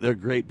know that they're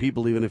great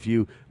people even if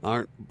you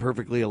aren't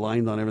perfectly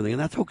aligned on everything,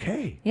 and that's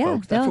okay,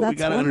 folks. That's what we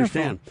got to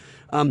understand.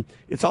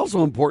 It's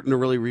also important to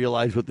really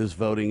realize with this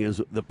voting is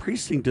the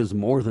precinct is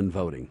more than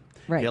voting.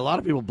 Right. A lot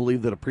of people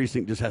believe that a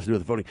precinct just has to do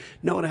with voting.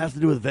 No, it has to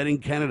do with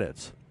vetting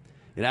candidates.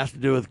 It has to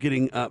do with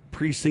getting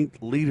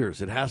precinct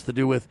leaders. It has to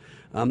do with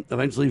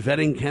eventually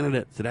vetting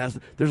candidates.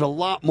 There's a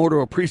lot more to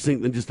a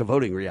precinct than just a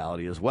voting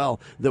reality as well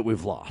that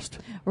we've lost.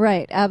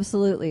 Right,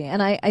 absolutely.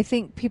 And I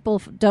think people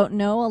don't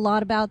know a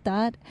lot about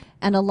that.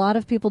 And a lot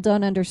of people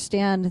don't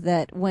understand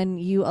that when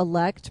you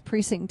elect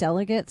precinct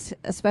delegates,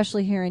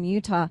 especially here in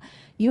Utah,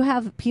 you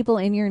have people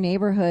in your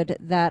neighborhood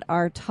that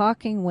are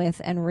talking with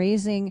and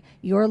raising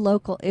your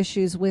local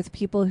issues with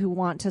people who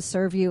want to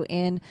serve you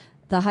in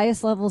the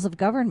highest levels of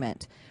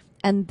government.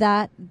 And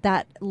that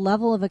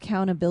level of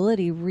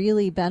accountability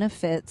really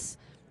benefits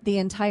the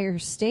entire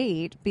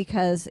state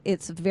because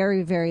it's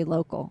very, very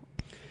local.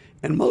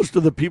 And most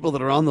of the people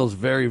that are on those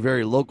very,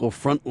 very local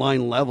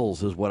frontline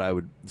levels is what I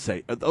would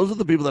say. Those are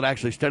the people that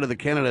actually study the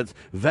candidates,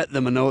 vet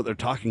them, and know what they're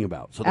talking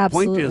about. So the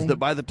point is that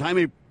by the time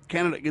a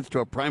candidate gets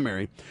to a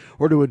primary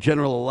or to a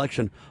general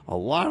election, a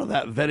lot of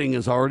that vetting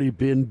has already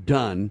been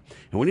done.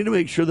 And we need to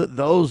make sure that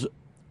those,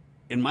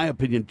 in my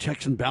opinion,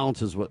 checks and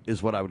balances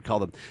is what I would call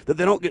them, that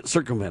they don't get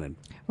circumvented.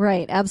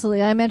 Right,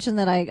 absolutely. I mentioned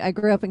that I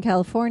grew up in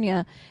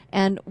California,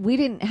 and we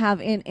didn't have,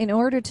 in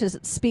order to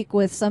speak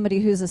with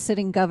somebody who's a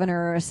sitting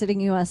governor or a sitting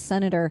U.S.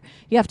 senator,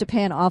 you have to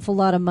pay an awful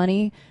lot of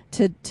money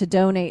to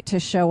donate to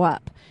show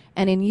up.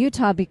 And in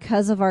Utah,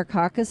 because of our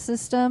caucus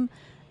system,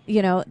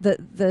 you know,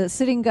 the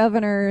sitting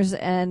governors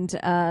and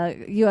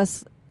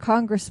U.S.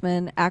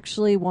 congressmen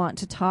actually want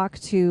to talk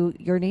to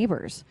your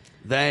neighbors.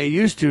 They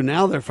used to.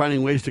 Now they're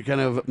finding ways to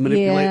kind of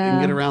manipulate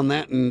and get around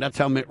that, and that's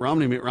how Mitt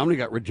Romney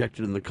got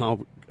rejected in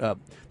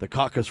the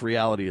caucus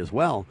reality as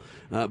well.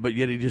 But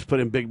yet he just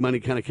put in big money,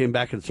 kind of came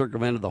back and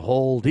circumvented the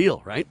whole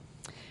deal, right?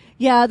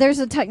 Yeah, there's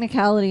a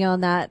technicality on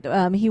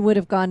that. He would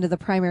have gone to the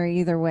primary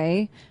either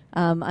way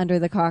under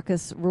the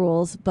caucus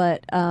rules,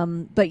 but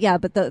those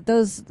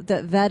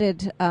that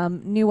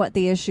vetted knew what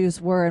the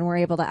issues were and were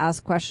able to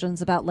ask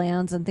questions about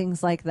lands and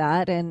things like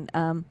that, and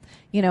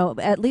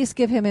at least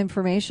give him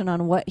information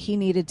on what he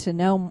needed to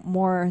know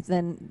more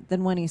than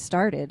when he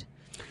started.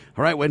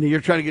 All right, Wendy, you're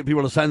trying to get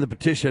people to sign the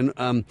petition.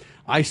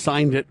 I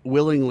signed it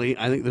willingly.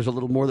 I think there's a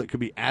little more that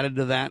could be added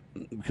to that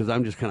because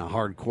I'm just kind of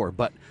hardcore.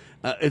 But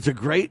it's a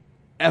great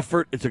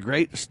effort. It's a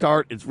great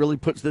start. It really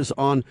puts this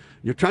on.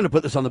 You're trying to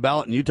put this on the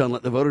ballot in Utah and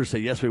let the voters say,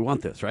 yes, we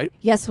want this, right?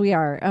 Yes, we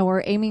are.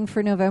 We're aiming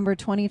for November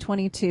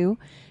 2022.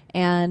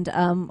 And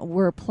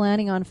we're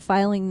planning on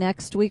filing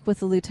next week with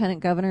the Lieutenant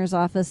Governor's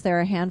office. There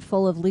are a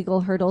handful of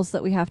legal hurdles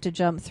that we have to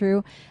jump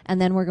through,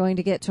 and then we're going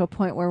to get to a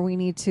point where we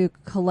need to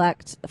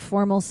collect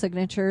formal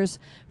signatures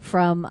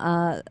from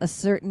a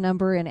certain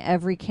number in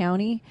every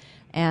county.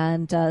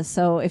 And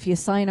so if you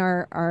sign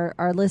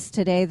our list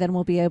today, then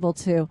we'll be able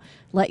to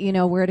let you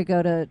know where to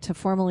go to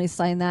formally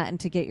sign that and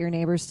to get your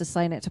neighbors to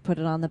sign it to put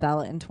it on the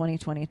ballot in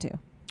 2022.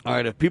 All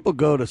right, if people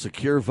go to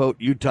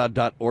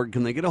securevoteutah.org,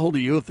 can they get a hold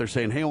of you if they're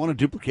saying, hey, I want to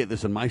duplicate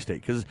this in my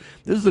state? Because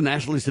this is a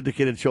nationally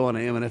syndicated show on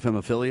AM and FM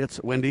affiliates,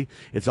 Wendy.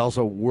 It's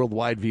also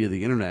worldwide via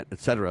the internet,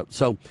 et cetera.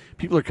 So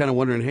people are kind of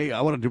wondering, hey,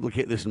 I want to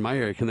duplicate this in my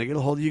area. Can they get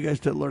a hold of you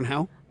guys to learn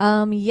how?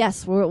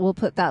 Yes, we'll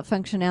put that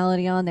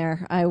functionality on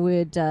there. I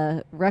would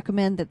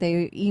recommend that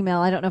they email.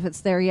 I don't know if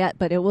it's there yet,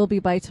 but it will be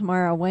by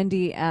tomorrow,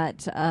 Wendy at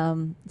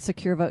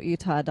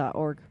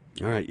securevoteutah.org.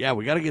 All right, yeah,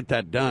 we got to get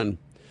that done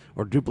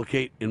or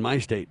duplicate in my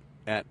state.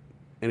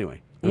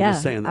 Anyway, I'm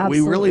just saying that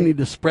absolutely. We really need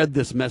to spread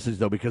this message,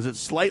 though, because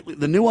it's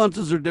the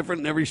nuances are different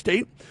in every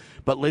state.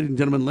 But, ladies and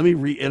gentlemen, let me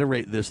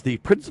reiterate this. The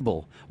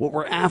principle, what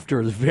we're after,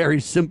 is very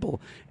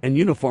simple and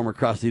uniform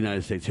across the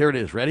United States. Here it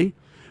is. Ready?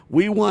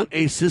 We want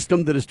a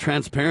system that is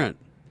transparent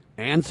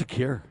and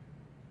secure.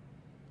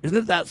 Isn't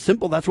it that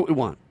simple? That's what we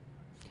want.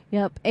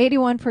 Yep.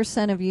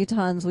 81% of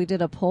Utahns, we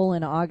did a poll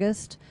in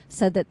August,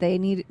 said that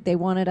they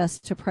wanted us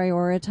to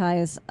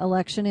prioritize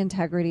election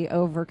integrity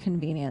over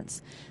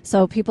convenience.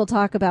 So people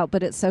talk about,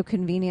 but it's so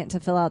convenient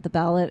to fill out the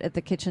ballot at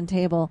the kitchen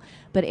table.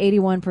 But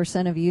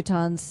 81% of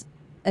Utahns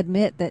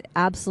admit that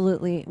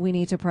absolutely we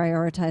need to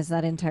prioritize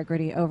that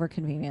integrity over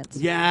convenience.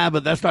 Yeah,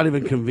 but that's not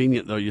even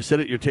convenient, though. You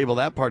sit at your table,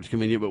 that part's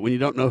convenient, but when you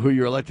don't know who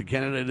your elected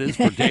candidate is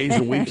for days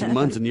and weeks and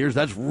months and years,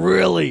 that's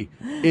really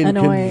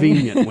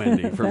inconvenient,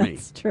 Wendy, for me.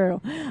 That's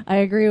true. I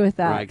agree with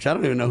that. Right, because I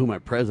don't even know who my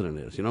president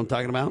is. You know what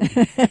I'm talking about?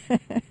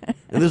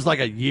 And this is like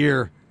a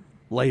year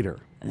later.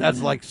 That's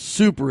like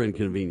super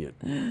inconvenient,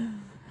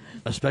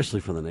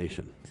 especially for the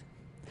nation.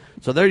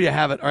 So there you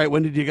have it. All right,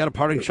 Wendy, do you got a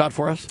parting shot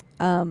for us?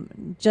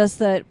 Just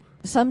that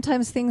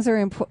sometimes things are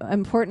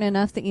important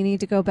enough that you need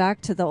to go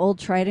back to the old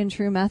tried and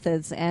true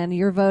methods, and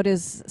your vote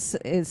is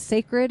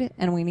sacred,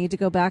 and we need to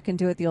go back and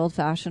do it the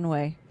old-fashioned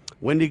way.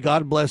 Wendy,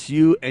 God bless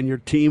you and your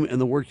team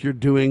and the work you're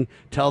doing.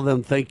 Tell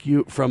them thank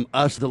you from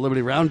us, the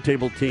Liberty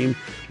Roundtable team.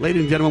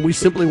 Ladies and gentlemen, we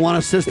simply want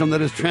a system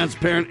that is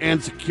transparent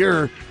and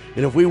secure,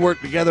 and if we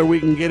work together, we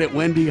can get it.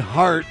 Wendy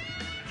Hart,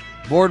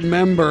 board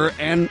member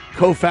and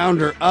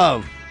co-founder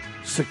of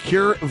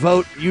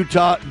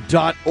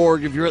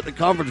SecureVoteUtah.org. If you're at the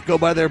conference, go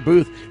by their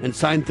booth and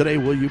sign today,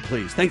 will you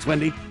please? Thanks,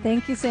 Wendy.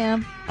 Thank you,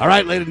 Sam. All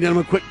right, ladies and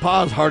gentlemen, quick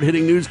pause.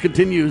 Hard-hitting news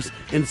continues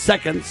in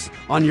seconds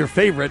on your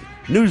favorite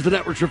news the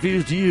networks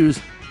refuse to use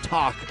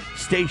talk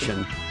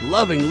station,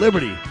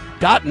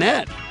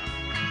 LovingLiberty.net.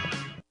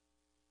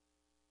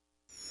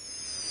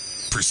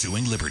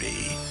 Pursuing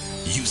liberty,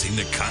 using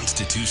the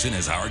Constitution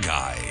as our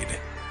guide.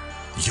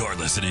 You're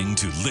listening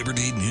to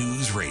Liberty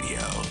News Radio.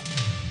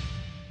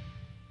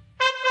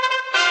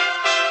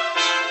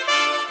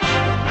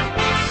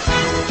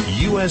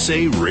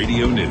 USA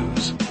Radio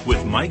News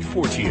with Mike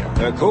Fortier.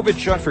 The COVID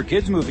shot for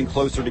kids moving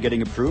closer to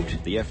getting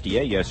approved. The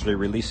FDA yesterday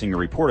releasing a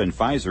report on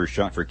Pfizer's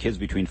shot for kids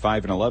between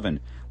 5 and 11.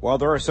 While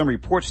there are some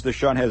reports the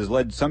shot has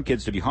led some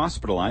kids to be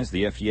hospitalized,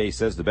 the FDA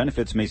says the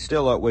benefits may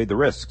still outweigh the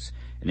risks.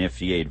 An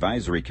FDA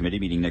advisory committee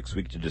meeting next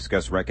week to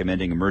discuss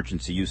recommending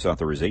emergency use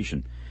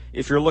authorization.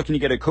 If you're looking to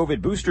get a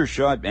COVID booster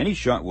shot, any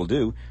shot will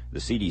do. The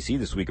CDC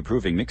this week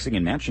approving mixing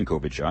and matching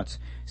COVID shots.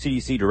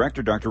 CDC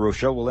Director Dr.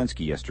 Rochelle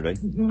Walensky yesterday.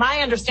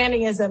 My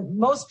understanding is that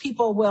most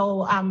people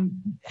will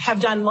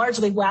have done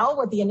largely well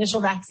with the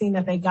initial vaccine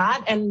that they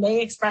got and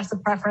may express a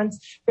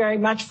preference very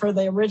much for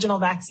the original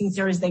vaccine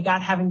series they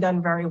got, having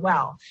done very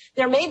well.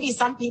 There may be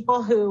some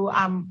people who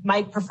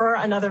might prefer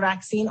another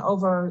vaccine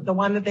over the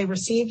one that they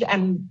received,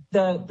 and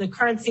the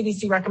current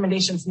CDC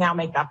recommendations now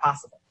make that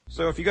possible.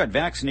 So if you got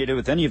vaccinated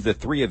with any of the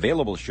 3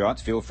 available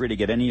shots, feel free to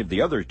get any of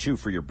the other 2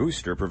 for your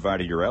booster,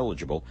 provided you're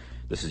eligible.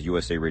 This is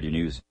USA Radio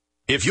News.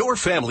 If your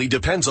family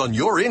depends on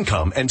your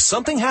income and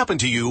something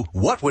happened to you,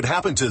 what would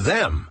happen to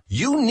them?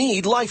 You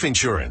need life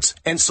insurance,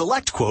 and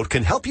SelectQuote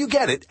can help you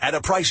get it at a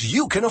price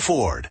you can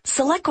afford.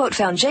 SelectQuote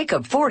found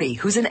Jacob, 40,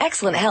 who's in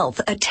excellent health,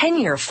 a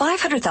 10-year,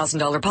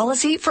 $500,000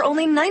 policy for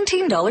only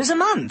 $19 a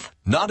month.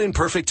 Not in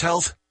perfect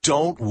health?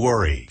 Don't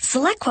worry.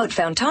 SelectQuote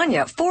found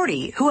Tanya,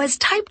 40, who has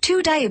type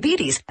 2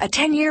 diabetes, a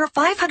 10-year,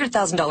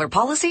 $500,000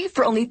 policy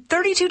for only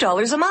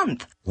 $32 a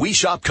month. We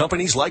shop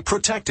companies like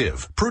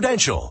Protective,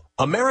 Prudential,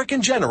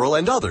 American General,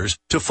 and others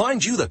to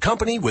find you the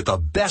company with the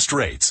best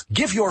rates.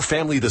 Give your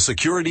family the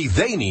security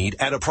they need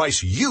at a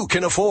price you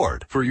can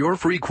afford. For your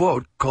free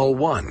quote, call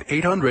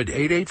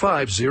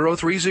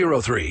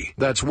 1-800-885-0303.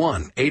 That's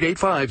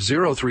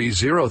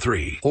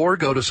 1-885-0303. Or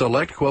go to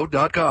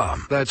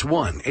SelectQuote.com. That's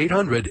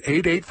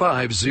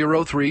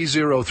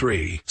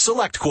 1-800-885-0303.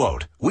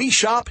 SelectQuote. We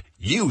shop,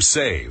 you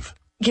save.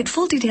 Get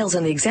full details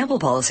on the example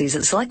policies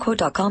at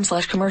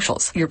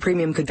SelectQuote.com/commercials. Your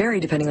premium could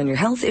vary depending on your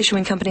health,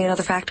 issuing company, and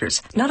other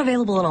factors. Not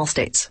available in all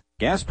states.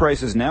 Gas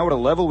prices now at a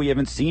level we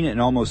haven't seen in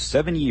almost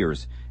 7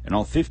 years. In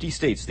all 50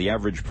 states, the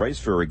average price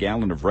for a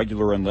gallon of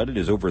regular unleaded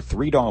is over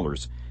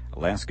 $3.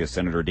 Alaska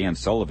Senator Dan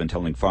Sullivan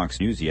telling Fox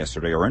News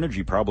yesterday our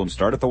energy problems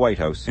start at the White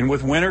House. And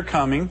with winter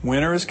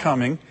is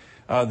coming,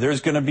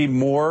 there's going to be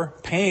more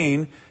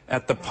pain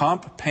at the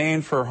pump,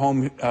 paying for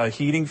home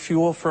heating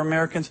fuel for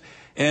Americans.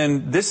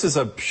 And this is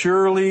a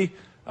purely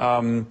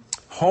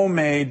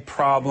homemade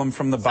problem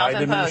from the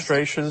Biden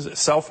administration,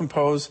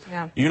 self-imposed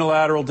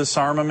unilateral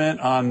disarmament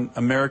on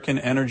American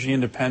energy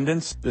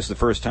independence. This is the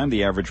first time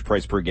the average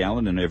price per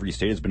gallon in every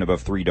state has been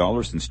above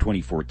 $3 since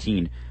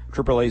 2014.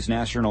 AAA's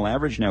national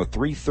average now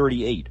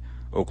 $3.38.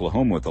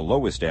 Oklahoma with the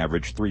lowest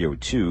average,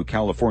 $3.02.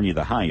 California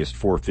the highest,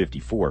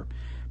 $4.54.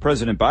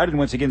 President Biden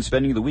once again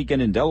spending the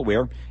weekend in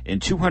Delaware.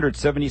 In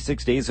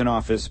 276 days in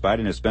office,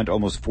 Biden has spent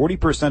almost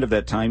 40% of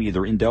that time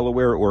either in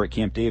Delaware or at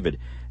Camp David.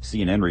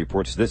 CNN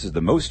reports this is the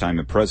most time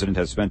a president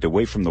has spent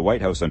away from the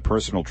White House on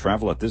personal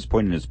travel at this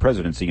point in his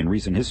presidency in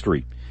recent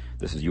history.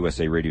 This is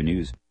USA Radio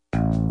News.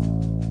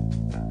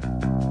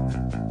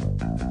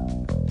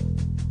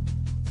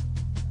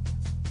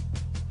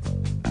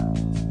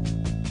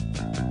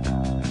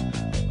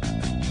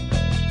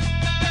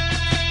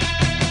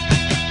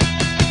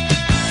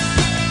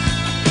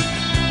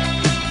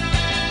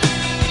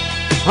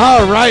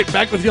 All right,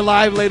 back with you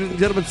live, ladies and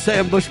gentlemen.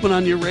 Sam Bushman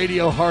on your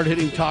radio.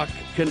 Hard-hitting talk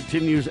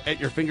continues at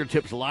your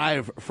fingertips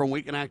live from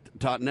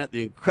WeConnect.net.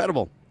 The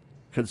incredible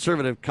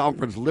conservative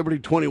conference, Liberty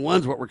 21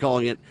 is what we're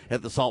calling it,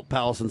 at the Salt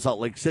Palace in Salt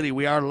Lake City.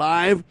 We are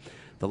live.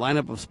 The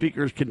lineup of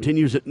speakers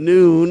continues at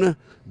noon.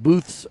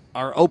 Booths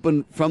are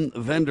open from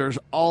vendors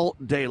all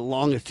day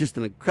long. It's just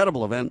an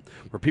incredible event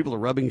where people are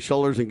rubbing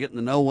shoulders and getting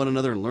to know one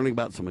another and learning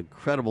about some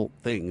incredible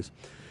things.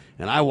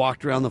 And I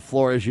walked around the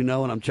floor, as you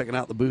know, and I'm checking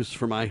out the booths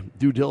for my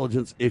due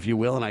diligence, if you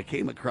will, and I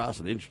came across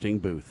an interesting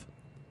booth.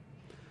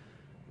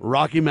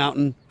 Rocky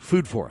Mountain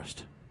Food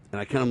Forest.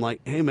 And I kind of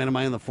like, hey, man, am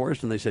I in the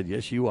forest? And they said,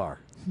 yes, you are.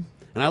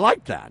 And I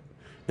liked that.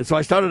 And so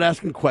I started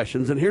asking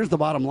questions, and here's the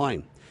bottom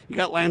line. You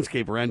got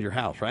landscape around your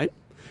house, right?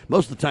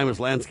 Most of the time it's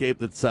landscape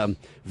that's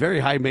very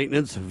high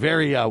maintenance,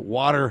 very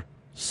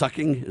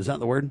water-sucking. Is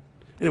that the word?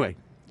 Anyway,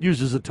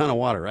 uses a ton of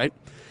water, right?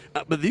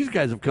 But these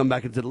guys have come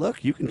back and said,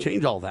 look, you can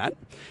change all that.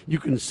 You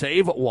can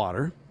save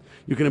water.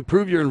 You can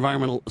improve your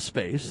environmental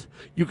space.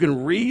 You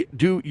can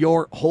redo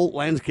your whole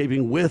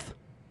landscaping with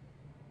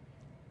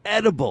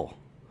edible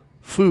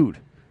food.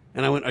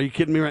 And I went, are you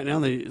kidding me right now?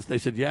 They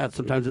said, yeah,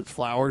 sometimes it's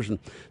flowers and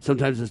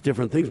sometimes it's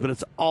different things, but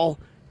it's all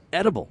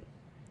edible.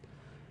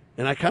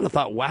 And I kind of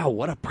thought, wow,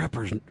 what a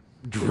prepper's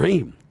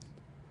dream.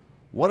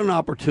 What an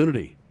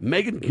opportunity.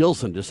 Megan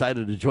Gilson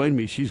decided to join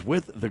me. She's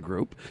with the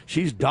group.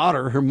 She's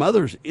daughter. Her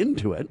mother's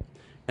into it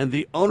and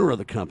the owner of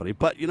the company.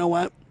 But you know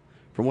what?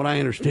 From what I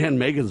understand,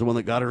 Megan's the one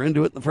that got her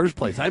into it in the first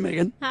place. Hi,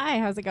 Megan. Hi,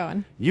 how's it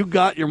going? You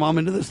got your mom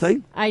into this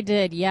thing? I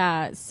did,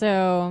 yeah.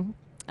 So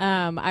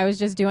I was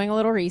just doing a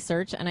little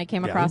research, and I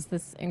came across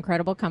this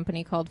incredible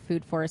company called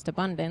Food Forest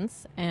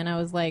Abundance, and I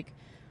was like,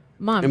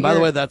 Mom, and by the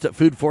way, that's at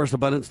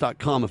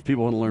foodforestabundance.com if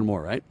people want to learn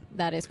more, right?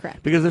 That is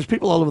correct. Because there's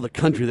people all over the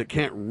country that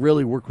can't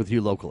really work with you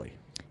locally.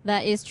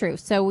 That is true.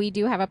 So we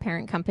do have a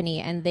parent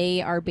company, and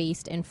they are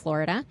based in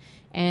Florida,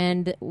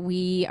 and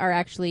we are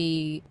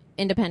actually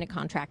independent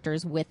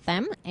contractors with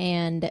them,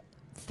 and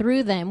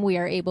through them we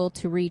are able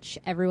to reach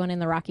everyone in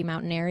the Rocky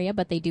Mountain area,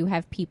 but they do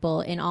have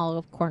people in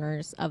all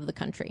corners of the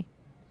country.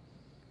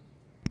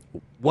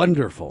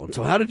 Wonderful. And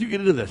so how did you get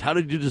into this? How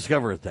did you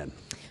discover it then?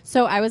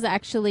 So I was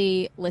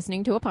actually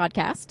listening to a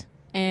podcast,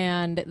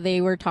 and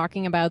they were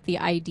talking about the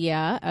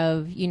idea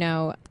of,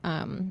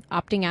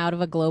 opting out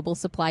of a global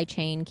supply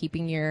chain,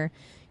 keeping your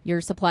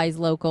supplies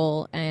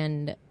local,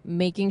 and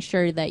making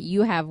sure that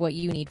you have what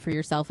you need for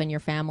yourself and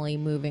your family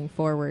moving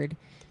forward.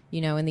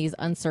 In these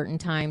uncertain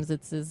times,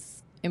 it's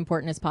as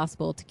important as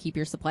possible to keep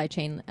your supply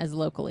chain as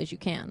local as you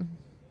can.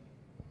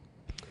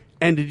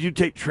 And did you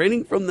take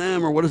training from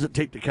them, or what does it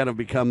take to kind of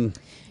become,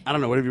 I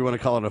don't know, whatever you want to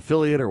call it,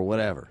 affiliate or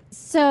whatever?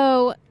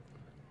 So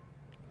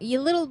a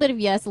little bit of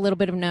yes, a little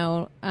bit of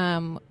no.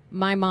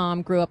 My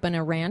mom grew up in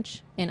a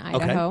ranch in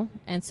Idaho,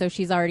 and so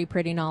she's already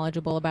pretty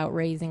knowledgeable about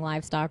raising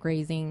livestock,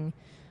 raising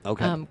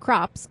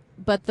crops.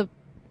 But the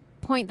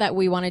point that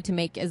we wanted to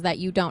make is that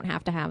you don't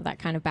have to have that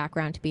kind of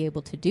background to be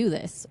able to do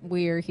this.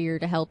 We're here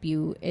to help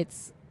you.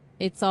 It's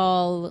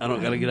all... I don't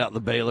got to get out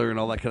the baler and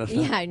all that kind of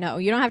stuff? Yeah, no.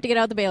 You don't have to get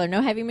out the baler.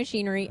 No heavy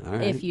machinery All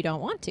right. if you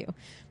don't want to.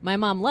 My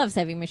mom loves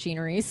heavy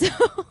machinery, so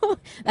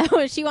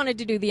she wanted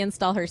to do the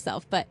install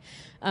herself. But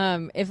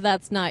if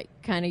that's not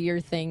kind of your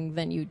thing,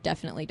 then you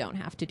definitely don't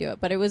have to do it.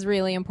 But it was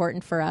really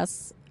important for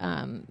us,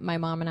 my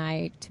mom and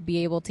I, to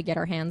be able to get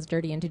our hands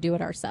dirty and to do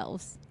it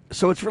ourselves.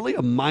 So it's really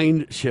a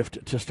mind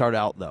shift to start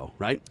out, though,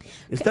 right?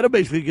 Instead of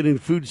basically getting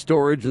food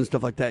storage and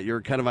stuff like that, your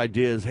kind of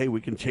idea is, hey,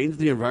 we can change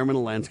the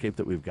environmental landscape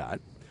that we've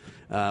got.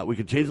 We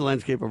can change the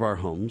landscape of our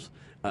homes.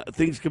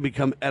 Things can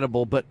become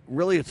edible, but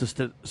really it's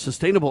a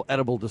sustainable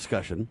edible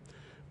discussion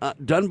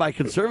done by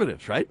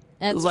conservatives, right?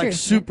 That's it's like true.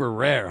 super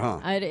rare,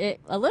 huh?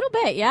 A little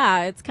bit,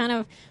 yeah. It's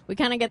we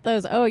kind of get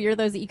those, oh, you're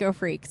those eco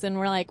freaks. And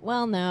we're like,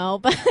 well, no.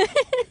 But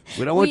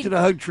we don't want you to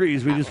hug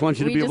trees. We just want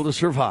you to be able to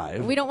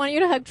survive. We don't want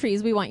you to hug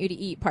trees. We want you to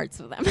eat parts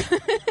of them.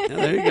 Yeah,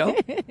 there you go.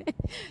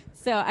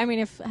 So, I mean,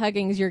 if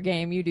hugging's your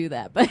game, you do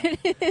that. But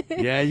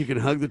yeah, you can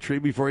hug the tree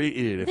before you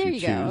eat it if there you you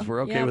choose. go.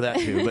 We're okay Yep. with that,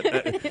 too.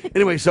 But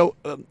anyway, so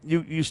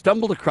you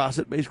stumbled across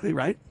it, basically,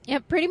 right? Yeah,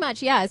 pretty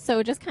much, yeah.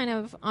 So just kind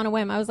of on a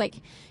whim, I was like,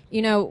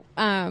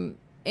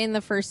 in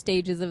the first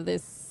stages of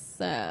this,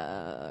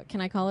 can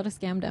I call it a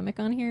scamdemic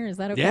on here? Is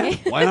that okay?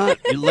 Yeah, why not?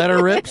 You let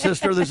her rip,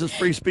 sister. This is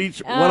Free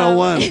Speech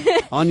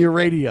 101 on your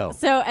radio.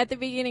 So at the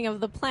beginning of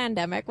the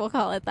plandemic, we'll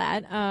call it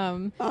that.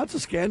 It's a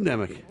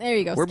scandemic. There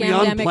you go. We're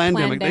beyond Scamdemic,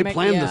 plandemic. They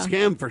planned yeah. the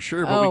scam for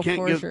sure, but we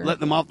can't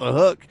let them off the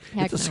hook.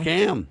 Heck it's a no.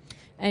 scam.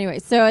 Anyway,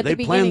 so at they the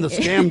beginning,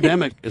 planned the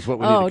scamdemic is what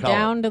we need to call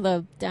down to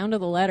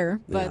the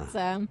letter. But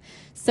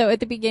so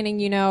at the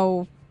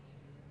beginning,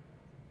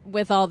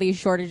 with all these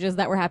shortages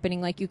that were happening,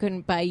 like you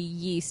couldn't buy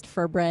yeast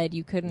for bread,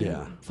 you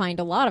couldn't find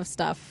a lot of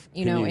stuff,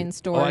 in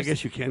stores. Oh, I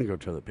guess you can go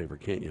toilet paper,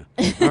 can't you?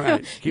 All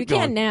right, keep you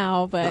going. can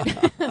now, but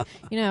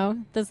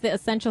that's the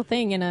essential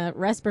thing in a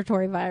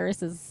respiratory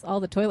virus is all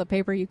the toilet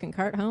paper you can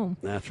cart home.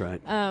 That's right.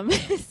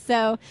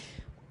 So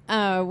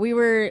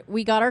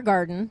we got our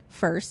garden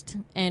first,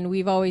 and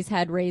we've always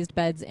had raised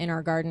beds in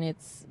our garden.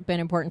 It's been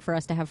important for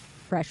us to have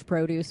fresh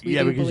produce.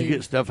 Because you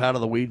get stuff out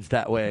of the weeds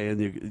that way,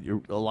 and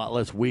you're a lot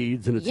less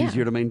weeds, and it's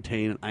easier to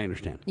maintain. I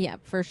understand. Yeah,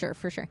 for sure.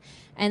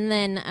 And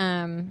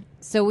then,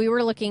 so we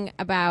were looking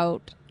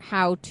about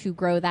how to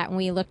grow that, and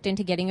we looked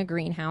into getting a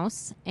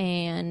greenhouse,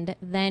 and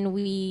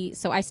then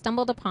so I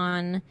stumbled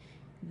upon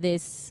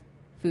this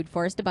Food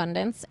Forest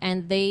Abundance,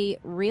 and they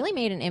really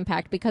made an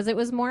impact because it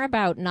was more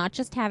about not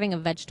just having a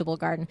vegetable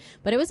garden,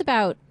 but it was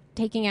about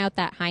taking out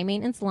that high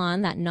maintenance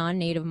lawn, that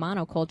non-native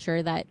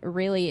monoculture that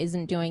really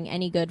isn't doing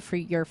any good for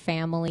your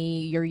family,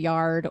 your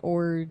yard,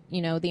 or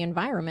the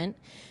environment,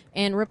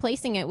 and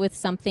replacing it with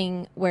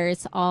something where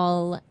it's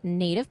all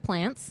native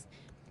plants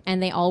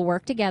and they all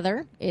work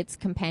together. It's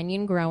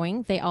companion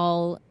growing. They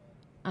all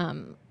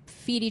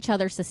feed each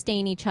other,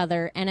 sustain each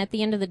other, and at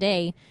the end of the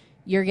day,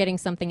 you're getting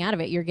something out of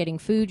it. You're getting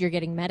food, you're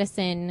getting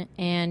medicine,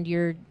 and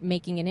you're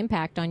making an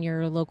impact on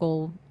your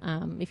local,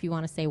 if you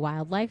want to say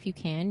wildlife, you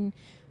can.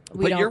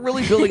 But you're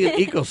really building an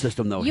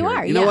ecosystem, though. You here.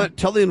 are, You know yeah. what?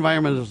 Tell the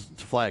environmentalists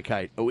to fly a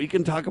kite. We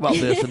can talk about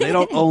this, and they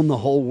don't own the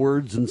whole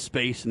words and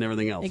space and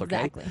everything else,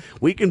 Exactly. okay?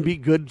 We can be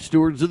good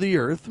stewards of the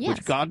earth, Yes.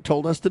 which God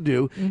told us to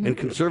do, Mhm. and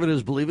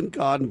conservatives believe in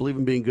God and believe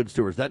in being good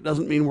stewards. That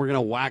doesn't mean we're going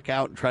to whack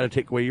out and try to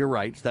take away your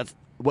rights. That's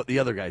what the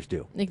other guys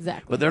do.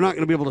 Exactly. But they're not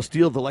going to be able to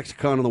steal the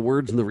lexicon and the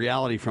words and the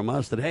reality from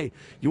us that, hey,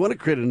 you want to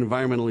create an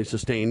environmentally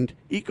sustained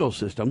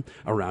ecosystem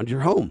around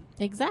your home.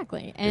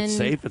 Exactly. And it's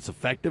safe, it's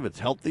effective, it's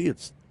healthy,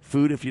 it's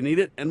food if you need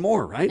it, and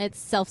more, right? It's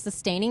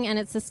self-sustaining and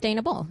it's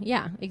sustainable.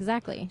 Yeah,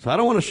 exactly. So I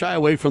don't want to shy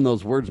away from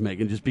those words,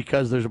 Megan, just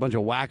because there's a bunch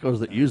of wackos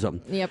that use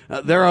them. Yep.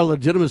 There are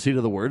legitimacy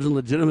to the words and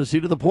legitimacy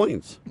to the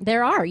points.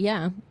 There are,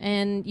 yeah.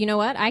 And you know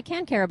what? I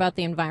can care about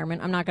the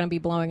environment. I'm not going to be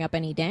blowing up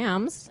any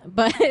dams,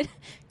 but,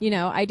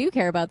 I do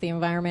care about the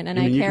environment and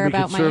I care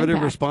about my conservative,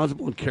 impact.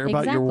 responsible, and care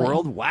about your Exactly.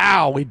 world.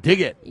 Wow, we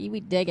dig it.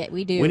 We dig it.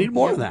 We do. We need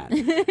more of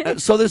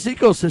that. So this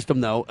ecosystem,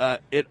 though,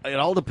 it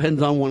all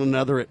depends on one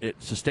another. It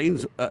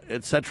sustains,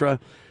 etc.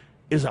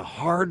 Is it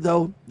hard,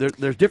 though?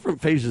 There's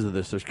different phases of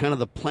this. There's kind of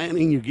the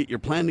planning. You get your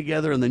plan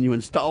together, and then you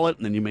install it,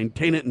 and then you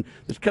maintain it. And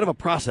there's kind of a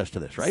process to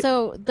this, right?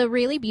 So the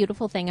really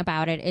beautiful thing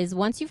about it is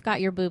once you've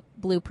got your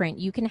blueprint,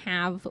 you can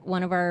have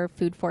one of our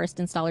food forest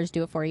installers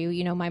do it for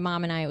you. My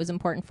mom and I, it was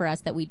important for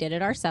us that we did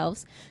it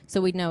ourselves so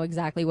we'd know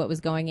exactly what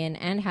was going in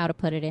and how to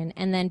put it in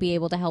and then be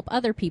able to help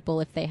other people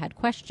if they had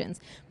questions.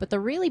 But the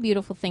really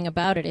beautiful thing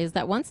about it is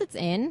that once it's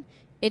in,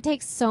 it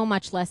takes so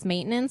much less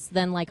maintenance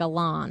than like a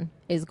lawn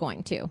is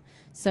going to.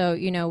 So,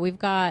 we've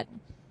got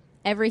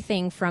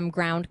everything from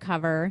ground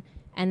cover,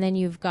 and then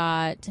you've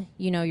got,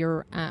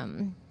 your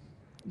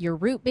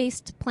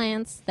root-based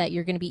plants that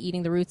you're going to be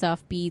eating the roots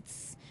off,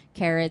 beets,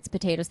 carrots,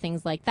 potatoes,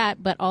 things like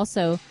that. But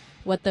also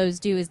what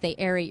those do is they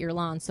aerate your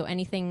lawn. So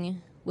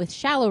anything with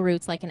shallow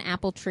roots, like an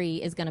apple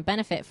tree, is going to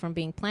benefit from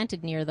being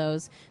planted near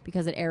those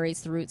because it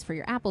aerates the roots for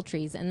your apple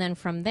trees. And then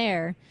from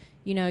there,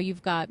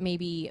 you've got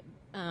maybe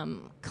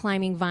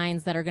climbing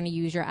vines that are going to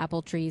use your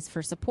apple trees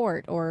for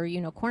support, or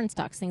corn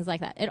stalks, things like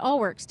that. It all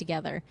works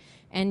together.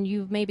 And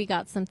you've maybe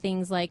got some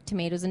things like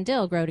tomatoes and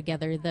dill grow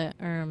together.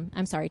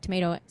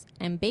 Tomato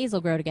and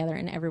basil grow together,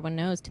 and everyone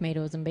knows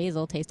tomatoes and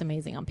basil taste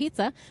amazing on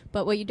pizza.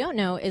 But what you don't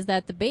know is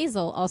that the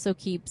basil also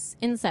keeps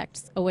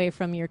insects away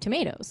from your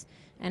tomatoes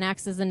and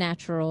acts as a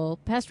natural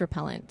pest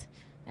repellent.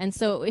 And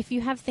so if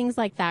you have things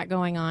like that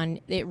going on,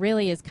 it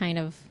really is kind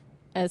of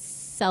a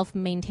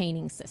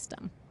self-maintaining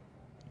system.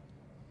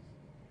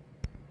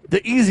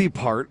 The easy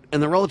part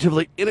and the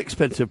relatively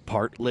inexpensive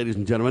part, ladies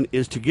and gentlemen,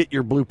 is to get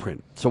your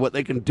blueprint. So what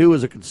they can do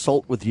is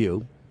consult with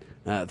you.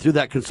 Through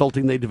that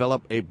consulting, they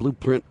develop a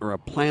blueprint or a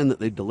plan that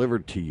they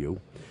delivered to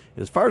you.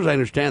 As far as I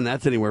understand,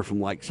 that's anywhere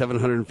from like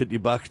 $750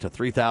 to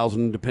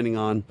 $3,000, depending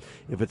on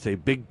if it's a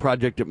big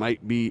project, it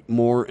might be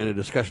more, and a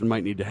discussion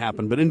might need to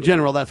happen. But in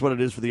general, that's what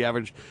it is for the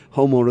average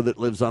homeowner that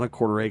lives on a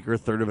quarter acre, a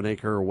third of an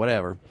acre, or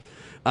whatever.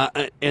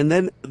 And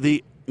then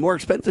the more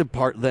expensive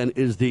part then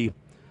is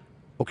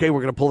okay,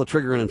 we're going to pull the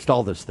trigger and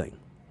install this thing.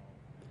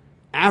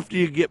 After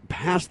you get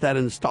past that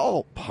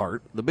install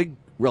part, the big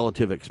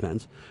relative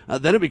expense,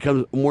 then it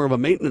becomes more of a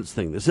maintenance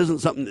thing. This isn't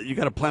something that you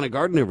got to plant a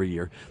garden every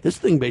year. This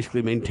thing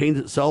basically maintains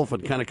itself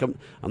and kind of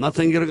I'm not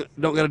saying you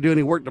don't got to do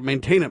any work to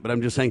maintain it, but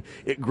I'm just saying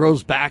it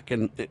grows back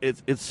and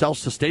it's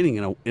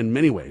self-sustaining in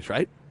many ways,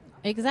 right?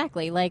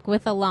 Exactly. Like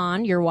with a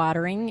lawn, you're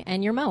watering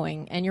and you're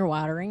mowing and you're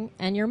watering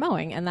and you're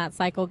mowing, and that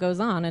cycle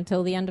goes on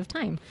until the end of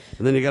time.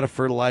 And then you got to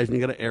fertilize and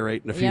you got to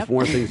aerate and a few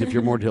more things if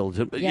you're more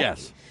diligent. But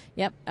yes.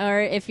 Yep.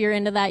 Or if you're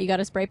into that, you got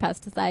to spray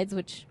pesticides,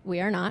 which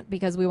we are not,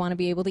 because we want to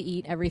be able to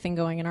eat everything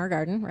going in our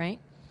garden, right?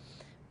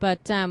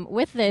 But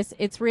with this,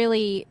 it's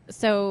really,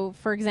 so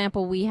for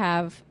example, we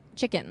have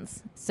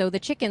chickens. So the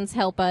chickens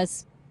help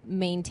us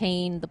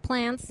maintain the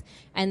plants,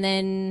 and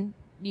then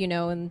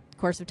in the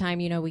course of time,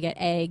 we get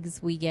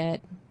eggs, we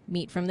get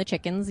meat from the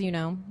chickens,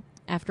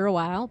 after a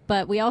while.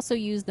 But we also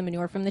use the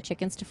manure from the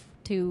chickens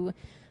to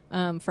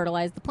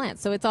fertilize the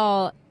plants.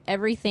 So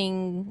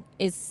everything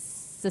is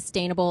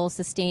sustainable,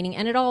 sustaining,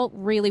 and it all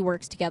really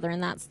works together.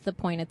 And that's the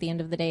point at the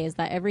end of the day, is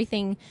that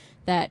everything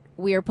that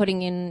we are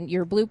putting in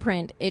your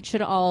blueprint, it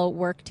should all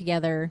work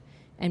together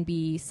and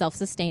be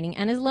self-sustaining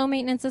and as low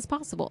maintenance as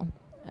possible.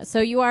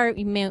 So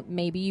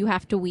maybe you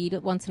have to weed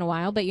it once in a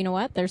while, but you know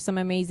what? There's some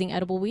amazing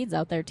edible weeds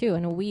out there too.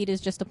 And a weed is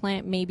just a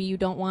plant maybe you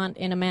don't want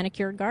in a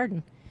manicured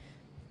garden.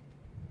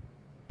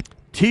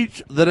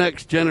 Teach the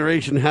next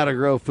generation how to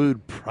grow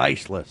food.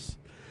 Priceless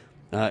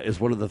is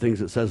one of the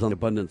things it says on the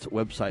Abundance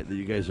website that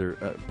you guys are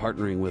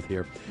partnering with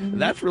here. Mm-hmm.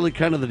 That's really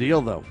kind of the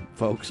deal, though,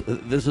 folks.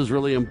 This is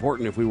really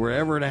important. If we were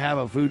ever to have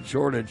a food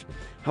shortage,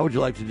 how would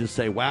you like to just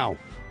say, wow,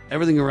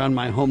 everything around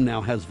my home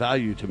now has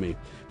value to me?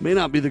 May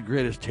not be the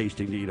greatest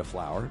tasting to eat a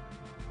flower,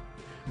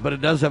 but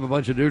it does have a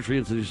bunch of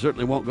nutrients and you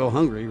certainly won't go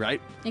hungry, right?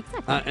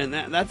 Exactly. And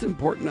that's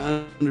important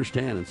to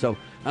understand. And so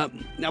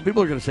now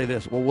people are going to say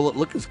this, well, will it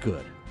look as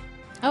good?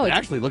 Oh, it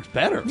actually looks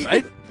better,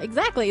 right?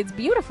 Exactly. It's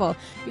beautiful.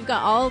 You've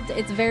got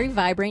it's very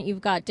vibrant.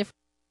 You've got different.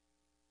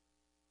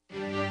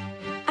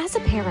 As a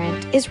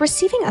parent, is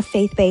receiving a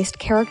faith-based,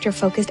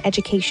 character-focused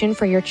education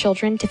for your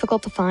children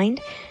difficult to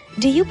find?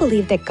 Do you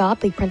believe that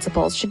godly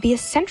principles should be a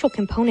central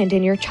component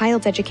in your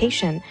child's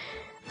education?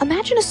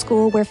 Imagine a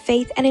school where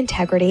faith and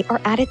integrity are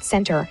at its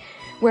center,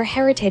 where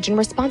heritage and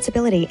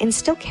responsibility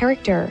instill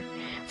character.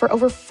 For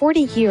over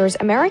 40 years,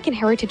 American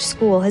Heritage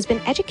School has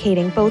been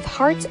educating both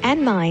hearts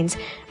and minds,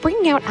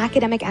 bringing out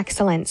academic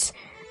excellence.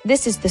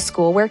 This is the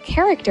school where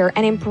character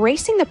and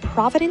embracing the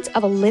providence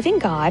of a living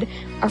God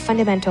are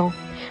fundamental,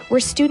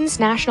 where students'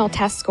 national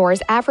test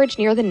scores average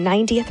near the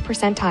 90th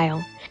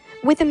percentile.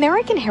 With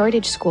American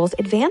Heritage School's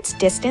advanced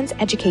distance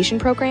education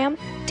program,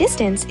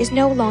 distance is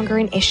no longer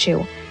an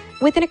issue.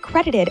 With an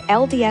accredited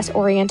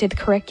LDS-oriented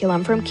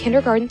curriculum from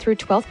kindergarten through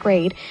 12th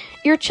grade,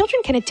 your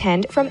children can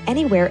attend from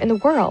anywhere in the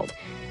world.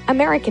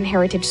 American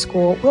Heritage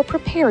School will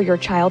prepare your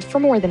child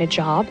for more than a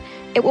job.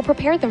 It will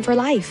prepare them for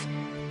life.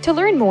 To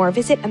learn more,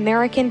 visit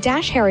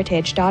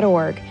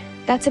american-heritage.org.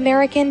 That's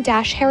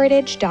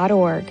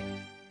american-heritage.org.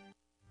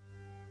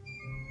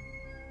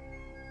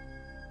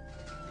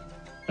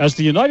 As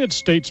the United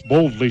States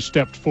boldly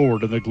stepped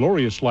forward in the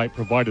glorious light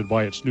provided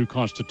by its new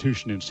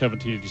Constitution in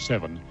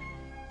 1787,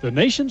 the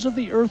nations of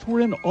the earth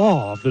were in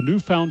awe of the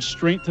newfound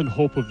strength and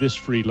hope of this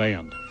free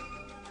land.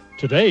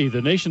 Today,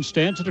 the nation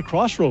stands at a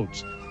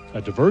crossroads. A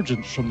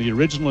divergence from the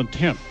original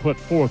intent put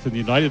forth in the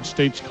United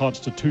States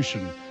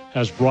Constitution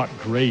has brought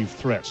grave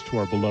threats to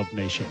our beloved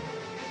nation.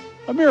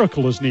 A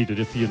miracle is needed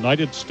if the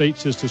United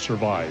States is to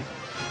survive.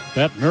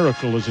 That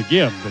miracle is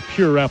again the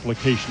pure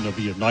application of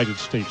the United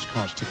States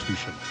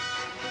Constitution.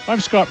 I'm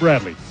Scott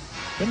Bradley.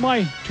 In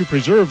my To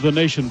Preserve the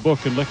Nation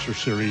book and lecture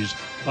series,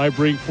 I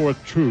bring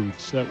forth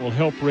truths that will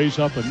help raise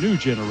up a new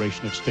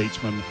generation of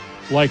statesmen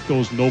like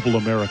those noble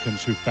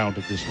Americans who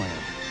founded this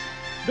land.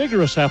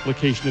 Vigorous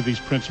application of these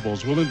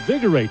principles will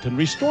invigorate and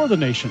restore the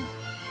nation,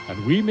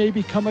 and we may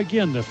become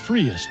again the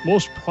freest,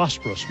 most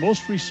prosperous,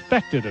 most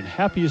respected, and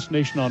happiest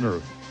nation on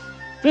earth.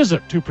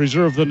 Visit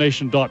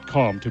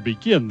topreservethenation.com to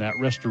begin that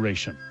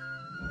restoration.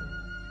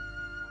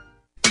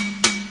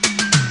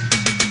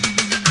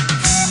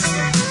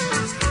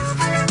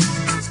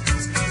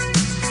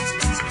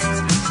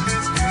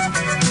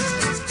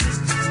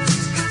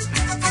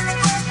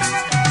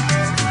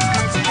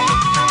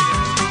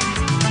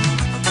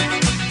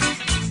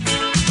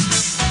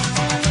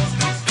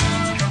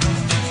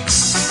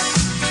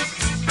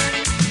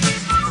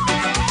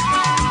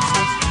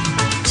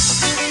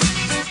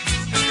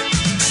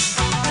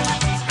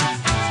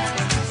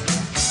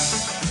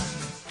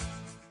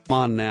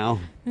 On now.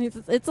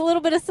 It's a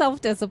little bit of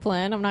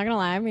self-discipline. I'm not going to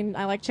lie. I mean,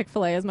 I like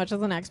Chick-fil-A as much as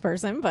the next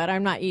person, but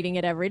I'm not eating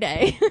it every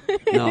day.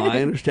 No,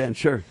 I understand.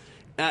 Sure.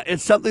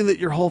 It's something that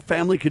your whole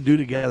family could do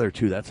together,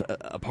 too. That's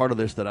a part of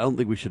this that I don't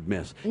think we should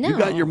miss. No, you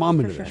got your mom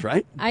into for this, sure.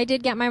 right? I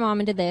did get my mom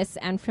into this,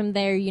 and from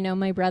there,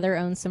 my brother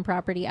owns some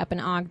property up in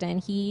Ogden.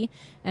 He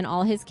and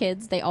all his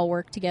kids, they all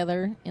work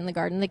together in the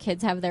garden. The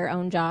kids have their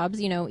own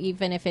jobs,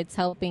 even if it's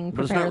helping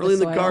prepare the soil. But it's not really in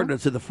the garden.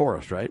 It's in the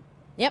forest, right?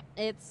 Yep,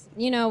 it's,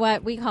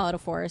 what, we call it a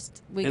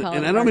forest. And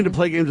I don't mean to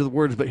play games with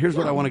words, but here's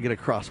what I want to get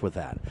across with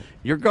that.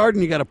 Your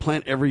garden, you got to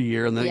plant every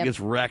year, and then it gets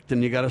wrecked,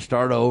 and you got to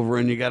start over,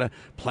 and you got to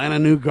plant a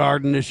new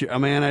garden this year. I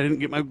didn't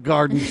get my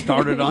garden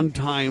started on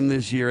time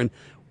this year. And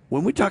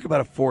when we talk about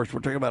a forest,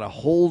 we're talking about a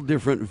whole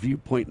different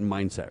viewpoint and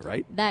mindset,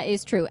 right? That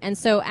is true. And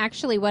so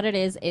actually what it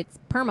is, it's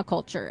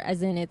permaculture,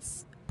 as in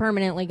it's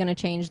permanently going to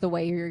change the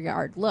way your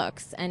yard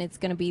looks, and it's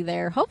going to be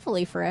there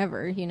hopefully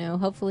forever.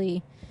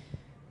 Hopefully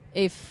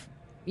if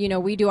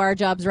we do our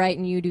jobs right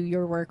and you do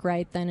your work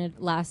right, then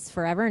it lasts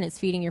forever and it's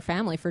feeding your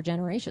family for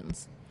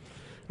generations.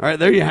 All right,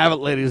 there you have it,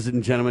 ladies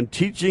and gentlemen.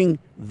 Teaching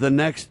the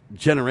next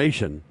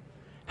generation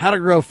how to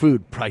grow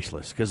food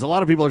priceless. Because a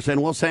lot of people are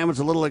saying, well, Sam, it's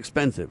a little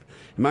expensive.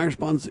 And my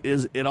response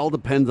is it all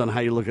depends on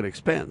how you look at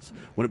expense.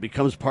 When it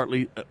becomes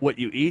partly what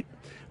you eat,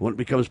 when it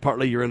becomes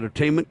partly your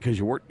entertainment because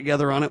you work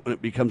together on it, when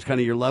it becomes kind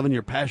of your love and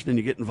your passion and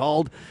you get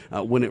involved,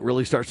 when it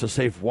really starts to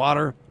save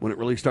water, when it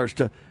really starts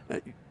to...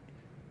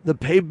 the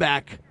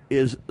payback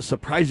is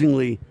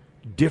surprisingly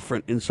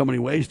different in so many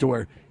ways to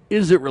where,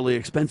 is it really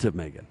expensive,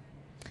 Megan?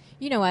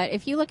 You know what?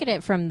 If you look at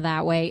it from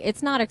that way,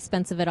 it's not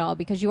expensive at all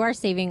because you are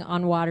saving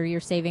on water, you're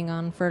saving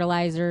on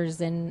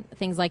fertilizers and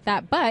things like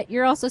that, but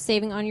you're also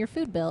saving on your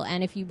food bill.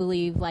 And if you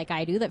believe, like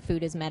I do, that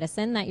food is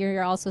medicine, that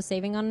you're also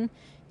saving on,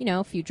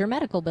 future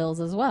medical bills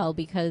as well,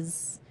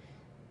 because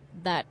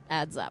that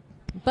adds up.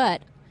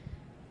 But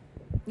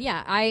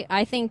yeah,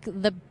 I think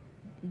the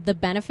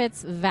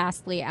benefits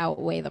vastly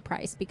outweigh the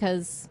price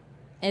because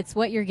it's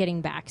what you're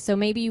getting back. So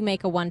maybe you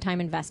make a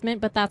one-time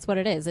investment, but that's what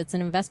it is. It's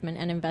an investment,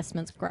 and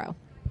investments grow.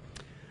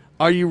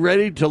 Are you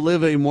ready to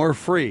live a more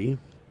free,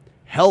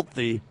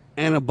 healthy,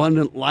 and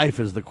abundant life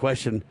is the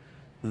question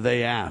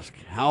they ask.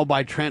 How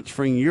by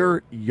transferring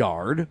your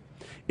yard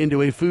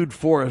into a food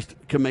forest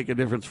can make a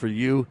difference for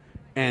you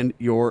and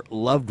your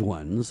loved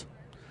ones.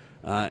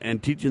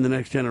 And teaching the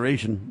next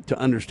generation to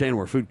understand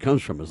where food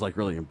comes from is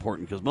really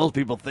important because most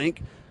people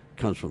think it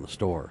comes from the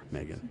store,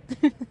 Megan.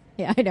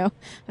 Yeah, I know.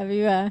 Have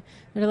you?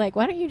 They're like,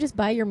 why don't you just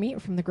buy your meat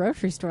from the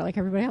grocery store like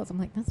everybody else? I'm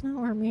like, that's not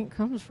where meat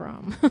comes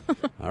from.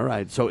 All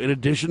right. So in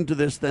addition to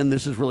this, then,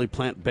 this is really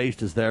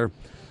plant-based. Is there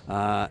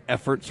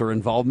efforts or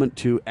involvement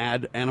to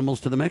add animals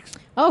to the mix?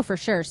 Oh, for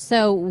sure.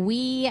 So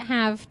we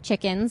have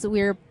chickens.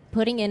 We're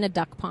putting in a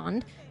duck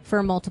pond.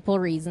 for multiple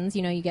reasons.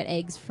 You know, you get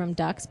eggs from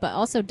ducks, but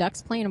also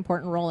ducks play an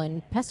important role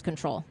in pest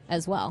control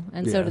as well,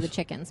 and so do the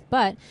chickens.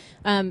 But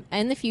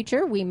in the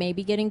future, we may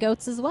be getting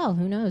goats as well.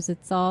 Who knows?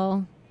 It's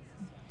all...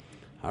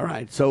 All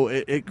right, so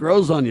it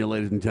grows on you,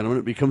 ladies and gentlemen.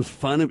 It becomes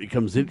fun. It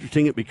becomes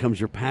interesting. It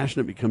becomes your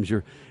passion. It becomes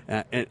your...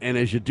 and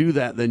as you do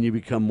that, then you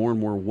become more and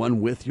more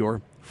one with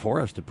your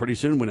forest. And pretty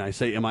soon when I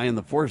say, am I in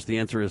the forest, the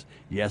answer is,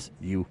 yes,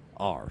 you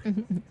are.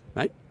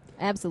 Right?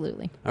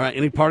 Absolutely. All right,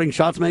 any parting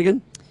shots,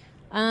 Megan?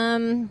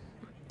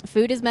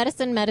 Food is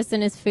medicine.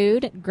 Medicine is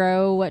food.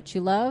 Grow what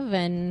you love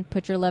and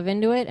put your love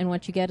into it, and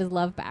what you get is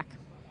love back.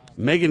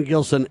 Megan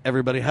Gilson,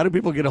 everybody. How do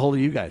people get a hold of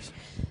you guys?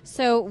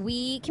 So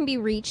we can be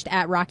reached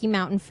at Rocky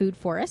Mountain Food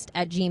Forest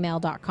at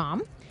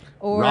gmail.com.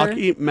 Or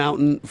Rocky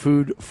Mountain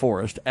Food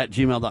Forest at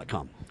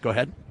gmail.com. Go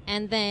ahead.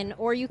 And then,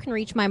 or you can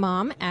reach my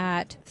mom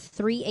at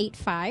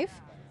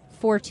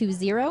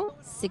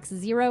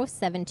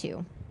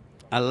 385-420-6072.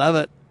 I love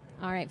it.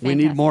 All right, fantastic. We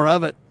need more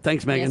of it.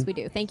 Thanks, Megan. Yes, we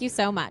do. Thank you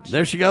so much.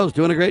 There she goes,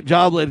 doing a great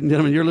job, ladies and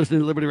gentlemen. You're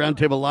listening to Liberty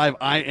Roundtable Live.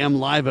 I am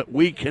live at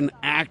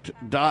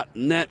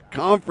WeCanAct.net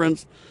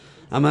conference.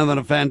 I'm having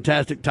a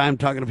fantastic time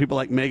talking to people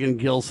like Megan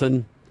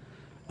Gilson,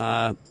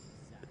 talking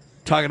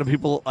to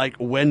people like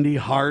Wendy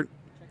Hart,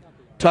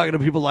 talking to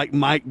people like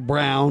Mike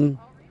Brown,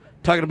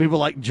 talking to people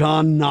like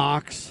John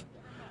Knox.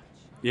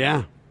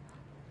 Yeah.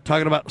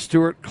 Talking about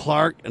Stuart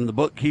Clark and the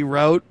book he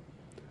wrote.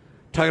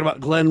 Talking about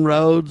Glenn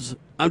Rhodes.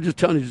 I'm just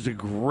telling you, there's a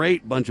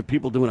great bunch of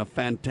people doing a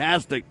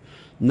fantastic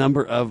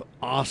number of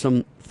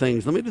awesome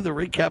things. Let me do the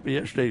recap of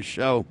yesterday's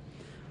show,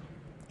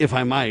 if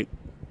I might.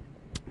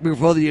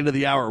 Before the end of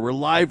the hour, we're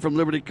live from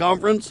Liberty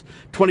Conference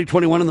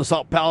 2021 in the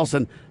Salt Palace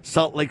and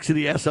Salt Lake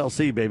City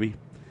SLC, baby.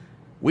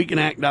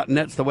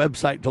 WeCanAct.net's the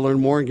website to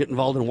learn more and get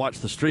involved and watch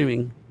the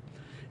streaming.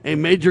 A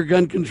major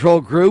gun control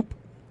group,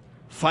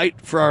 Fight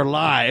for Our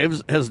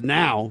Lives, has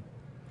now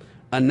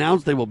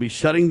announced they will be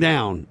shutting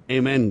down.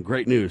 Amen.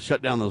 Great news.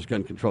 Shut down those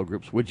gun control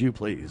groups, would you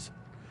please?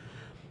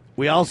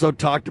 We also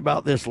talked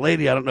about this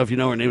lady. I don't know if you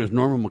know her name is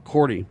Norma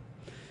McCourty.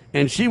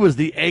 And she was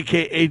the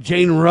AKA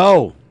Jane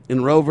Roe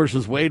in Roe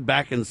versus Wade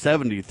back in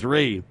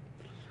 73.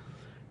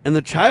 And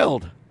the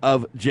child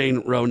of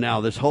Jane Roe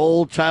now, this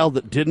whole child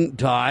that didn't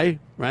die,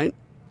 right?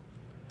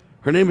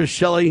 Her name is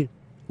Shelley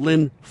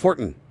Lynn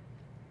Thornton.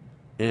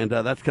 And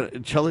that's kind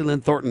of Shelley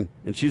Lynn Thornton.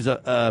 And she's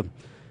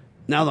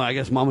now, though, I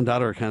guess mom and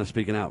daughter are kind of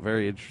speaking out.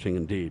 Very interesting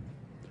indeed.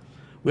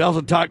 We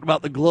also talked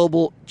about the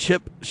global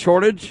chip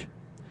shortage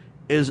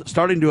is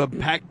starting to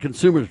impact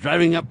consumers,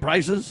 driving up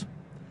prices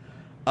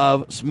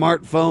of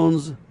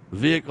smartphones,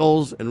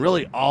 vehicles, and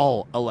really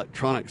all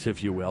electronics,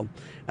 if you will,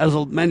 as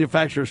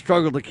manufacturers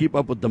struggle to keep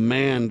up with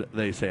demand,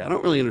 they say. I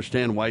don't really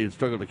understand why you'd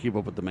struggle to keep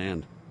up with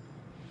demand.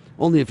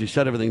 Only if you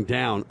shut everything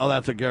down. Oh,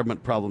 that's a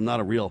government problem, not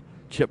a real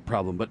chip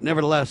problem. But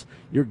nevertheless,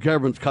 your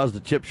government's caused the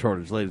chip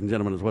shortage, ladies and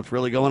gentlemen, is what's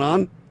really going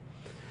on.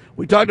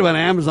 We talked about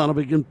Amazon will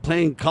begin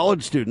paying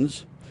college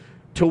students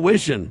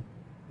tuition.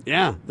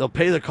 Yeah, they'll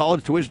pay the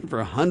college tuition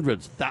for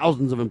hundreds,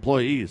 thousands of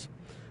employees.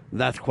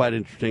 That's quite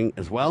interesting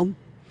as well.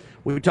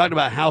 We talked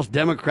about House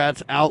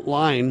Democrats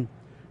outline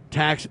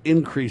tax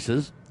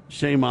increases.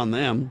 Shame on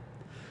them.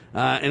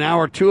 In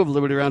hour 2 of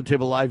Liberty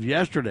Roundtable Live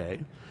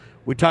yesterday,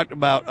 we talked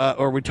about,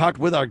 we talked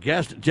with our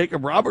guest,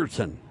 Jacob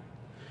Robertson,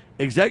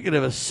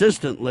 executive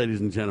assistant,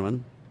 ladies and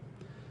gentlemen.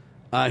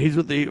 He's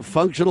with the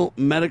Functional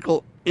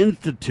Medical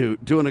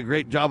Institute, doing a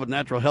great job with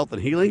natural health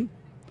and healing.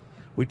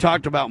 We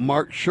talked about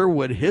Mark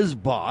Sherwood, his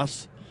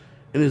boss,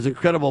 and his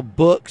incredible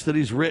books that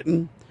he's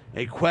written,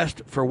 A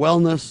Quest for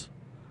Wellness,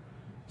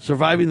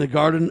 Surviving the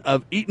Garden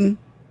of Eden,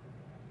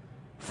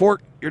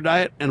 Fork Your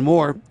Diet, and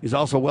more. He's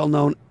also well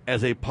known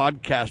as a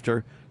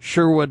podcaster,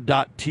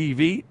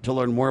 Sherwood.tv, to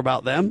learn more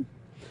about them.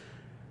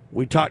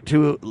 We talked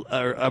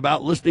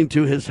about listening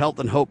to his Health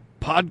and Hope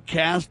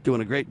podcast,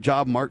 doing a great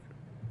job, Mark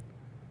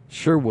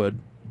Sherwood,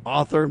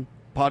 author,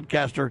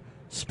 podcaster,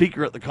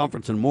 speaker at the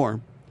conference, and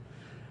more.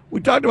 We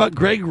talked about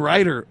Greg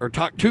Ryder, or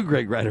talked to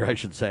Greg Ryder, I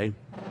should say,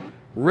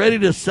 ready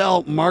to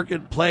sell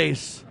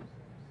marketplace,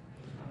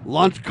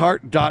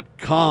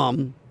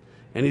 launchcart.com,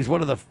 and he's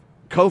one of the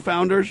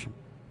co-founders.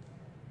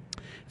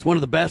 It's one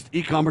of the best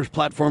e-commerce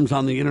platforms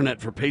on the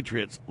internet for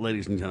patriots,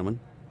 ladies and gentlemen.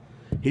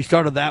 He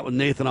started that with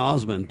Nathan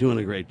Osmond, doing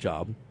a great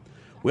job.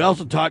 We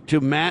also talked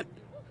to Matt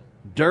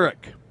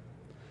Durek,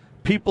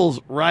 People's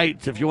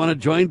Rights. If you want to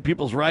join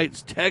People's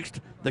Rights, text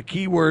the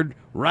keyword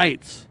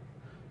rights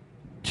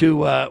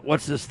to,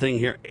 what's this thing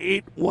here,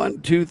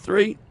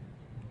 8123?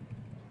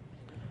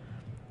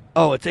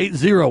 Oh, it's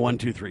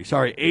 80123.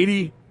 Sorry,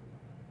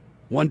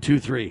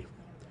 80123.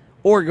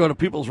 Or go to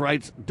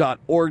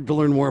peoplesrights.org to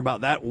learn more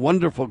about that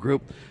wonderful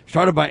group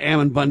started by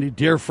Ammon Bundy,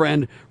 dear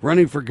friend,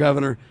 running for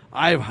governor.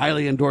 I have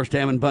highly endorsed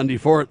Ammon Bundy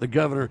for the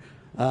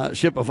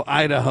governorship of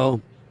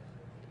Idaho.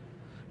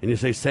 And you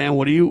say, Sam,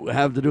 what do you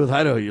have to do with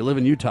Idaho? You live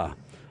in Utah.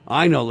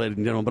 I know, ladies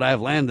and gentlemen, but I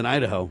have land in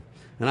Idaho,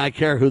 and I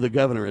care who the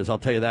governor is. I'll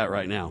tell you that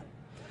right now.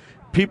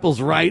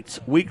 People's Rights,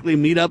 weekly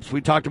meetups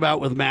we talked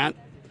about with Matt.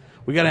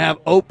 We got to have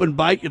open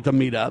bike at the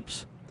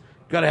meetups.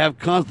 Got to have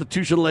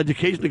constitutional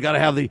education. You got to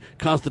have the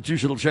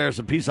Constitutional Sheriffs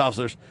and Peace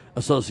Officers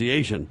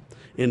Association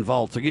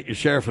involved. So get your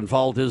sheriff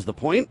involved is the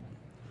point.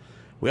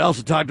 We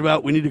also talked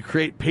about we need to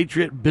create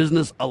patriot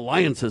business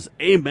alliances.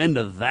 Amen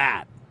to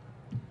that.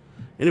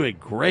 Anyway,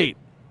 great,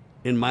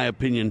 in my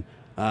opinion,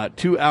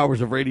 2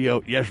 hours of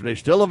radio yesterday.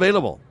 Still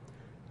available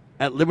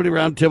at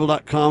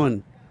LibertyRoundtable.com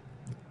and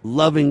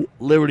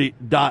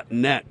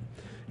LovingLiberty.net.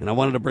 And I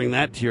wanted to bring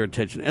that to your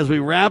attention. As we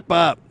wrap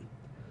up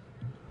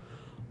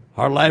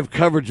our live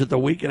coverage at the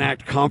Weekend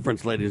Act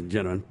Conference, ladies and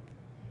gentlemen,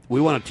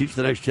 we want to teach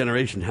the next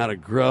generation how to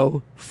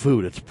grow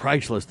food. It's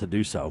priceless to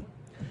do so.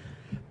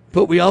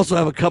 But we also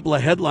have a couple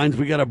of headlines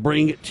we got to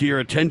bring to your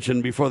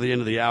attention before the end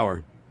of the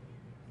hour.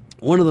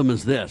 One of them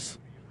is this.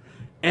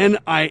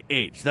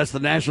 NIH, that's the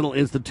National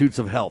Institutes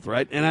of Health,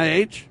 right?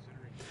 NIH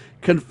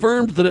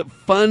confirms that it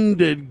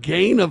funded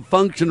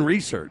gain-of-function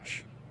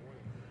research.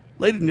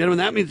 Ladies and gentlemen,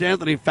 that means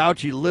Anthony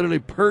Fauci literally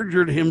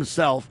perjured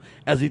himself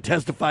as he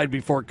testified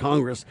before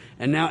Congress.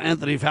 And now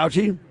Anthony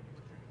Fauci,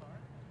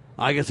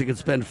 I guess he could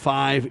spend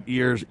 5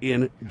 years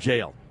in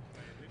jail.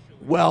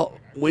 Well,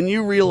 when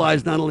you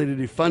realize not only did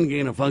he fund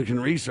gain-of-function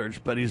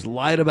research, but he's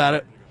lied about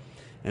it,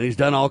 and he's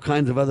done all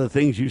kinds of other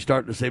things, you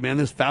start to say, man,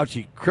 this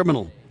Fauci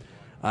criminal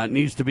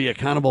needs to be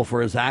accountable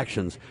for his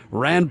actions.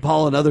 Rand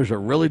Paul and others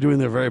are really doing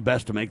their very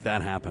best to make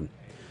that happen.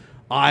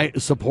 I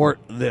support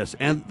this.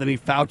 Anthony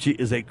Fauci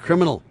is a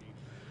criminal.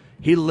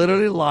 He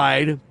literally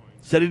lied,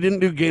 said he didn't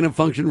do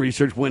gain-of-function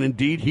research when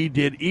indeed he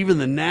did. Even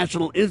the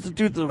National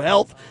Institutes of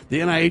Health, the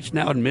NIH,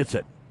 now admits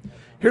it.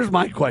 Here's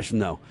my question,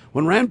 though.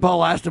 When Rand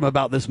Paul asked him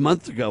about this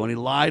months ago, and he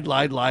lied,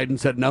 and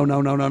said,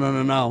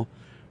 no,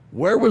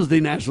 where was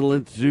the National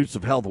Institutes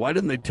of Health? Why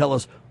didn't they tell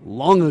us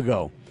long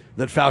ago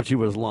that Fauci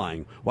was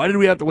lying? Why did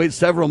we have to wait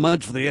several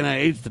months for the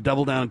NIH to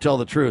double down and tell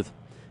the truth?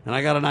 And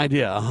I got an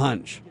idea, a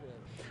hunch.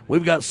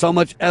 We've got so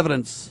much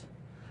evidence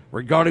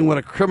regarding what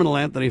a criminal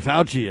Anthony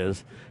Fauci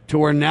is, to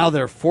where now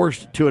they're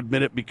forced to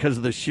admit it because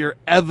of the sheer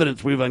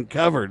evidence we've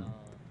uncovered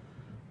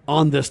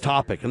on this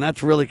topic. And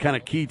that's really kind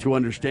of key to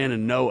understand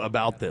and know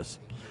about this.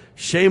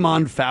 Shame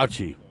on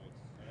Fauci.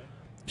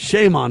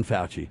 Shame on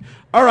Fauci.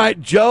 All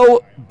right,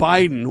 Joe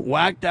Biden,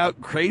 whacked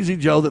out crazy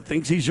Joe that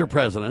thinks he's your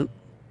president.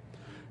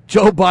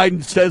 Joe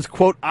Biden says,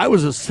 quote, I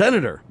was a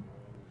senator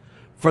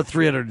for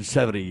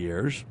 370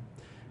 years.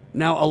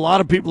 Now, a lot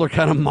of people are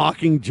kind of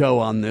mocking Joe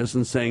on this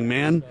and saying,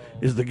 man,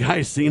 is the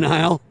guy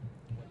senile?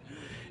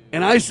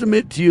 And I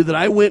submit to you that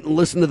I went and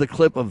listened to the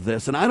clip of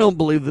this, and I don't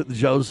believe that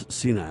Joe's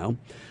senile.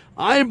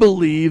 I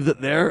believe that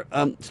they're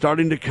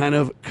starting to kind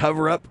of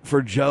cover up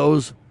for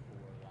Joe's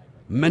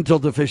mental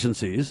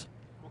deficiencies,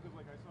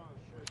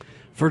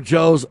 for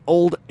Joe's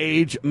old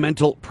age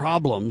mental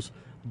problems,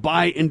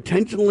 by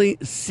intentionally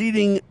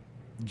seeding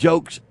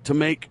jokes to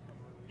make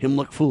him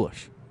look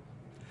foolish.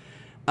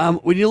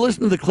 When you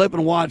listen to the clip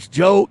and watch,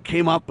 Joe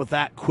came up with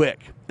that quick,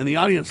 and the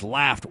audience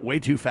laughed way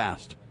too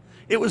fast.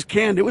 It was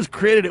canned. It was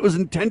created. It was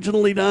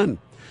intentionally done.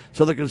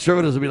 So the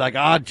conservatives would be like,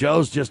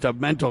 Joe's just a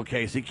mental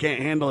case. He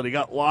can't handle it. He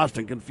got lost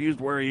and confused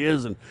where he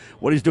is and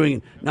what he's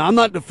doing. Now, I'm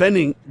not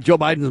defending Joe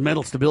Biden's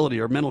mental stability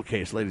or mental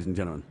case, ladies and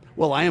gentlemen.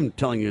 Well, I am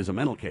telling you it's a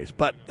mental case,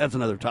 but that's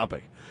another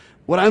topic.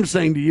 What I'm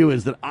saying to you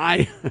is that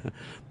I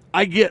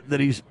get that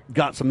he's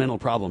got some mental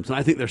problems, and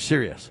I think they're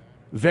serious,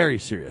 very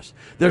serious.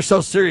 They're so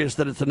serious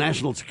that it's a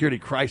national security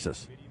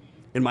crisis,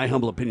 in my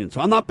humble opinion.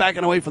 So I'm not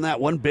backing away from that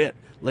one bit,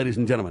 ladies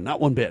and gentlemen, not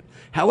one bit.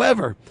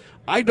 However,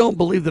 I don't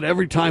believe that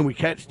every time we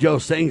catch Joe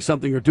saying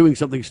something or doing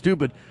something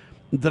stupid,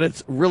 that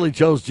it's really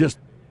Joe's just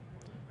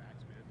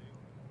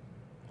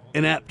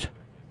inept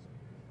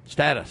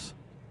status.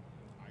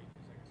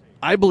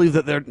 I believe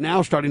that they're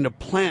now starting to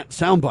plant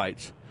sound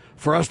bites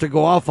for us to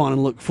go off on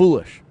and look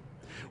foolish,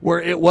 where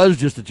it was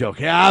just a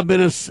joke. Yeah, I've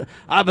been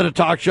a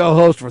talk show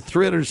host for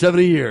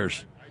 370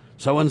 years,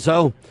 so and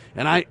so,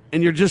 and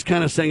you're just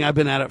kind of saying I've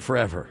been at it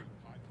forever.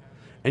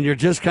 And you're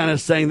just kind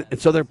of saying, and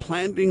so they're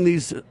planting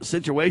these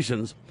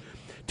situations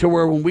to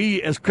where when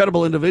we as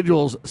credible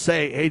individuals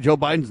say, hey, Joe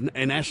Biden's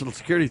a national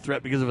security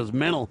threat because of his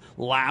mental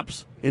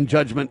lapse in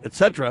judgment,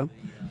 etc.,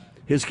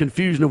 his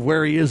confusion of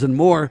where he is and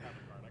more,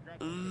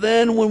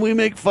 then when we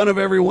make fun of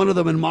every one of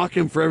them and mock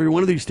him for every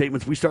one of these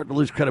statements, we start to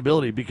lose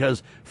credibility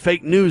because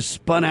fake news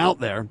spun out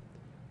there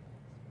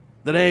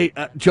that, hey,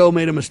 Joe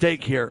made a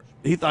mistake here.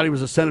 He thought he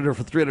was a senator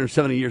for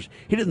 370 years.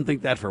 He didn't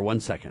think that for 1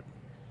 second.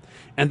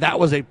 And that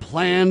was a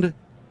planned,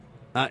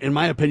 in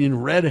my opinion,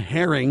 red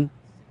herring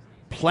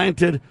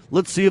planted.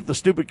 Let's see if the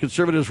stupid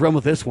conservatives run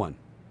with this one.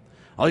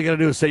 All you got to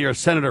do is say you're a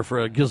senator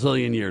for a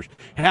gazillion years.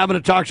 Having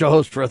a talk show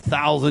host for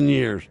 1,000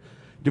 years.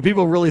 Do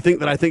people really think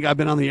that I think I've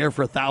been on the air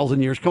for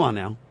 1,000 years? Come on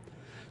now.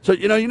 So,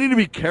 you need to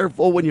be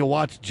careful when you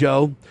watch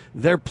Joe.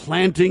 They're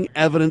planting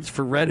evidence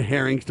for red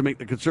herrings to make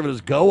the conservatives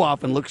go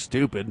off and look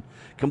stupid,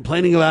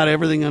 complaining about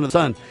everything under the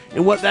sun.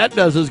 And what that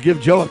does is give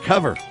Joe a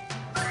cover.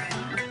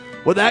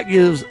 What that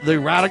gives the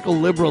radical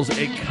liberals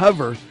a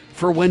cover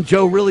for when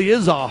Joe really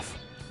is off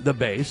the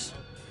base,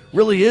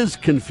 really is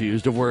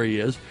confused of where he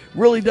is,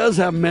 really does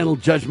have mental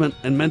judgment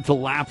and mental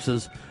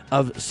lapses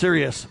of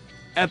serious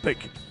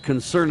epic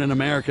concern in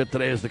America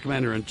today as the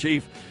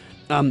commander-in-chief,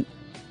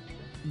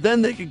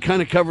 then they can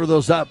kind of cover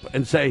those up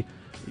and say,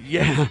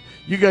 yeah,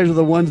 you guys are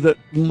the ones that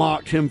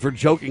mocked him for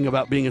joking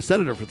about being a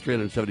senator for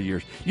 370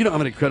 years. You don't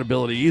have any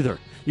credibility either.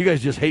 You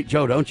guys just hate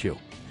Joe, don't you?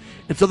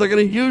 And so they're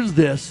going to use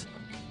this,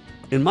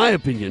 in my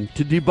opinion,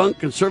 to debunk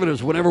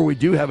conservatives whenever we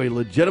do have a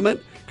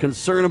legitimate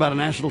concern about a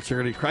national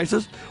security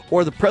crisis,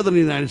 or the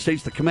President of the United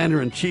States, the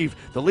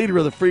Commander-in-Chief, the leader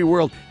of the free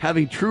world,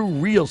 having true,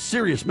 real,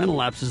 serious mental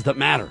lapses that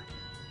matter.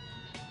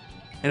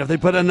 And if they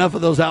put enough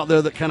of those out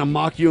there that kind of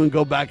mock you and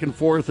go back and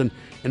forth and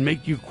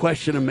make you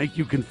question and make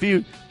you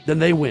confused, then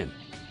they win.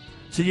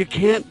 So you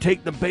can't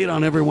take the bait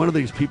on every one of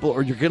these people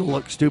or you're going to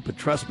look stupid.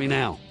 Trust me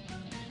now.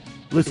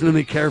 Listen to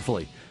me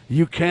carefully.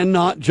 You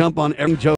cannot jump on every joke.